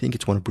 I think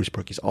it's one of Bruce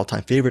Perky's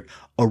all-time favorite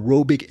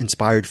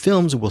aerobic-inspired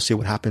films. We'll see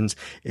what happens.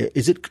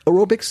 Is it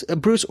aerobics,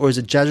 Bruce, or is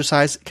it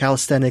jazzercise,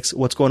 calisthenics?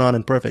 What's going on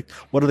in Perfect?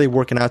 What are they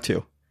working out to?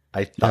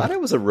 I thought it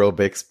was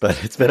aerobics,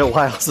 but it's been a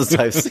while since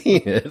I've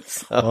seen it.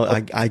 So.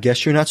 Well, I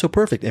guess you're not so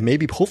perfect. And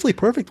maybe, hopefully,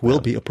 Perfect will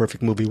be a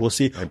perfect movie. We'll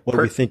see what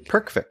we think.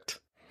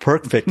 Perfect.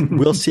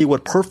 We'll see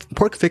what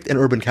Perfect and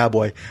Urban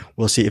Cowboy.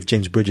 We'll see if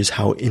James Bridges,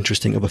 how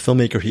interesting of a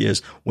filmmaker he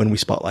is when we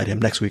spotlight him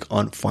next week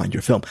on Find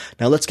Your Film.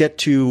 Now let's get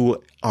to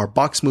our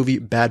box movie,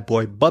 Bad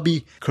Boy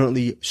Bubby,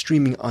 currently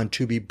streaming on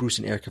Tubi. Bruce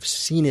and Eric have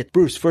seen it.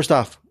 Bruce, first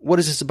off, what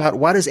is this about?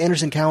 Why does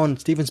Anderson Cowan,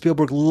 Steven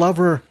Spielberg,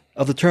 lover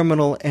of The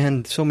Terminal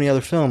and so many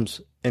other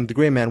films, and The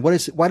Gray Man, why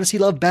does he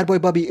love Bad Boy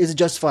Bubby? Is it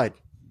justified?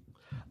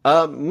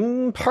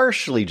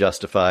 Partially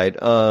justified.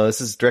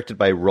 This is directed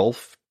by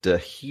Rolf de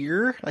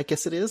Heer, I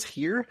guess it is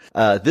here.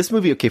 This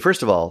movie, okay,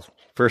 first of all,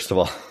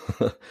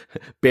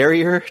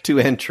 barrier to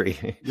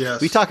entry.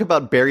 Yes. We talk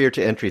about barrier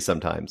to entry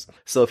sometimes.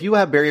 So if you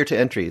have barrier to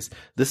entries,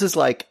 this is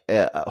like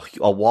a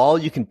wall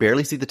you can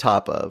barely see the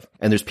top of,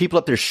 and there's people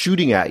up there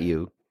shooting at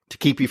you to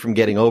keep you from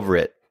getting over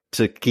it,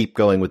 to keep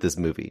going with this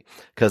movie.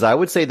 Because I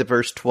would say the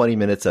first 20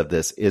 minutes of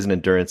this is an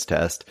endurance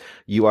test.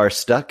 You are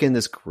stuck in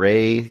this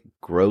gray,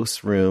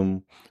 gross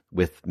room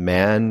with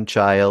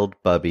man-child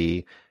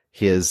Bubby,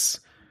 his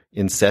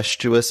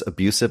incestuous,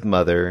 abusive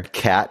mother,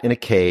 cat in a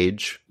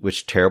cage,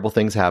 which terrible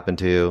things happen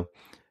to,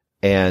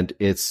 and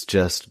it's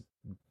just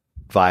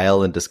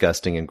vile and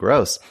disgusting and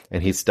gross.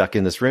 And he's stuck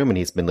in this room, and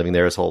he's been living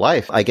there his whole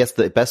life. I guess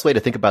the best way to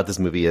think about this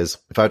movie is,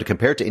 if I were to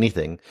compare it to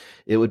anything,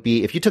 it would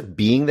be if you took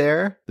Being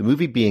There, the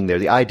movie Being There,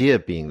 the idea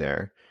of being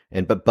there,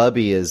 but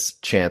Bubby is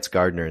Chance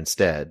Gardner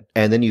instead,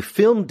 and then you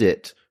filmed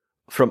it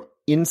from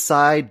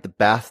inside the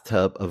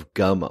bathtub of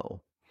Gummo.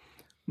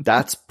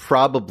 That's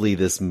probably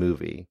this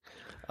movie.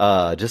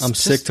 I'm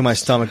sick to my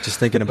stomach just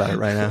thinking about it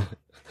right now.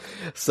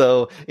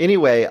 So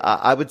anyway,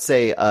 I would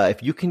say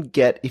if you can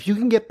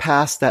get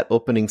past that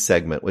opening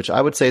segment, which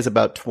I would say is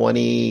about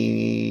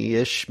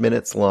 20-ish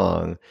minutes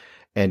long,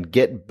 and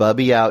get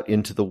Bubby out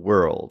into the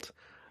world,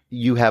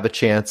 you have a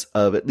chance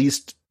of at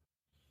least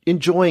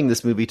enjoying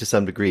this movie to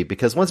some degree,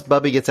 because once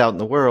Bubby gets out in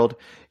the world,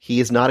 he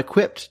is not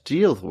equipped to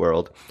deal with the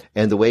world,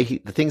 and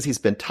the things he's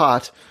been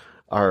taught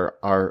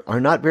are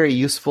not very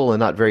useful and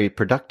not very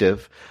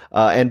productive.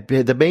 And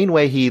the main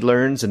way he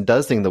learns and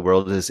does things in the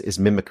world is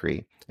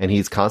mimicry. And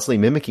he's constantly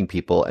mimicking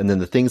people. And then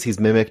the things he's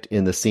mimicked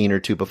in the scene or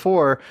two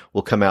before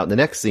will come out in the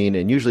next scene,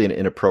 and usually in an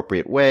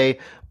inappropriate way,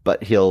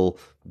 but he'll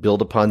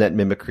build upon that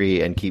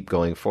mimicry and keep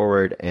going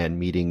forward and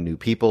meeting new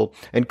people.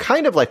 And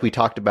kind of like we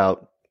talked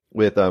about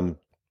with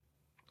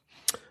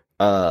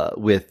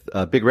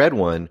Big Red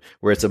One,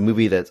 where it's a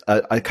movie that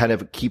kind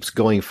of keeps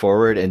going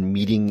forward and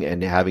meeting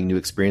and having new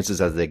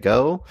experiences as they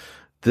go.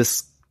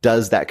 This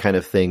does that kind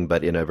of thing,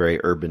 but in a very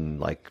urban,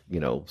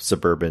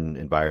 suburban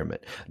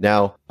environment.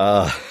 Now,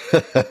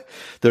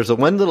 there's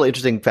one little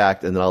interesting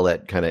fact, and then I'll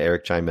let kind of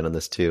Eric chime in on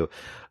this too.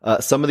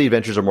 Some of the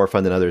adventures are more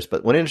fun than others,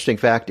 but one interesting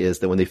fact is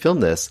that when they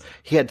filmed this,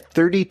 he had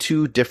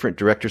 32 different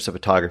directors of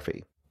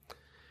photography,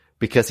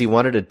 because he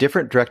wanted a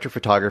different director of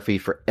photography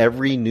for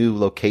every new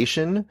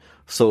location,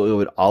 so it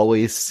would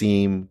always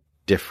seem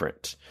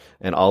different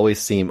and always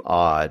seem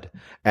odd.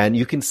 And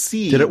you can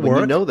see, did it when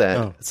work? You know that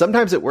Oh.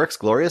 sometimes it works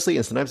gloriously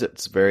and sometimes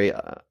it's very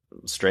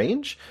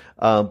strange.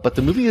 But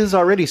the movie is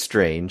already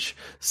strange,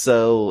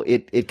 so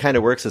it kind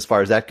of works as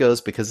far as that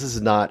goes, because this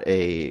is not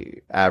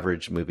a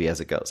average movie as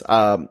it goes.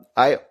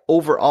 I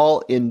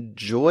overall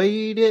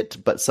enjoyed it,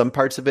 but some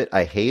parts of it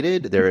I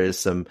hated. There is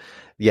some,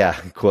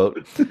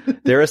 quote,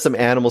 there is some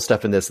animal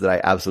stuff in this that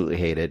I absolutely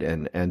hated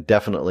and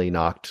definitely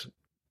knocked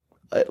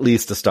at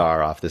least a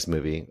star off this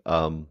movie.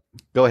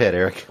 Go ahead,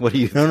 Eric. What do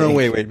you think? No,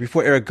 wait.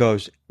 Before Eric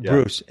goes, Yeah.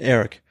 Bruce,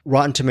 Eric,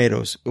 Rotten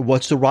Tomatoes.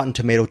 What's the Rotten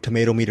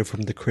tomato meter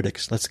from the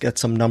critics? Let's get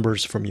some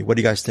numbers from you. What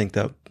do you guys think,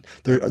 though?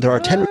 There are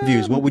 10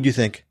 reviews. What would you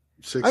think?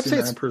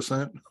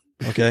 69%.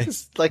 Okay.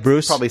 It's like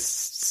Bruce? probably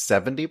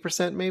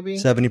 70% maybe.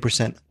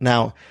 70%.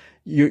 Now,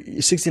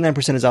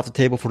 69% is off the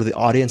table for the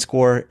audience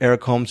score.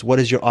 Eric Holmes, what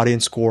is your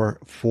audience score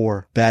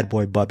for Bad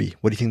Boy Bubby?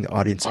 What do you think the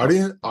audience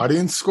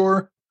Audience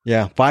score?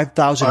 Yeah,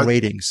 5,000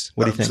 ratings.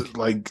 What do you think?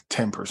 Like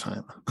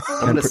 10%. I'm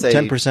going to say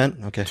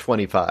 10%? Okay.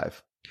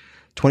 25.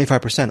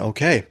 25%.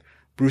 Okay.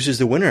 Bruce is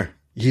the winner.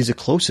 He's the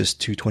closest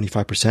to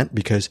 25%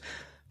 because,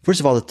 first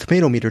of all, the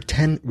tomato meter,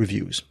 10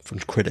 reviews from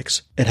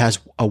critics. It has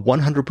a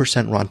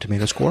 100% Rotten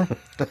Tomato score.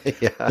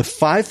 Yeah. The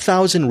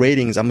 5,000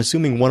 ratings, I'm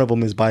assuming one of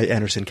them is by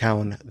Anderson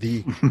Cowan.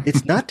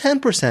 It's not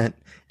 10%.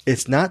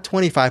 It's not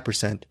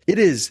 25%. It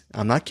is,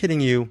 I'm not kidding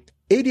you,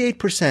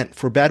 88%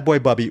 for Bad Boy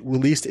Bubby,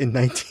 released in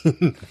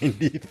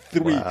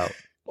 1993. Wow.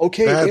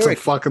 Okay, That's Eric.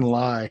 a fucking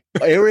lie.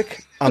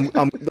 Eric,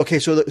 okay.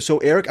 So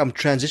Eric, I'm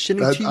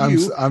transitioning to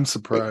you. I'm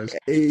surprised.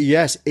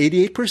 Yes,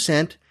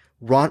 88%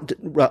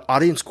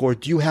 audience score.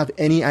 Do you have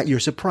any? You're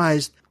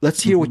surprised.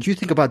 Let's hear what you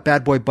think about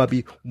Bad Boy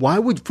Bubby.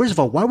 First of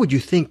all, why would you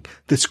think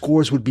the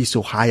scores would be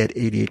so high at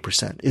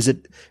 88%?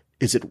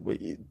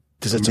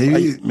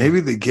 Maybe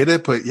they get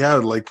it, but yeah,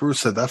 like Bruce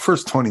said, that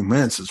first 20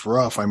 minutes is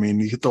rough. I mean,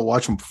 you get to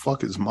watch him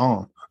fuck his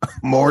mom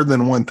more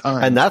than one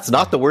time. And that's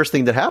not the worst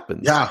thing that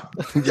happens. Yeah.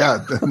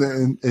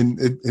 And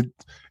it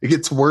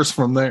gets worse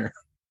from there.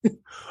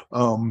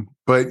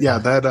 But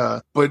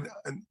yeah, but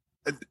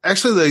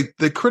actually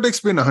the critics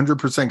being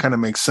 100% kind of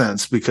makes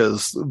sense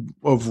because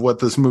of what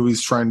this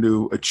movie's trying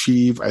to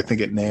achieve. I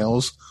think it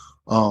nails.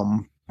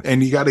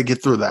 And you got to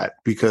get through that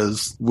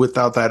because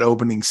without that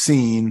opening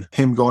scene,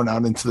 him going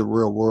out into the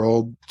real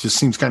world just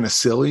seems kind of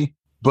silly.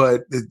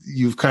 But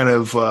you've kind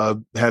of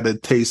had a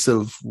taste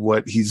of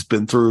what he's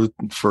been through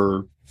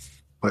for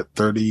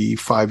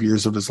 35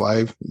 years of his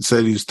life. He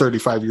said he was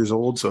 35 years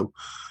old, so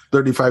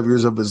 35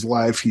 years of his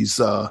life he's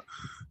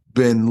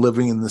been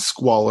living in the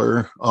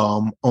squalor,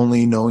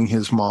 only knowing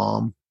his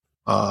mom,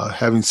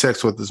 having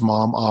sex with his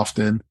mom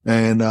often,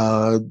 and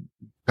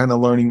kind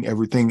of learning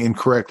everything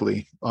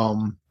incorrectly.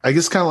 I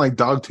guess kind of like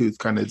Dogtooth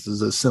kind of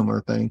is a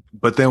similar thing.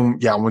 But then,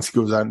 yeah, once he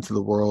goes out into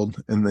the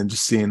world and then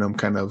just seeing him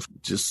kind of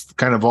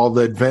all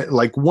the event,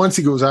 like once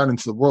he goes out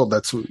into the world,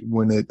 that's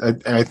when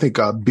I think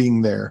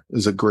Being There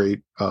is a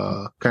great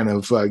kind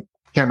of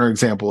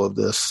counterexample of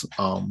this,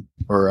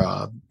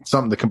 or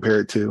something to compare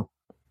it to.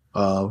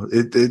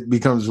 It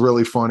becomes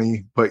really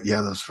funny, but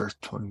yeah, those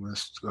first 20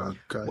 minutes, that's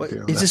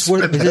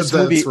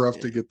rough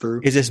to get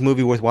through. Is this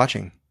movie worth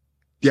watching?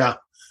 Yeah.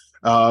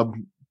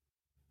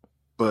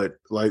 But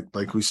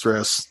like we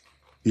stress,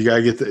 you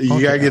gotta get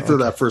through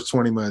that first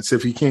 20 minutes.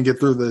 If you can't get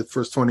through the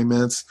first 20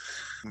 minutes,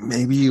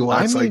 maybe you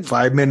watch like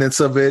 5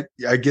 minutes of it.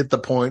 I get the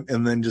point,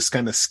 and then just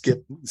kind of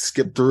skip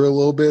through a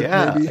little bit.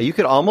 Yeah, maybe. You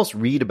could almost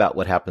read about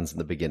what happens in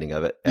the beginning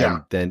of it,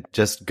 and then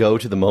just go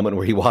to the moment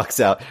where he walks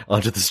out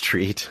onto the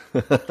street.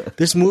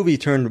 This movie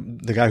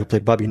turned the guy who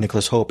played Bubby,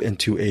 Nicholas Hope,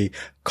 into a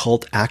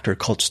cult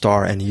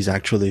star, and he's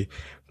actually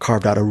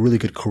carved out a really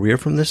good career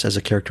from this as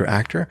a character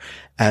actor,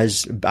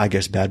 as I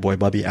guess Bad Boy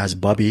Bubby as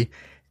Bubby.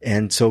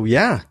 And so,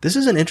 yeah, this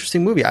is an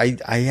interesting movie. I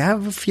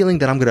have a feeling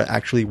that I'm going to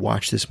actually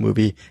watch this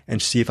movie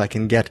and see if I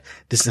can get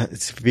this. It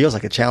feels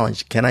like a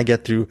challenge. Can I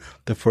get through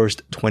the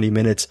first 20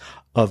 minutes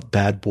of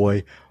Bad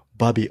Boy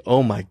Bubby?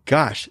 Oh my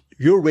gosh.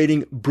 You're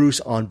rating Bruce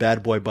on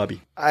Bad Boy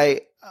Bubby.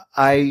 I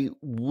I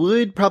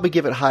would probably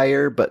give it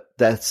higher, but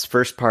that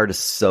first part is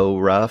so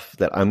rough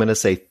that I'm going to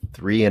say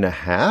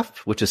 3.5,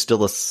 which is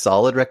still a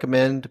solid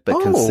recommend.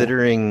 But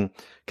considering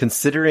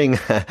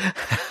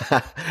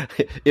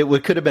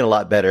it could have been a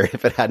lot better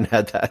if it hadn't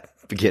had that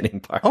beginning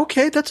part.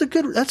 Okay, that's a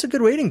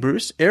good rating,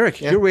 Bruce. Eric,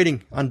 your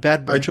rating on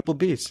Bad Boy Triple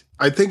B's.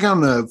 I think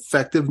on the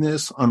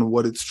effectiveness on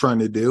what it's trying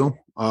to do,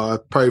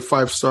 probably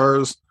 5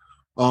 stars.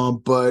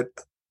 But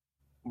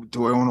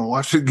do I want to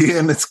watch it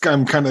again?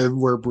 I'm kind of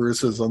where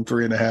Bruce is on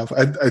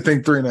 3.5. I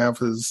think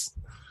 3.5 is.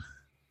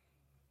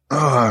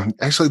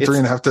 Actually,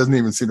 3.5 doesn't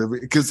even seem to be,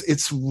 because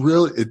it's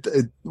really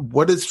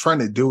what it's trying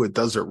to do. It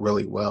does it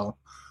really well.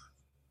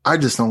 I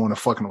just don't want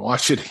to fucking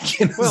watch it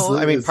again. Well,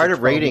 I mean, part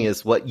of rating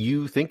is what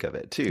you think of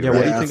it too. Yeah,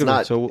 what do you think of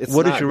it? So,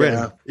 what is your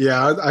rating?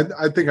 Yeah,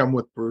 I think I'm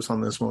with Bruce on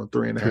this one.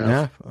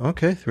 3.5.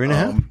 Okay,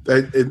 3.5.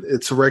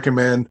 It's a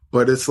recommend,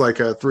 but it's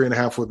like a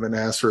 3.5 with an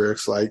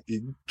asterisk. Like,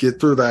 you get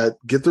through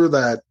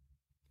that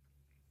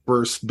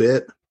first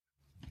bit,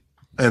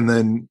 and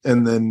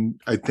then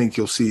I think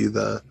you'll see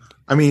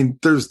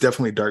there's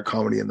definitely dark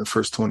comedy in the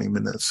first 20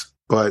 minutes,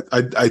 but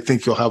I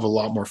think you'll have a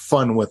lot more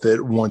fun with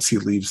it once he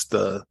leaves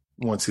the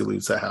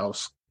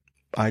house.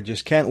 I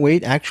just can't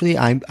wait. Actually,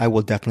 I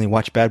will definitely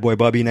watch Bad Boy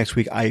Bubby next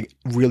week. I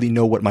really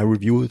know what my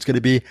review is going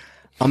to be.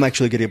 I'm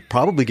actually going to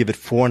probably give it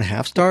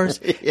 4.5 stars.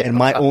 Yeah, and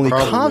my only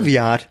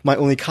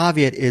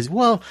caveat is,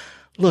 well,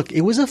 look,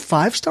 it was a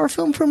 5-star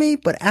film for me,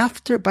 but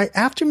after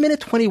minute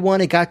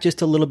 21, it got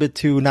just a little bit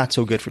too not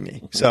so good for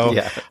me. So,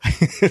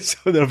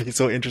 so that'll be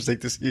so interesting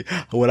to see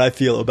what I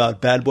feel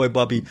about Bad Boy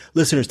Bubby.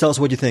 Listeners, tell us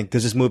what you think.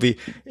 Does this movie,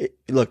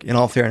 look, in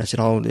all fairness,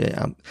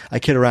 I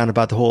kid around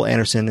about the whole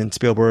Anderson and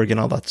Spielberg and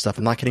all that stuff.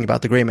 I'm not kidding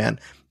about the Gray Man,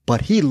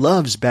 but he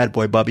loves Bad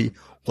Boy Bubby.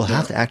 We'll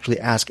have to actually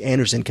ask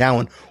Anderson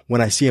Cowan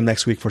when I see him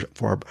next week for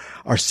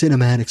our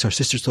cinematics, our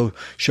sister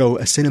show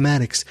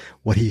cinematics,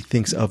 what he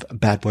thinks of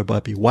Bad Boy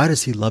Bubby. Why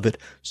does he love it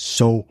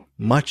so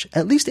much?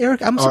 At least,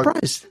 Eric, I'm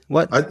surprised.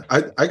 What?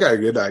 I got a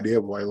good idea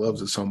of why he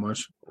loves it so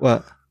much.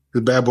 What?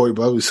 The Bad Boy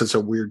Bubby is such a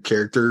weird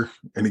character,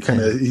 and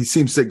he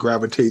seems to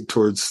gravitate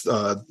towards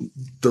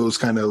those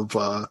kind of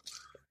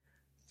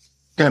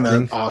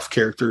off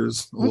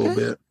characters a little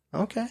bit.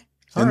 Okay.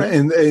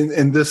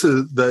 And this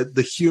is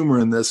the humor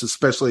in this,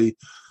 especially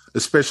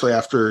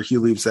after he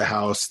leaves the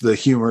house, the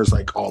humor is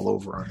like all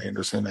over on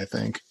Anderson, I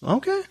think.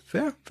 Okay,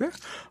 fair.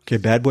 Okay,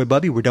 Bad Boy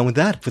Bubby, we're done with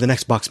that. For the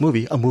next box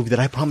movie, a movie that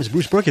I promised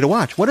Bruce Berkey to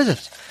watch. What is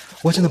it?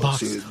 What's in the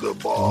box?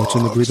 What's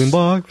in the breathing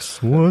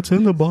box? What's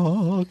in the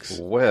box?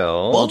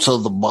 Well, what's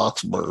in the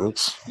box,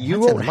 Bruce? You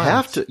won't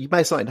have to. You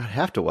might not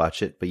have to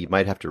watch it, but you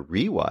might have to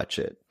rewatch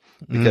it,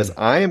 because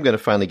I am going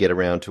to finally get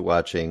around to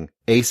watching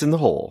Ace in the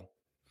Hole.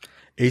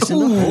 Ace in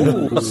the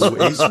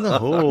Hole. Ace in the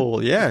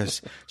Hole,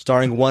 yes.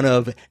 Starring one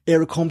of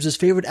Eric Holmes'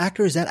 favorite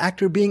actors. That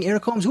actor being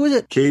Eric Holmes. Who is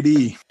it?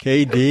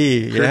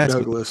 KD, yes.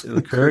 Douglas.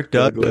 Kirk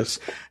Douglas.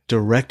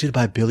 Directed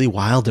by Billy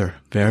Wilder.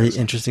 Very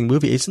interesting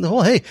movie. Ace in the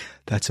Hole. Hey,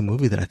 that's a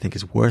movie that I think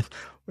is worth.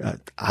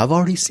 I've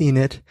already seen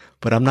it,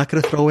 but I'm not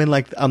going to throw in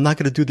I'm not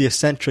going to do the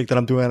Ascent trick that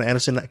I'm doing on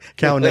Anderson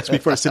Cowan next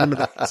week for a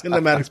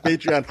Cinematics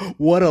Patreon.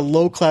 What a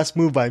low-class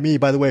move by me.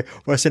 By the way,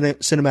 for our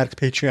Cinematics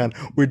Patreon,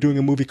 we're doing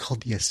a movie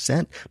called The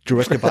Ascent,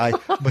 directed by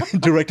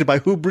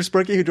who? Bruce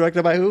Berkey, who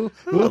directed by who?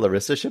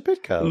 Larissa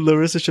Shepitko.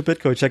 Larissa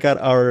Shepitko. Check out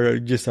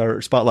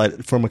our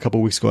spotlight from a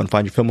couple of weeks ago and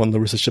find your film on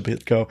Larissa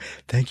Shepitko.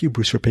 Thank you,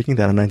 Bruce, for picking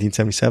that on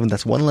 1977.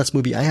 That's one less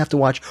movie I have to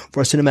watch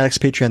for our Cinematics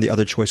Patreon. The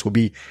other choice will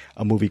be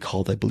a movie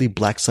called, I believe,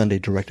 Black Sunday,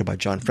 directed by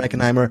John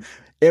Frankenheimer.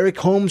 Eric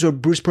Holmes or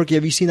Bruce Berkey,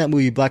 have you seen that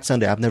movie, Black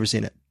Sunday? I've never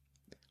seen it.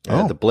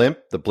 The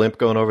blimp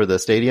going over the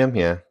stadium.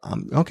 Yeah.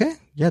 Okay.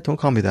 Yeah. Don't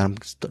call me that. I'm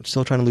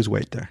still trying to lose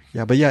weight there.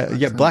 Yeah. But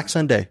Black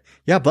Sunday.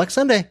 Yeah. Black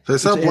Sunday.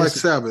 It's not Black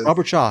Sabbath.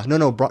 Robert Shaw.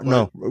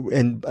 No.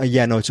 And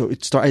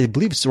So I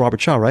believe it's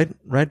Robert Shaw, right?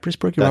 Right, Bruce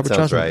Berkey? That Robert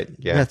sounds Shaw. right.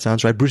 Yeah. That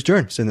sounds right. Bruce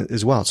Dern's in it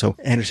as well. So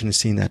Anderson has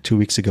seen that 2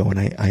 weeks ago,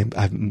 and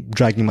I'm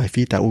dragging my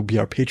feet. That will be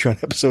our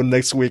Patreon episode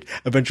next week.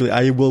 Eventually,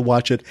 I will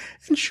watch it,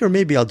 and sure,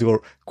 maybe I'll do a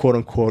quote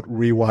unquote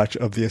rewatch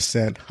of The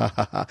Ascent.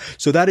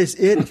 So that is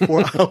it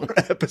for our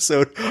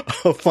episode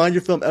of Find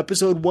Your Film,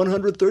 episode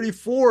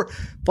 134.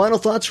 Final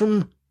thoughts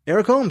from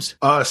Eric Holmes.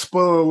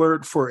 Spoiler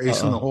alert for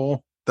Ace in the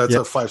Hole. That's a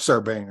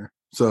 5-star banger.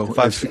 So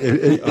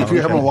if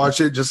you haven't watched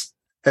it, just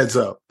heads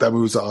up. That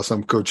movie's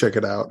awesome. Go check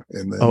it out.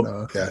 And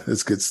then,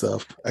 it's good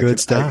stuff.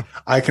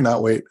 I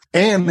cannot wait.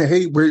 And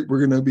hey, we're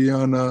going to be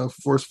on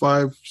Force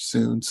 5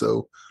 soon.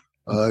 So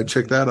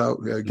check that out.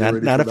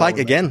 Not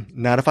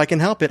if I can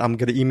help it. I'm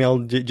going to email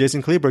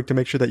Jason Kleberg to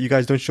make sure that you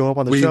guys don't show up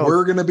on the show.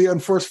 We're going to be on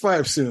Force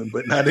 5 soon,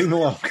 but not any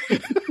longer.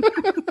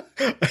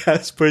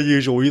 As per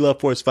usual, we love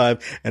Force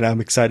 5, and I'm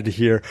excited to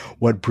hear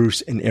what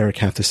Bruce and Eric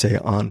have to say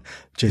on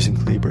Jason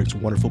Kleberg's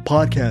wonderful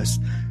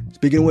podcast.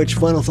 Speaking of which,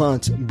 final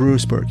thoughts,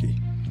 Bruce Berkey.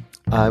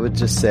 I would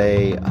just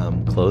say,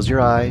 close your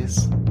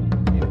eyes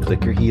and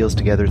click your heels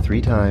together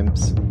 3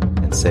 times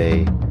and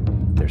say,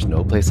 there's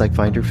no place like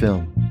Find Your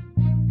Film.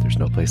 There's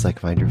no place like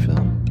Find Your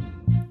Film.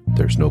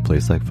 There's no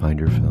place like Find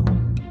Your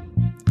Film.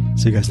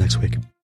 See you guys next week.